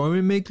 Borussia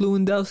Dortmund make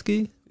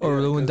Lewandowski,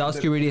 or Yeah, 'cause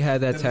Lewandowski did- already had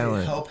that Did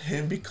talent? they help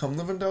him become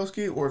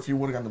Lewandowski, or if he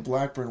would have gone to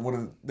Blackburn,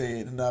 would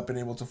they not been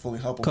able to fully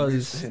help him?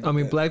 Because reach I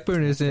mean, that-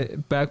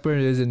 Blackburn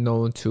isn't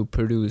known to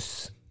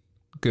produce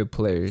good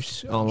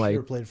players. Unlike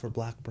Shearer played for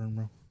Blackburn,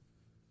 bro.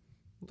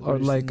 or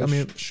like I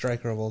mean,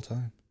 striker of all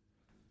time.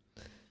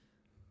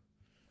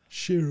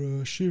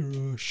 Shearer.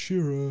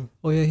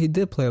 oh yeah, he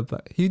did play a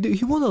back. He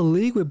won a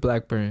league with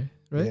Blackburn,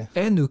 right? Yeah.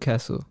 And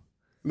Newcastle.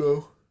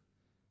 No,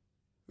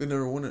 they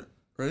never won it,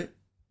 right?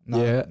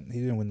 No, Yeah. he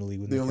didn't win the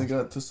league with They only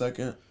Newcastle. got to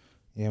second.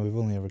 Yeah, we've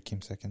only ever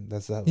came second.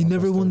 That's that. He that's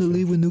never won the third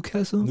league finish. with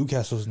Newcastle.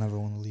 Newcastle's never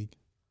won the league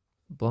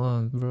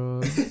Blonde,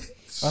 bro.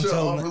 Shut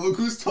up, look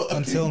who's talking.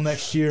 until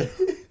next year.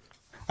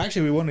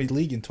 Actually, we won the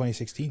league in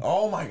 2016.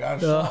 Oh my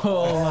gosh.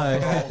 Oh my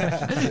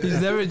god. He's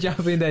never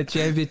dropping that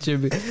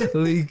championship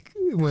league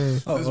win.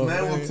 This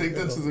man will take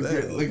that to the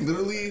grave. Like,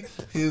 literally,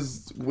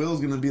 his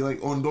will's gonna be like,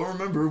 oh, and don't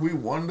remember, we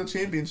won the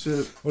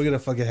championship. We're gonna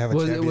fucking have a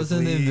Champions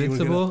Wasn't League. it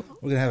Invincible?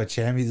 We're gonna have a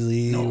Champions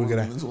League. No, we're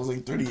this was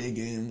like 38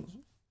 games.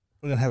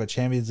 gonna have a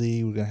Champions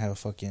League. We're gonna have a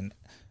fucking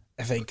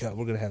FA Cup.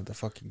 We're gonna have the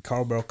fucking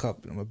Carabao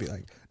Cup, and I'm gonna be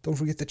like, don't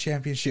forget the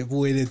championship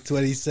win in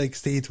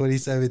 2016,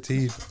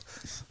 2017,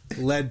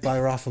 led by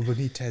Rafa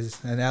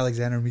Benitez and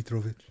Alexander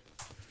Mitrovic.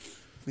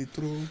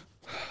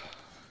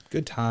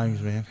 Good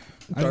times, man.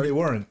 I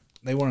mean,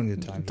 they weren't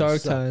good times. Dark It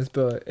sucked. times,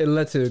 but it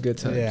led to a good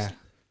times. Yeah.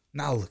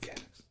 Now look at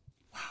us.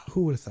 Wow.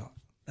 Who would have thought?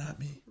 Not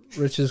me.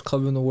 Richest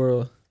club in the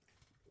world.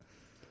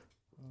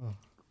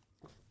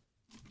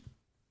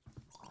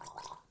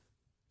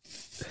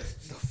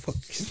 The fuck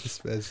is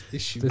this man's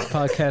issue? This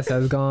podcast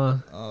has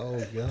gone. Oh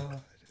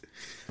god.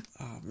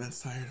 Oh,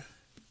 man's tired.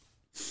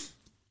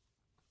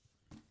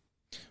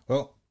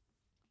 Well,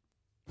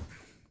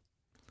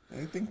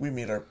 I think we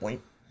made our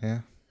point. yeah.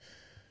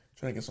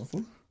 Trying to get some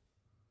food.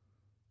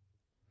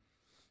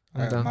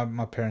 I'm down.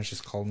 My parents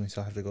just called me,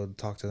 so I have to go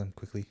talk to them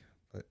quickly.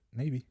 But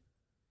maybe.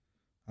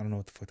 I don't know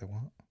what the fuck they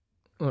want.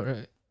 All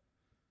right.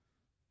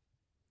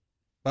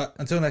 But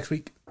until next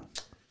week.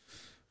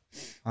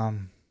 Have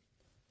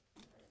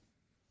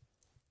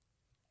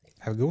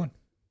a good one.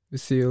 We'll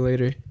see you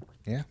later.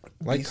 Yeah.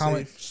 Like, Be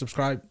comment, safe.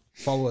 subscribe,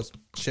 follow us,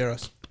 share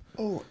us.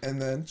 Oh,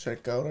 and then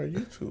check out our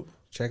YouTube.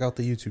 Check out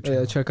the YouTube Yeah,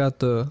 channel. check out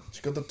the.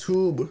 Check out the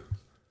tube.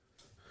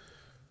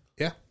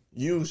 Yeah.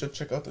 You should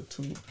check out the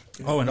tube.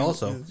 Oh, and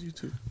also-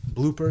 YouTube.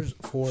 Bloopers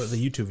for the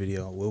YouTube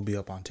video will be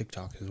up on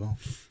TikTok as well.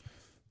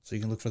 So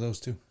you can look for those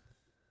too.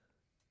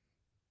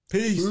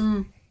 Peace.